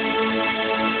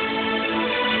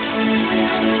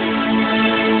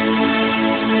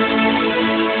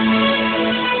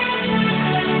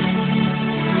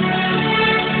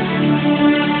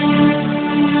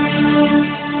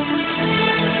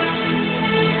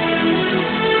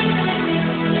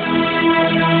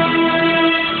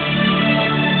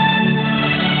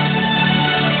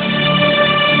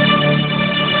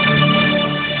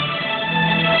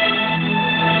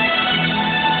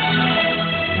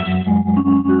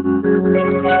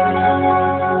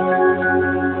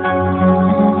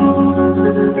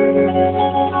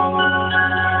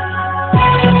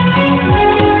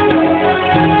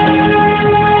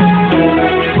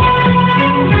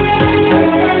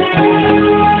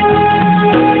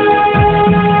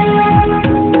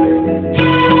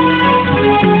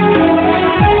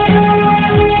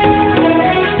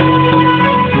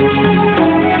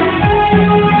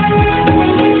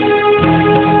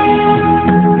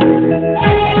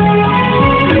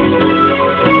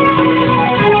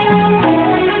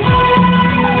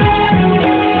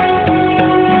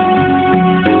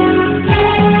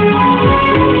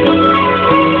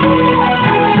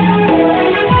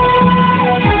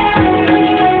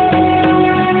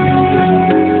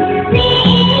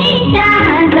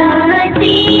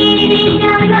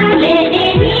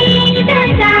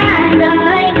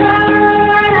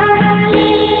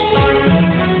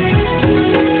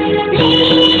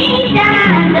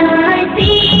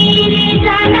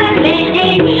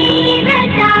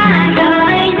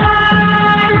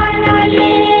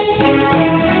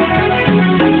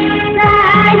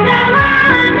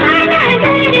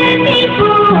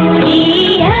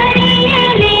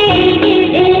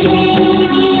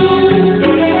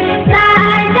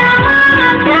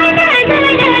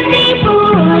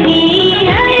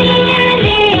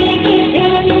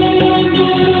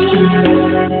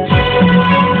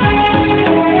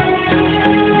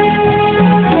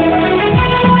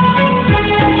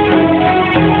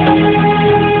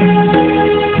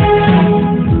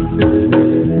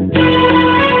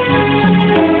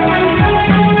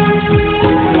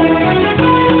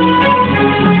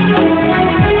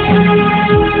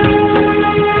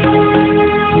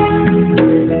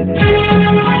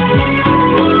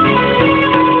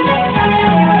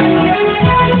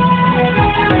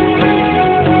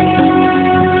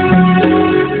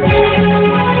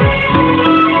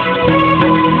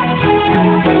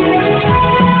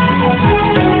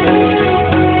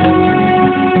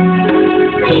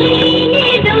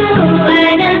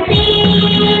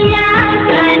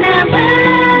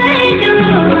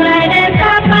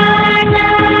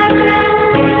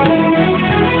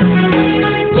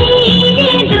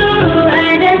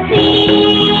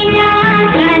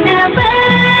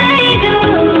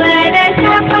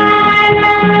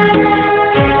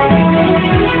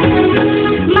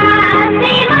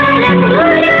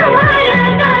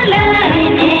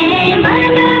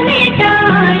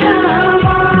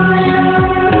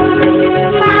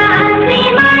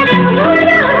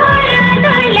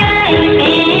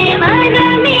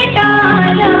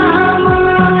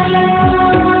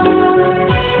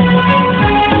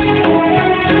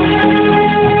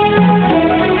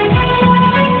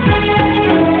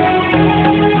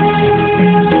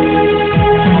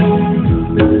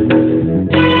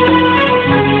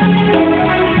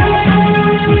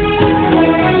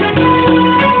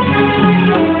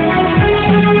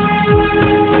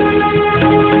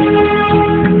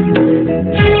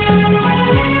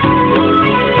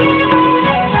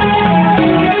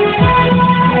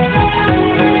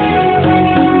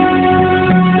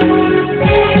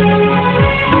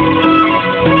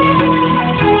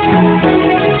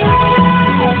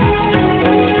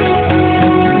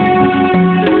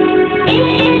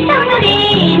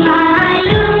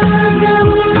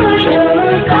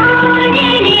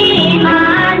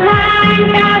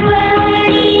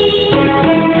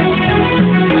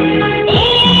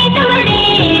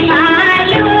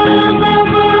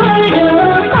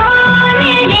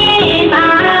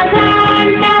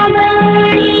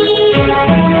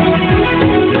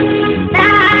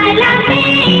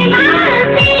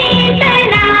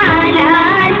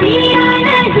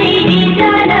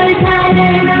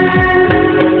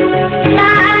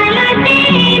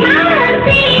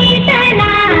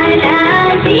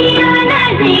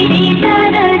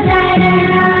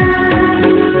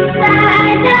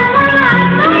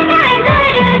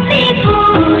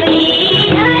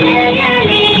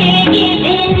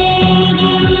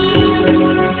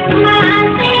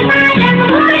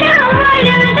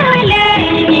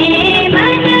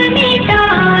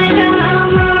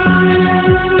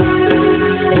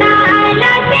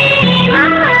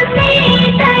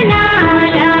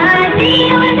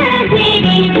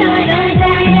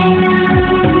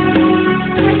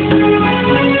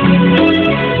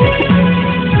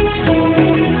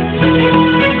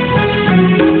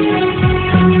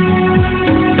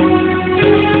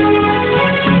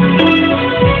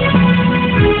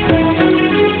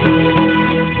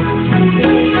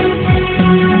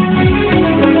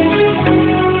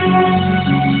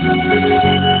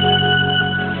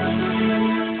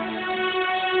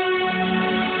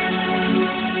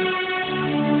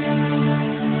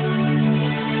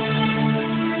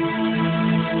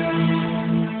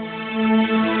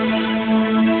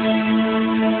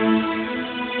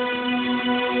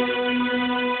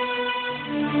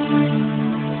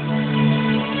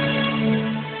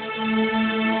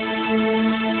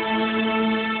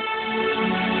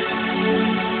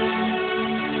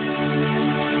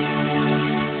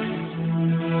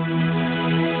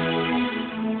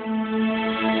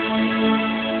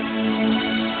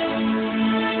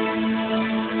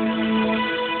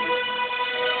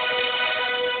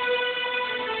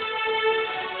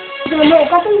Mama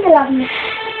ukatin celakna.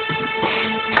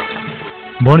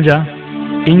 भणजा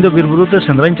इन दो बिरबुरु ते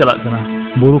सेंद्राइन चलाक कना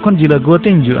बुरु खन जिला गुआते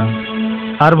हिजुआ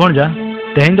आर भणजा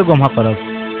तेहेन दो गोमहा परब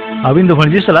अबिन दो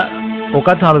भणजी सला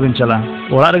ओका था आलोबिन चला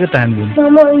ओड़ा रगे तहन बिन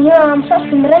Mama iya am sa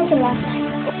seंद्राइन celak.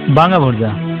 बांगा भणजा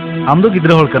आम दो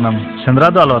गिद्रा होड़ कनाम सेंद्रा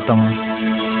दो आलो आतामा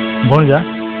भणजा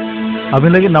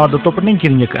अबिन लगे नवा दोतो पटनिन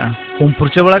किरिñ का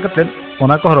फुरचे बड़ा कते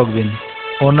ओना को हरग बिन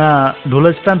ओना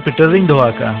ढोलस्तान पिटरिंग दोहा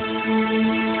का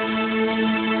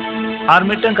आर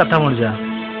मिटन कथा भणजा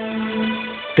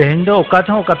तेहेन दो ओका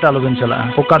था ओका आलोबिन चला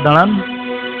ओका दाणान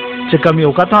चे कमी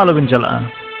ओका था आलोबिन चला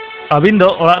अबिन दो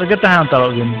ओड़ा रगे तहन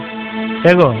तालोबिन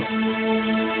एगो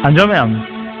अंजमे आम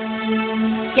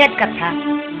चेत कथा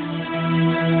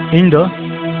इन दो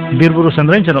बिरबुरु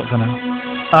सेंद्राइन चनोक कना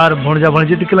आर भणजा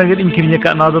भणजी तिक लगे इन किरिñ का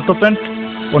ना दो पेंट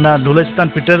ओना ढोलस्तान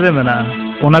पिटर रे मेना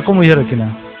ओना को मुहर रखिना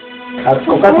आर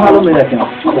ओका था आलो मेरा किना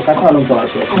ओका था आलो चला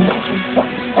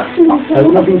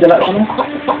सगुना दिन चला कना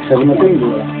सगुना दिन दो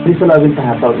दिसला बिन था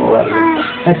हाता ओड़ा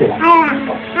ऐसे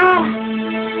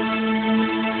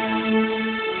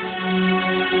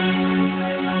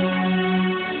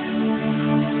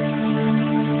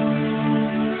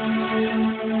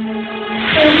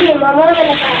Mama udah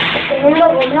temen lo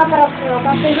guna perap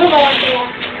pasti lu banyak ya.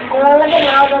 Kalau lagi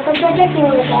mau datang saja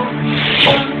tinggal ya.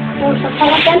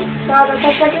 Sekarang kan mau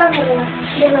datang saja lagi.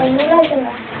 Dia ini lagi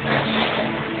ya.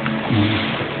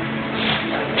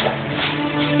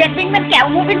 Jadi macam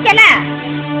mungkin cela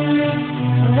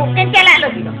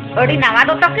lagi tu. Odi nawa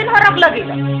do tokin horok lagi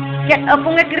tu. Cet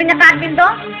apungnya kirinya karbin tu,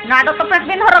 nawa do tokin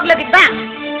bin horok lagi bang.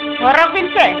 Horok bin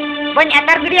se, banyak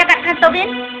atar gria kat kan bin,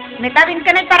 meta bin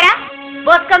kena para.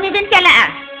 Bot kami bin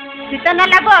cala. Kita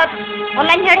nala bot.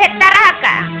 Olan herhet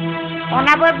taraka.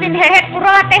 Ona bot bin herhet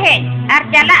pura tehe. Ar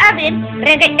cala abin.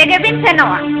 Regek tege bin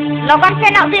senoa. Logan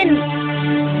senok bin.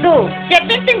 Tu. Cek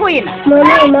bin tingguina.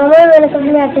 Mama mana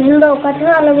kabila tindo kata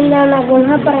ala bin dana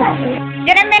gunha para.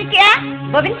 Jangan men kia.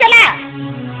 Bobin cala.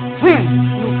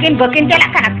 Mungkin cala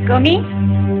kanak kami.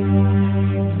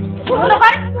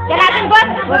 Logan. Cala bin bot.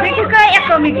 Bobin juga ya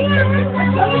kami.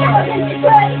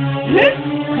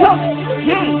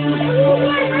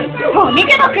 Ini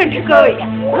kan bukan juga ya.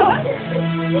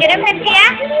 Kira mereka,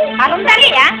 alum tali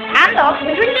ya, ando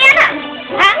dunia na,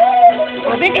 ha?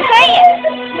 Obe juga ya,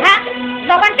 ha?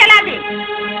 Loban calabi.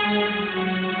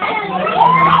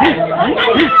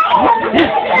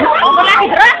 Obo lagi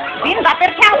terus, bin baper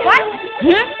siapa?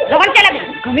 Loban calabi.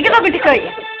 Kami kan bukan juga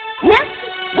ya, ha?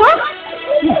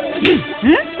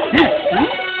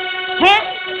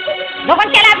 Loban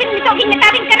calabi mitokin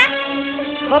metabin kana?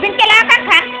 Bobin celakan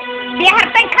kan? Dia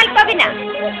hartain khal pabina.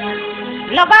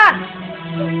 Loban.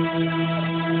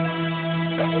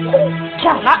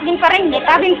 Chalak bin pareng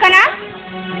neta bin kana?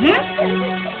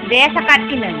 Dia sakat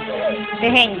kinan.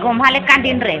 Teheng gomhale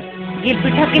kandin re. Gil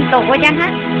pithakin to gojan ha.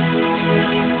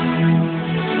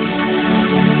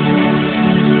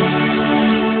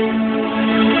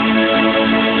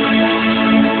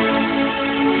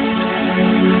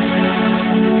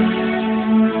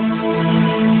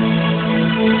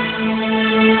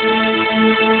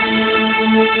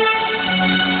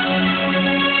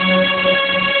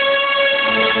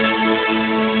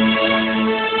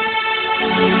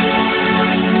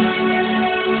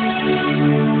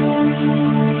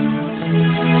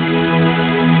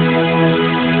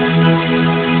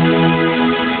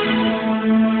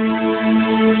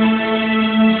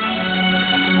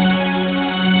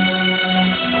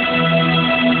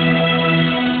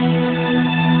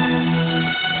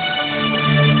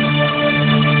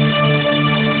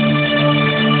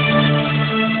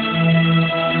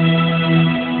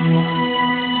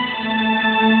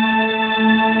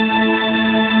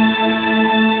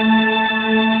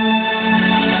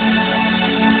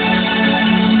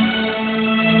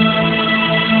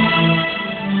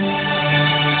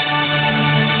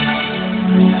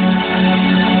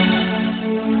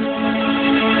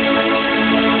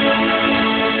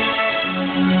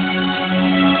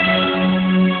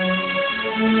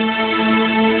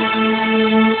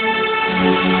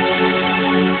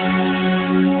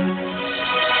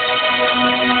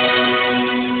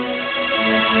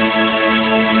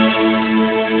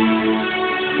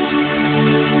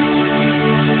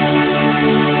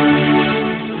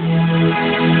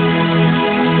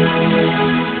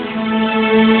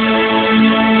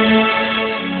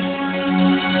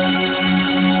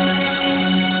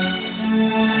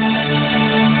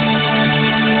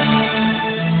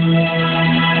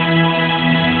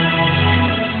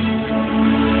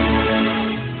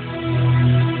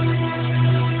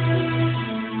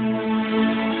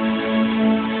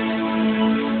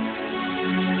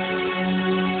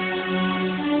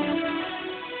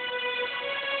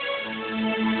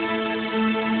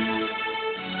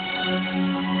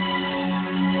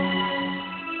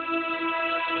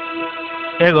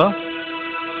 एगो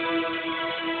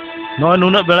नॉय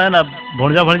नुना बेड़ा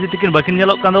भणजा भणजी तकिन बाकिन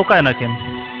नेलोक कान दो कायना किन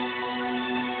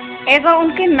एगो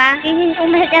उनकिन मा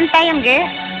इन हेजन तायम गे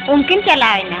उनकिन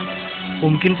चलावेना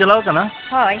उनकिन चलाव कना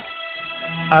होय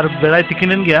और बेड़ा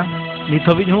तकिन गया नित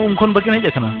हबी हूँ उनखन बाकिन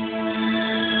हेज कना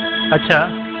अच्छा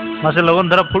मासे लगन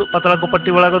धरा फुड़ पतला को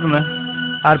पट्टी बड़ा कर में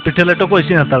और पिठे लेटो को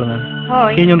इसी हताड़ में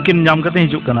होय इन उनकिन नाम करते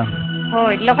हिजुक कना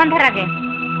होय लगन धरा गे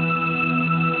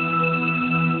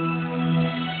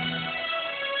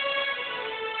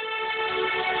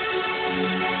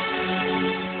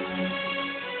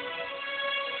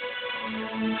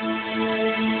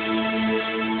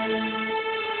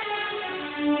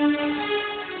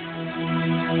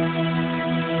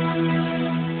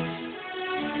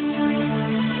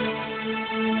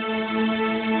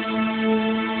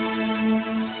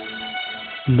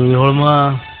दुई हड़मा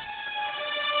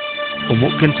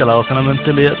उमुक किन चलाव कना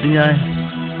मेनते लैया दियाय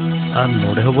आर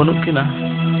नोडे हो बनुक किना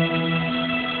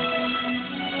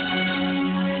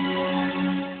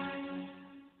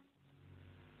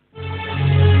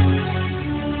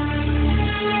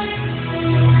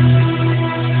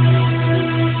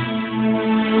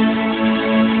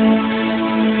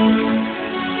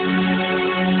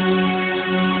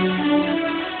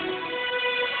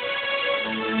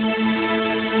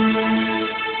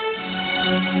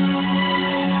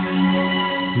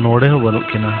नोड़े हो बनुक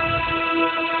किना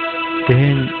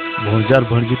तेहन भोजार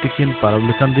भणजी तकिन पारब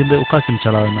लेकान दिन दे ओका किन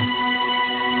चलावेना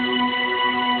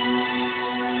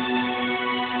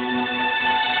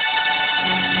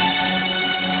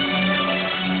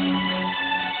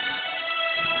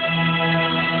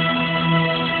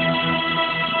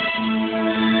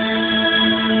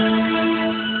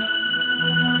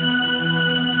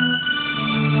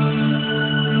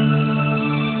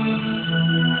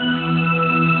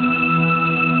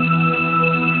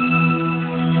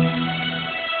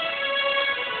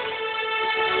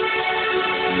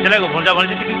चलेगो भोजा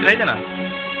भणजी तकिन रह जाना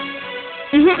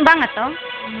बांगा तो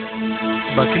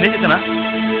बाकिन हेज कना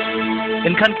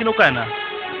इनखान किन ओकायना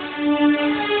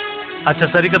अच्छा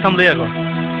सारी कथम लैया को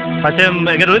पाचे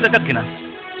एगे रोहित अकत किना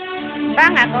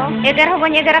बांगा को एगर हो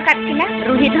बन एगर अकत किना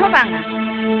रोहित हो बांगा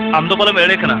आम दो पलम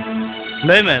एड़े कना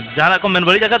लय में जहाना को मेन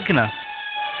बड़ी अकत किना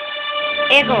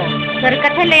एगो सर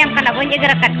कथे लेम कना बन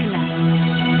एगर अकत किना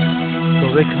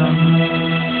तो देखना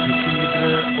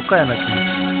ओकायना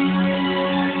किना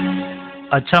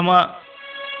अच्छा मा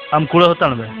आम कुड़ा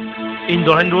होतान में इन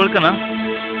दोड़ान रुआर कना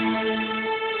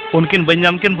उनकिन बन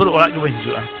नाम किन पुर ओराग बन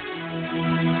हिजुआ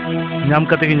नाम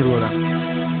कते किन रुआरा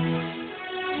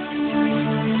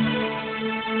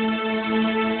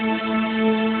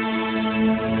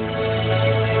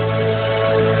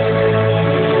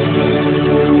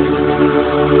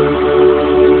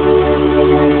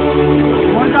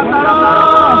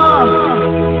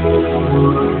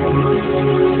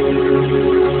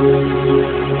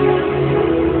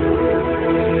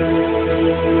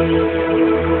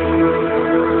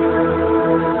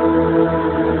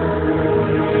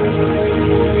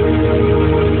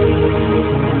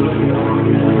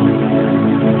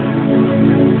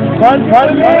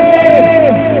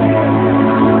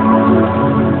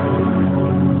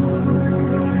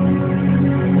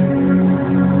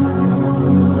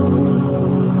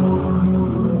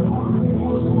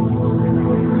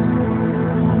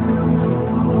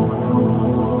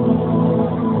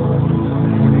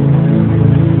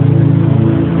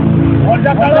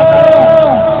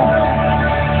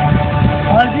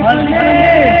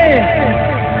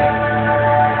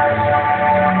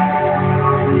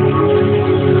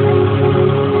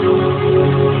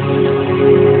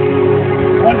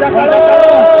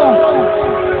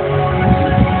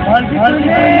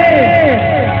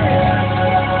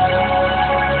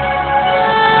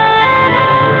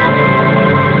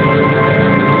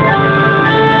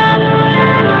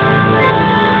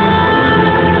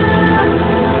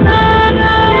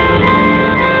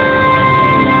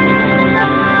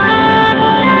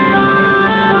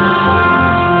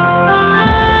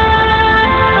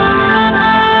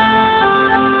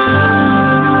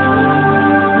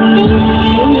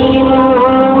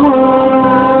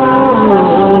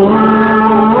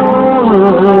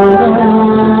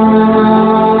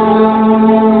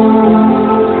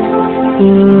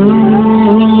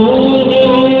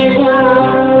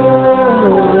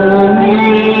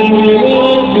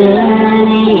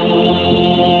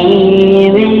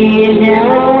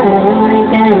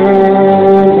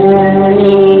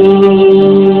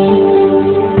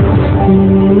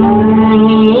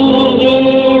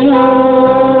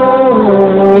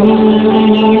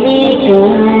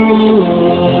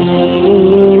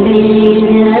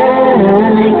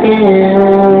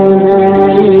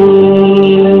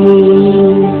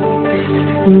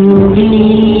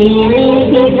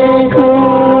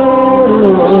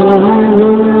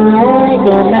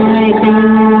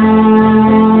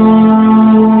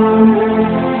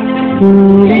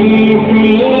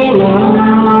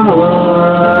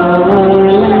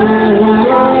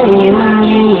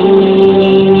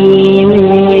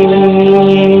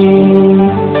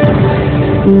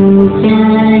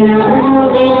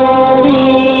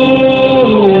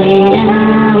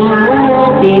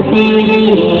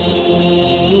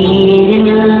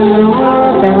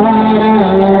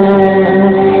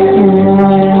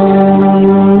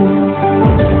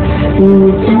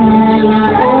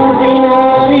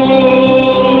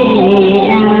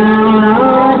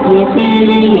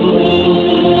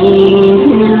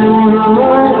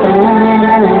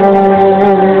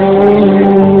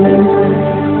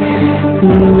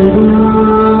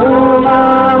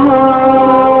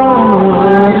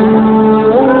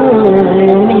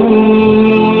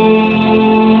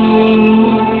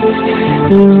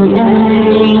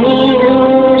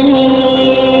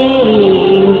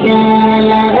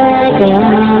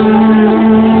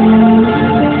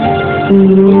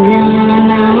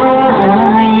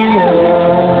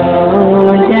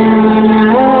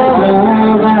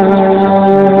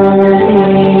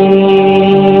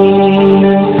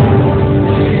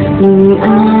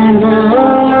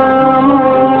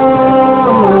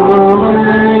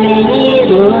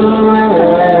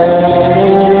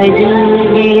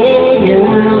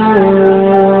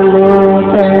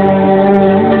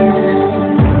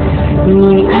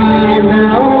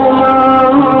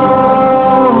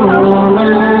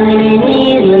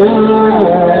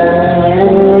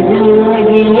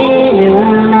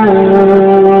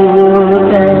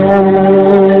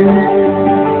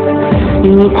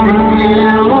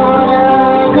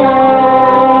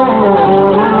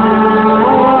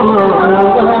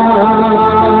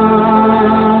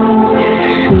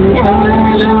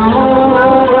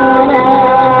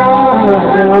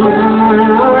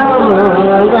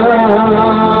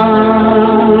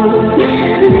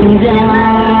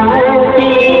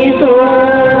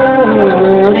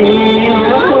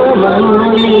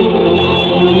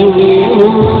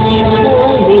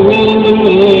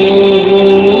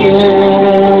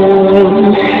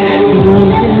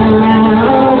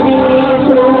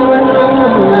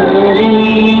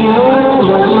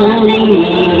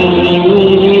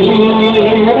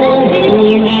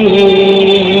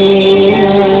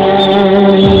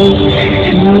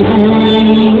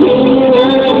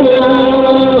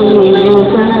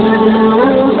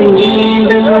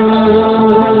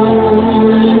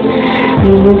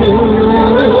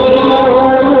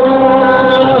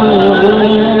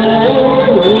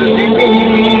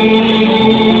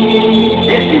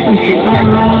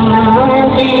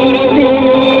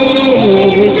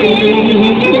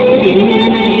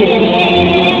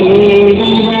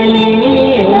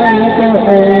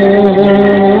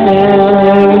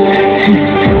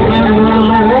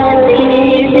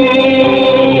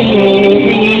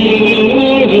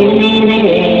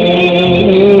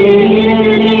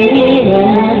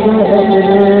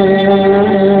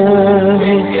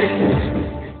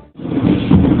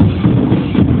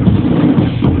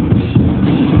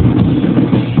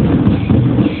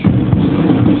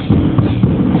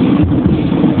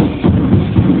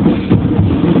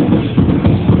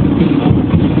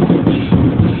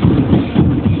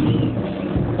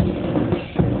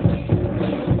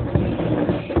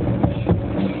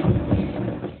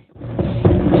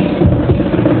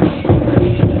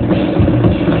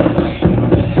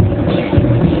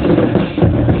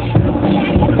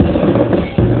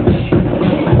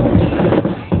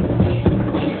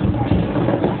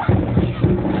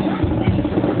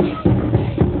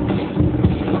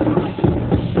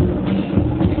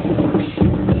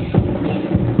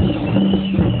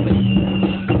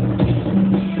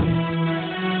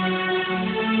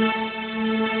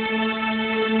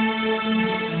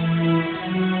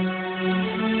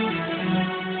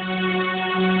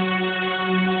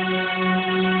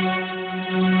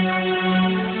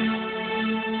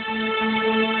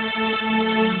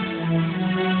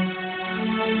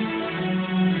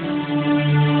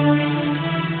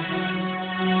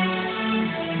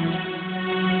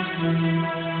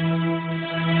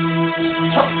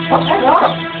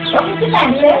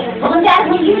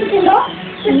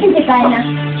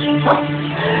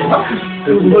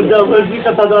मुझे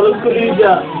कथा दाल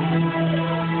कुलीजा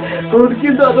उनकी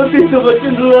दादा तीन बच्चे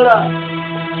रुआरा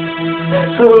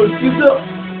उनकी तो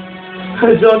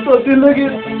जो तो दिन लगी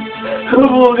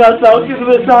वो गासाव की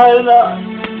में सहायना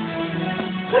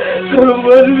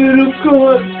मन में रुको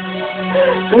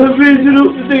बीज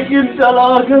रूप से किन चला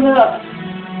करना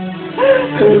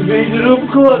बीज रूप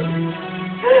को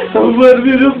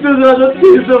मर्दी रूप से ज्यादा थी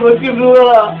समझ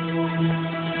रुआ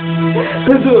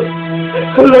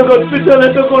तो लोग पिछले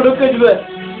तो कोड़ो कजबे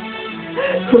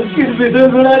किस विधि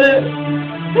बना रे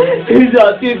ये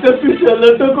जाती तो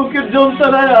पिछले तो को किस जोम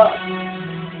तराया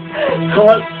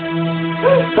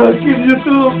किस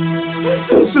यूट्यूब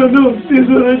सुनो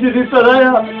सिंदूर जिरी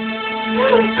तराया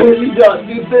ये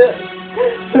जाती ते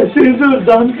सिंदूर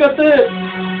दान करते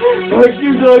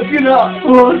किस ना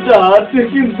वो जाती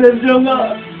किस दिन जोंगा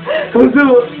तो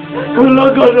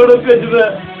लोग कोड़ो कजबे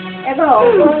एगो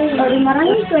बड़ी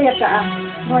मरानी तो या का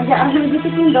मजा आने जी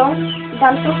किन दो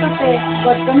दाल तो करते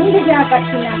गटनी भी जा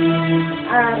काटिना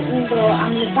और इनको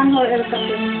अमेरिकन हो एल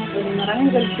करते बड़ी मरानी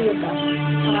गलती है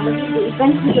का लगी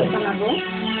इकन की जो करना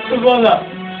वो बाला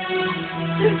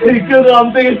एक राम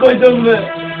पे कोई दम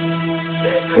में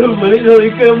बड़ी जोड़ी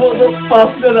के वो तो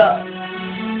पास करा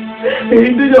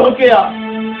हिंदू जो क्या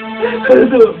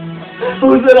तो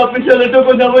उसे आप पिछले तो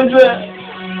को समझ में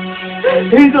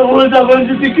ये तो बोल जावन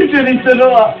जी कितने रिश्ते लो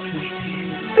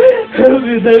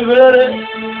विजय बड़ा रे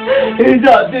ये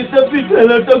जाते तो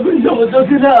पिछले तो कुछ समझो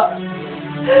कि ना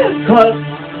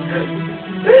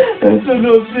तो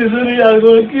लोग सिद्धरी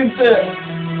आगो किसे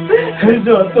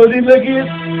जो तो नहीं लगी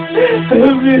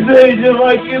विजय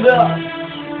जमा की ना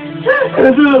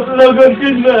तो लोगों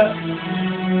किसने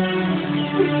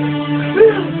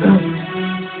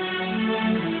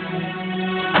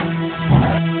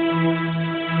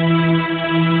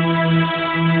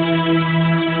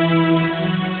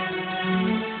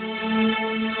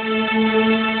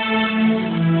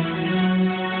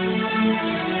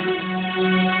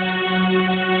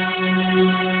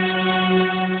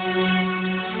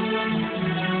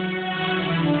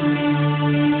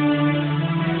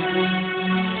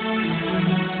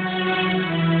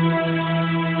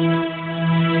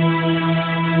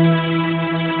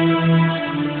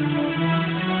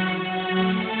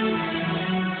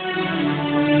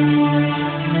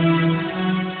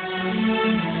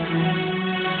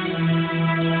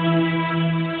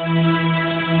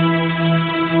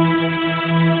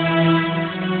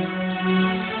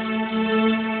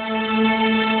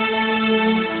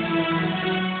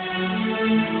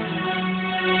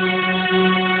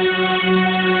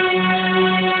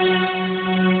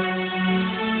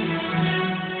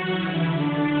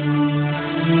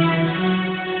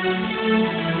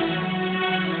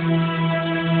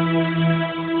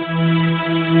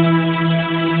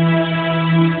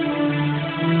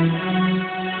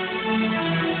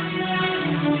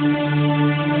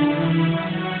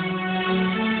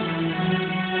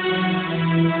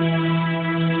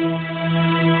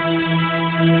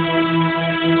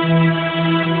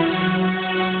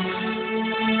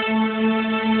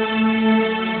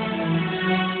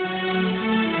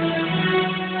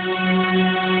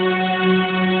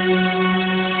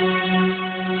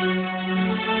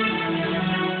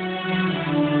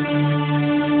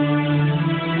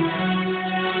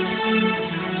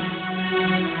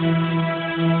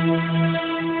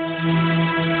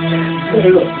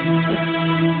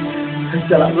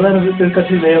चला बड़ा ना तेरे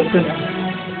कथी नहीं होते ना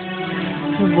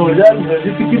बोझा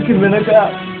नदी टिकट की मैंने कहा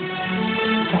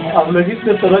अब लगी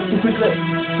तो तरह कुछ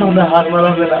हमने हाथ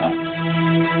मारा मेरा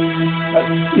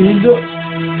ये जो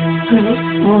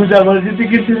बोझा मर्जी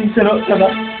टिकट नहीं चलो चला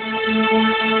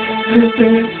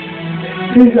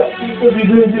तो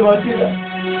वीडियो जी बात की ना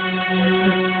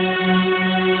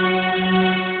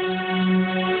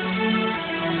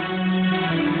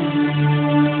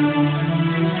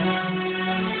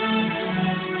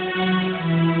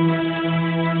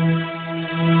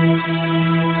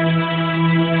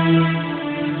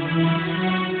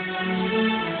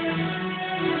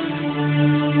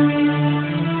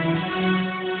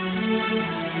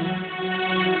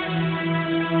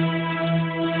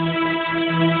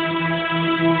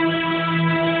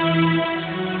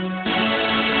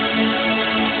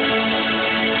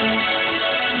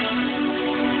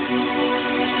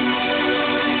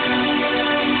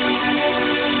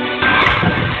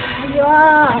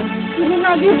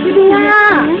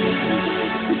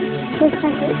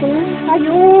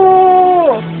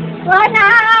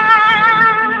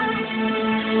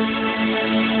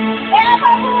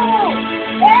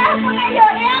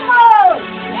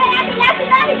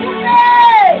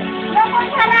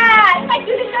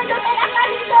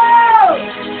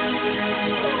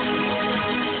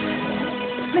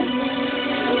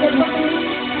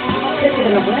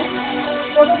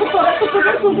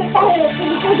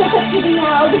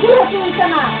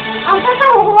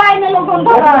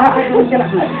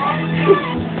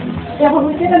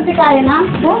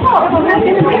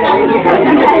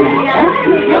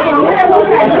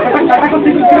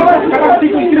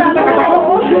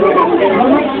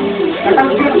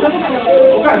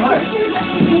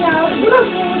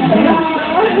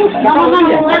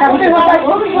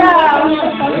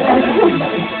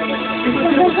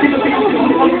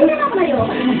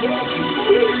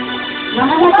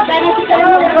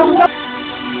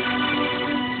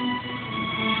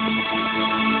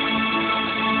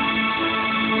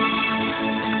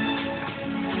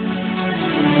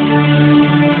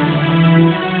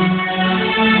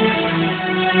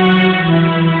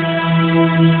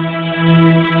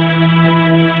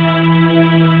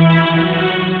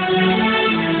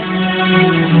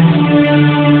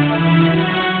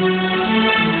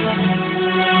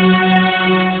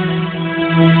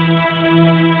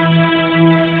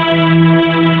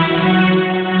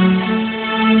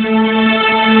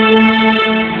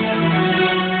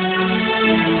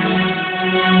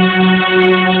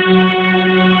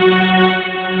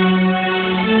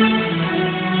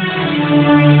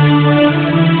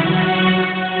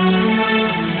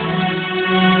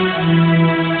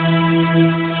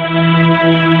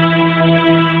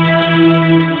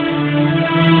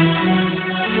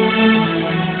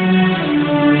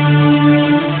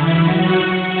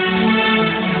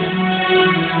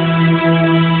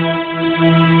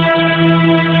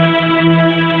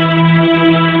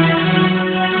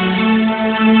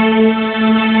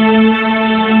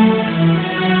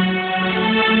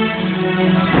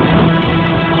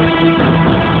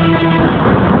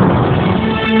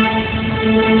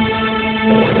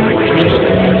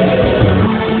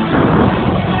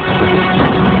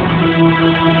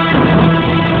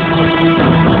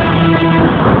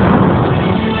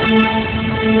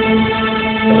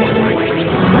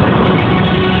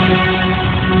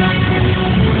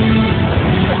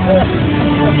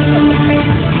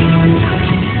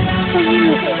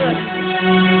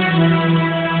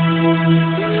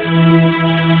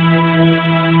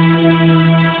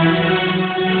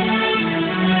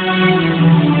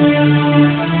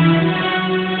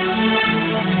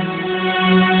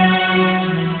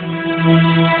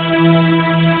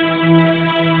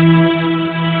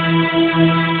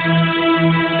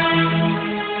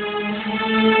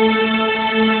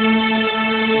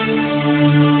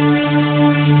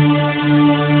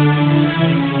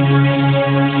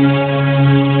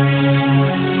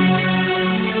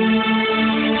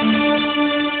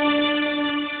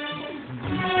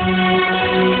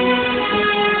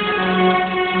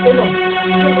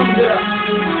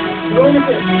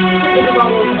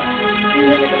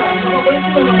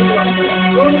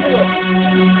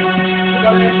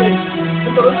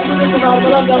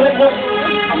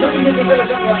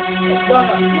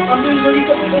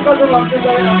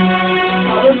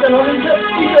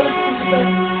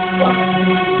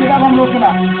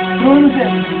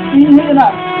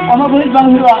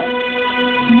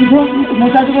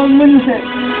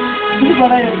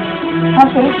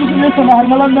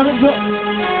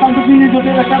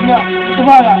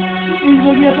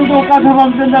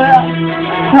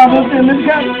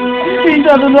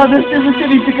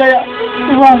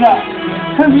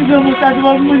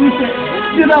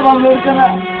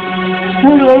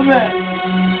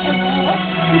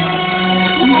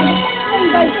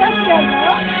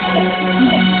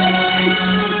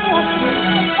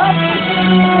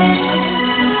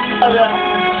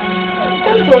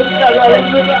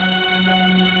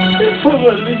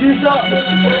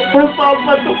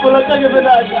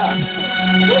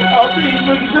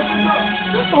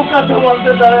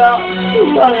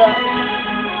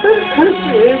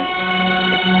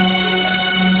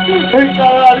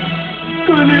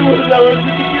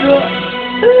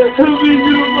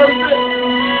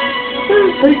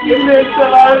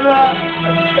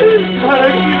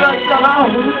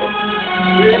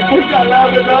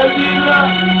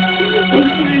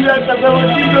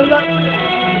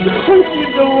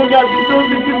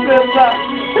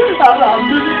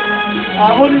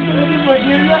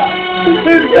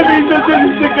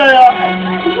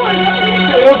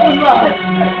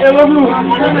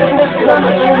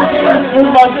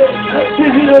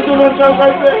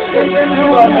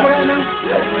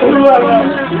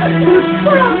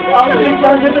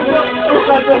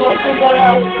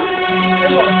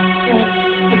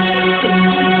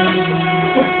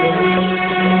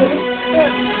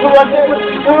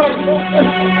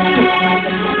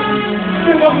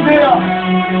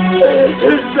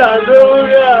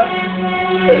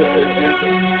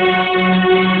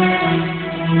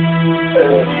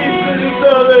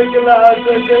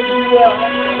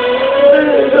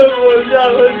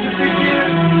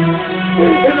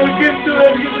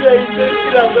itu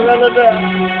tidak terlalu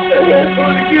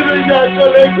unik jatuh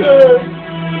lagi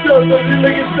jatuh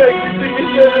lagi sakit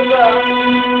lah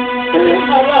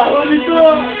Allah itu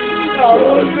Allah